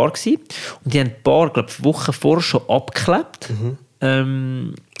war in der Bar gewesen, und die haben die Bar, glaube ich, Wochen vorher schon abgeklebt.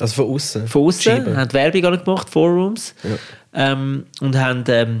 Also von außen. Von außen, haben Werbung auch noch gemacht, 4 Rooms. Ja. Und haben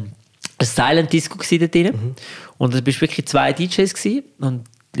ein Silent Disco da drin. Und es waren wirklich 2 DJs gewesen, und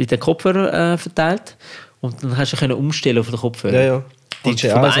den Kopfhörer verteilt. Und dann hast du können umstellen auf den Kopfhörer. Ja, ja. DJ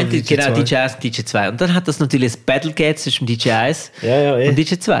 1 und DJ 2. Genau, DJ 1 und DJ 2. Und dann hat das natürlich ein Battle gegeben zwischen DJ 1 und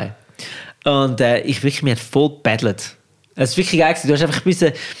DJ 2. Und mir hat voll gebattelt. Es war wirklich geil. Du hast einfach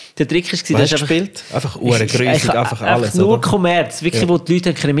müssen, der Trick ist, du hast einfach gespielt? Einfach uhrengrüssig, einfach alles. Nur oder? Kommerz, wirklich, wo die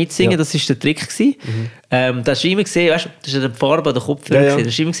Leute können mitsingen, Ja. das war der Trick gewesen. Da hast du immer gesehen, weißt du, das ist die Farbe an der Kopfhörer gesehen. Da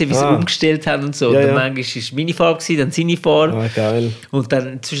hast du immer gesehen, wie sie umgestellt haben und so. Ja, Und dann ja. manchmal war es meine Farbe gewesen, dann seine Farbe. Ah, geil. Und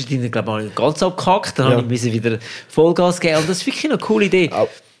dann zwischendrin, glaube ich, ganz abgehackt. Dann Ja. habe ich wieder Vollgas geben. Und das ist wirklich eine coole Idee. Aber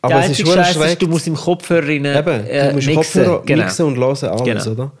Der es ist einzige verdammt Scheiß schräg. ist, du musst im Kopfhörer rein Eben, du musst mixen. Kopfhörer Genau. mixen und hören alles,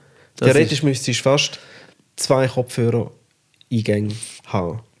 Genau. oder? Das Theoretisch müsstest du fast 2 Kopfhörer-Eingänge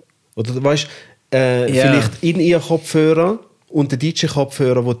haben. Oder weißt vielleicht in ihr Kopfhörer und der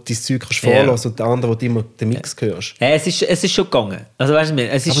DJ-Kopfhörer, wo du dein Zeug kannst vorlassen, und der andere, wo du immer den Mix hörst. Es ist schon gegangen. Also, weißt du,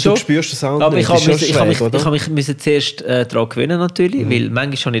 es ist Aber schon, du spürst den Sound aber nicht. ich Das ist schon schräg, ich oder? habe mich zuerst daran gewöhnen, natürlich, weil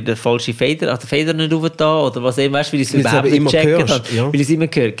manchmal habe ich den falschen Fader, den Fader nicht rauf da oder was eben, weißt du, weil ich es Weil du es überhaupt eben nicht immer gecheckt hörst, habe. ja. Weil ich es immer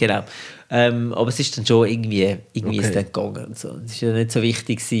gehört, genau. Aber es ist dann schon irgendwie Okay. ist dann gegangen. Und so. Es ist ja nicht so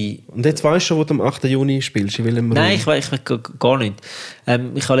wichtig gewesen. Und jetzt weißt du schon, wo du am 8. Juni spielst, in welchem Nein, Raum? ich weiß gar nicht.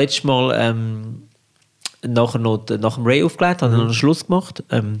 Ich habe letztes Mal nach dem Ray aufgelegt, habe noch einen Schluss gemacht.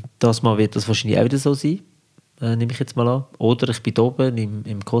 Das Mal wird das wahrscheinlich auch wieder so sein, nehme ich jetzt mal an. Oder ich bin da oben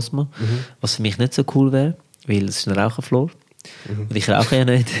im Cosmo, was für mich nicht so cool wäre, weil es ist ein Raucherflor. Und ich rauche ja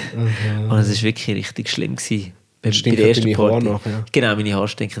nicht. Und es war wirklich richtig schlimm gewesen. Bei Stinken der ersten deine Haare Party. nach, ja. Genau, meine Haare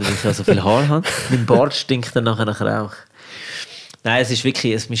stinken, weil ich ja so viel Haar habe. Mein Bart stinkt dann nachher nach Rauch. Nein, es ist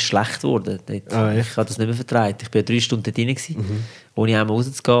wirklich, es ist mir schlecht geworden. Dort. Ah, echt? Ich habe das nicht mehr vertragen. Ich war 3 Stunden dort drin, ohne einmal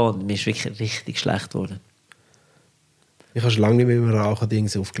rauszugehen, und mir ist wirklich richtig schlecht geworden. Ich habe schon lange nicht mehr mit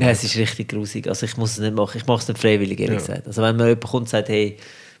Rauchen-Dings Ja, aufgelegt. es ist richtig grusig. Also ich muss es nicht machen. Ich mache es nicht freiwillig, ehrlich gesagt. Also wenn mir jemand kommt und sagt, hey,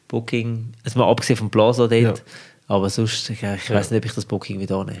 Booking, also mal abgesehen vom Plaza dort, Ja. aber sonst, ich weiß nicht, ob ich das Booking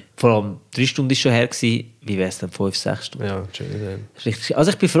wieder annehme. Vor allem 3 Stunden ist schon her gewesen, wie wäre es dann 5, 6 Stunden? Ja, schön. Richtig.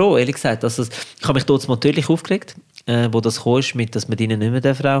 Also ich bin froh, ehrlich gesagt. Also ich habe mich dort natürlich aufgeregt, wo das kam, mit, dass man drinnen nicht mehr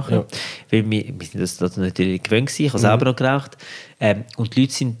rauchen darf. Ja. Weil wir sind das natürlich gewöhnt gewesen. Ich habe selber noch geraucht. Und die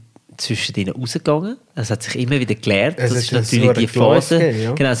Leute sind zwischen denen rausgegangen. Es hat sich immer wieder geklärt. Es Das ist ist natürlich so die eine Gleis Phase. gegeben,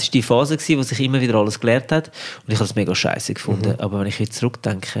 ja. Genau, es ist die Phase gewesen, wo sich immer wieder alles geklärt hat. Und ich habe es mega scheiße gefunden. Aber wenn ich jetzt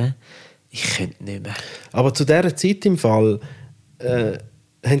zurückdenke, ich könnte nicht mehr. Aber zu dieser Zeit im Fall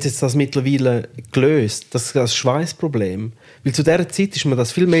haben sie jetzt das mittlerweile gelöst, das Schweißproblem. Weil zu dieser Zeit ist mir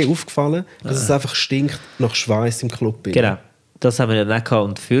das viel mehr aufgefallen, dass es einfach stinkt nach Schweiß im Club. Genau. Das haben wir ja nicht gehabt.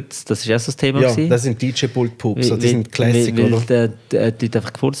 Und Fürth, das war auch so das Thema. Ja, gewesen. das sind DJ-Pult-Pups, die sind Classic, weil oder? die Leute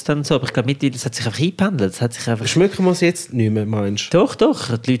einfach gefurzt haben und so. Aber ich glaube, mittlerweile, das hat sich einfach eingependelt. Das hat sich einfach... Schmücken wir es jetzt nicht mehr, meinst du? Doch,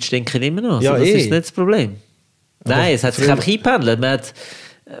 die Leute stinken immer noch. Ja, also, das eh. ist nicht das Problem. Nein, es hat sich früher- einfach eingependelt. Man hat,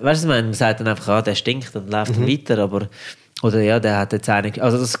 weißt du, man sagt dann einfach, der stinkt und läuft dann weiter, aber... Oder ja, der hat jetzt einen...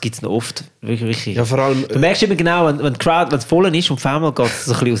 Also das gibt es noch oft. Wirklich. Ja, vor allem... Du merkst immer genau, wenn die Crowd wenn es voll ist und auf einmal geht es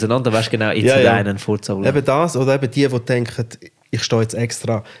so ein bisschen auseinander, weißt du genau, jetzt Ja, hat ja. einer einen Furz. Eben das, oder eben die denken, ich stehe jetzt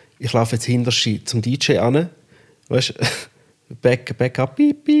extra, ich laufe jetzt hinter zum DJ an. Weißt du, Backup,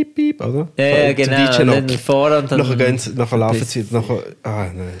 piep, piep, piep, oder? Ja, Zum genau. DJ-Knock. Dann vor und dann... Nachher laufen sie wieder.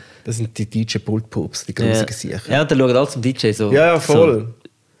 Nein. Das sind die DJ-Pult-Pups, die grusigen Sicher. Ja, und dann schauen alle zum DJ so. Ja, voll.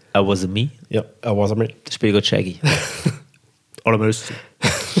 So, I wasn't me. Ja, was mit. Das Spiel geht Shaggy. Alle müssen.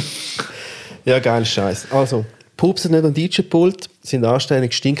 Ja, geil Scheiß. Also, pupsen nicht an DJ-Pult, sind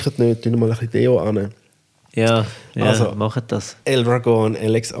anständig, stinken nicht, tun mal ein bisschen Deo an. Ja, Also- machen das. L-Dragon,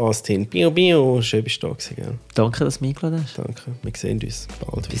 Alex Austin, Bio, schön bist du da gewesen, gell? Danke, dass du mich eingeladen hast. Danke, wir sehen uns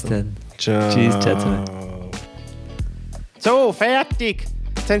bald Bis wieder. dann. Ciao. Tschüss, ciao zusammen. So, fertig.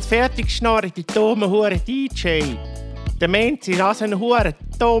 Jetzt haben sie fertig geschnarrt, die dummen Huren DJ. Der Mensch ist also ein Huren,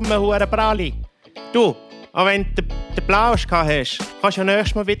 dummen Huren Bralli. Du, auch wenn du den Blausch hast, kannst du ja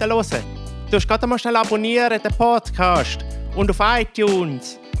nächstes Mal wieder hören. Du musst gerade mal schnell abonnieren, den Podcast. Und auf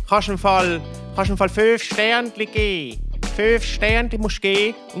iTunes kannst du im Fall 5 Sterne geben. 5 Sterne musst du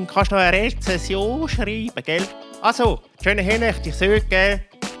geben und kannst noch eine Rezension schreiben, gell? Also, schöne Hinrichtung, ich sage, gell?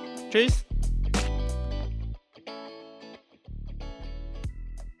 Tschüss.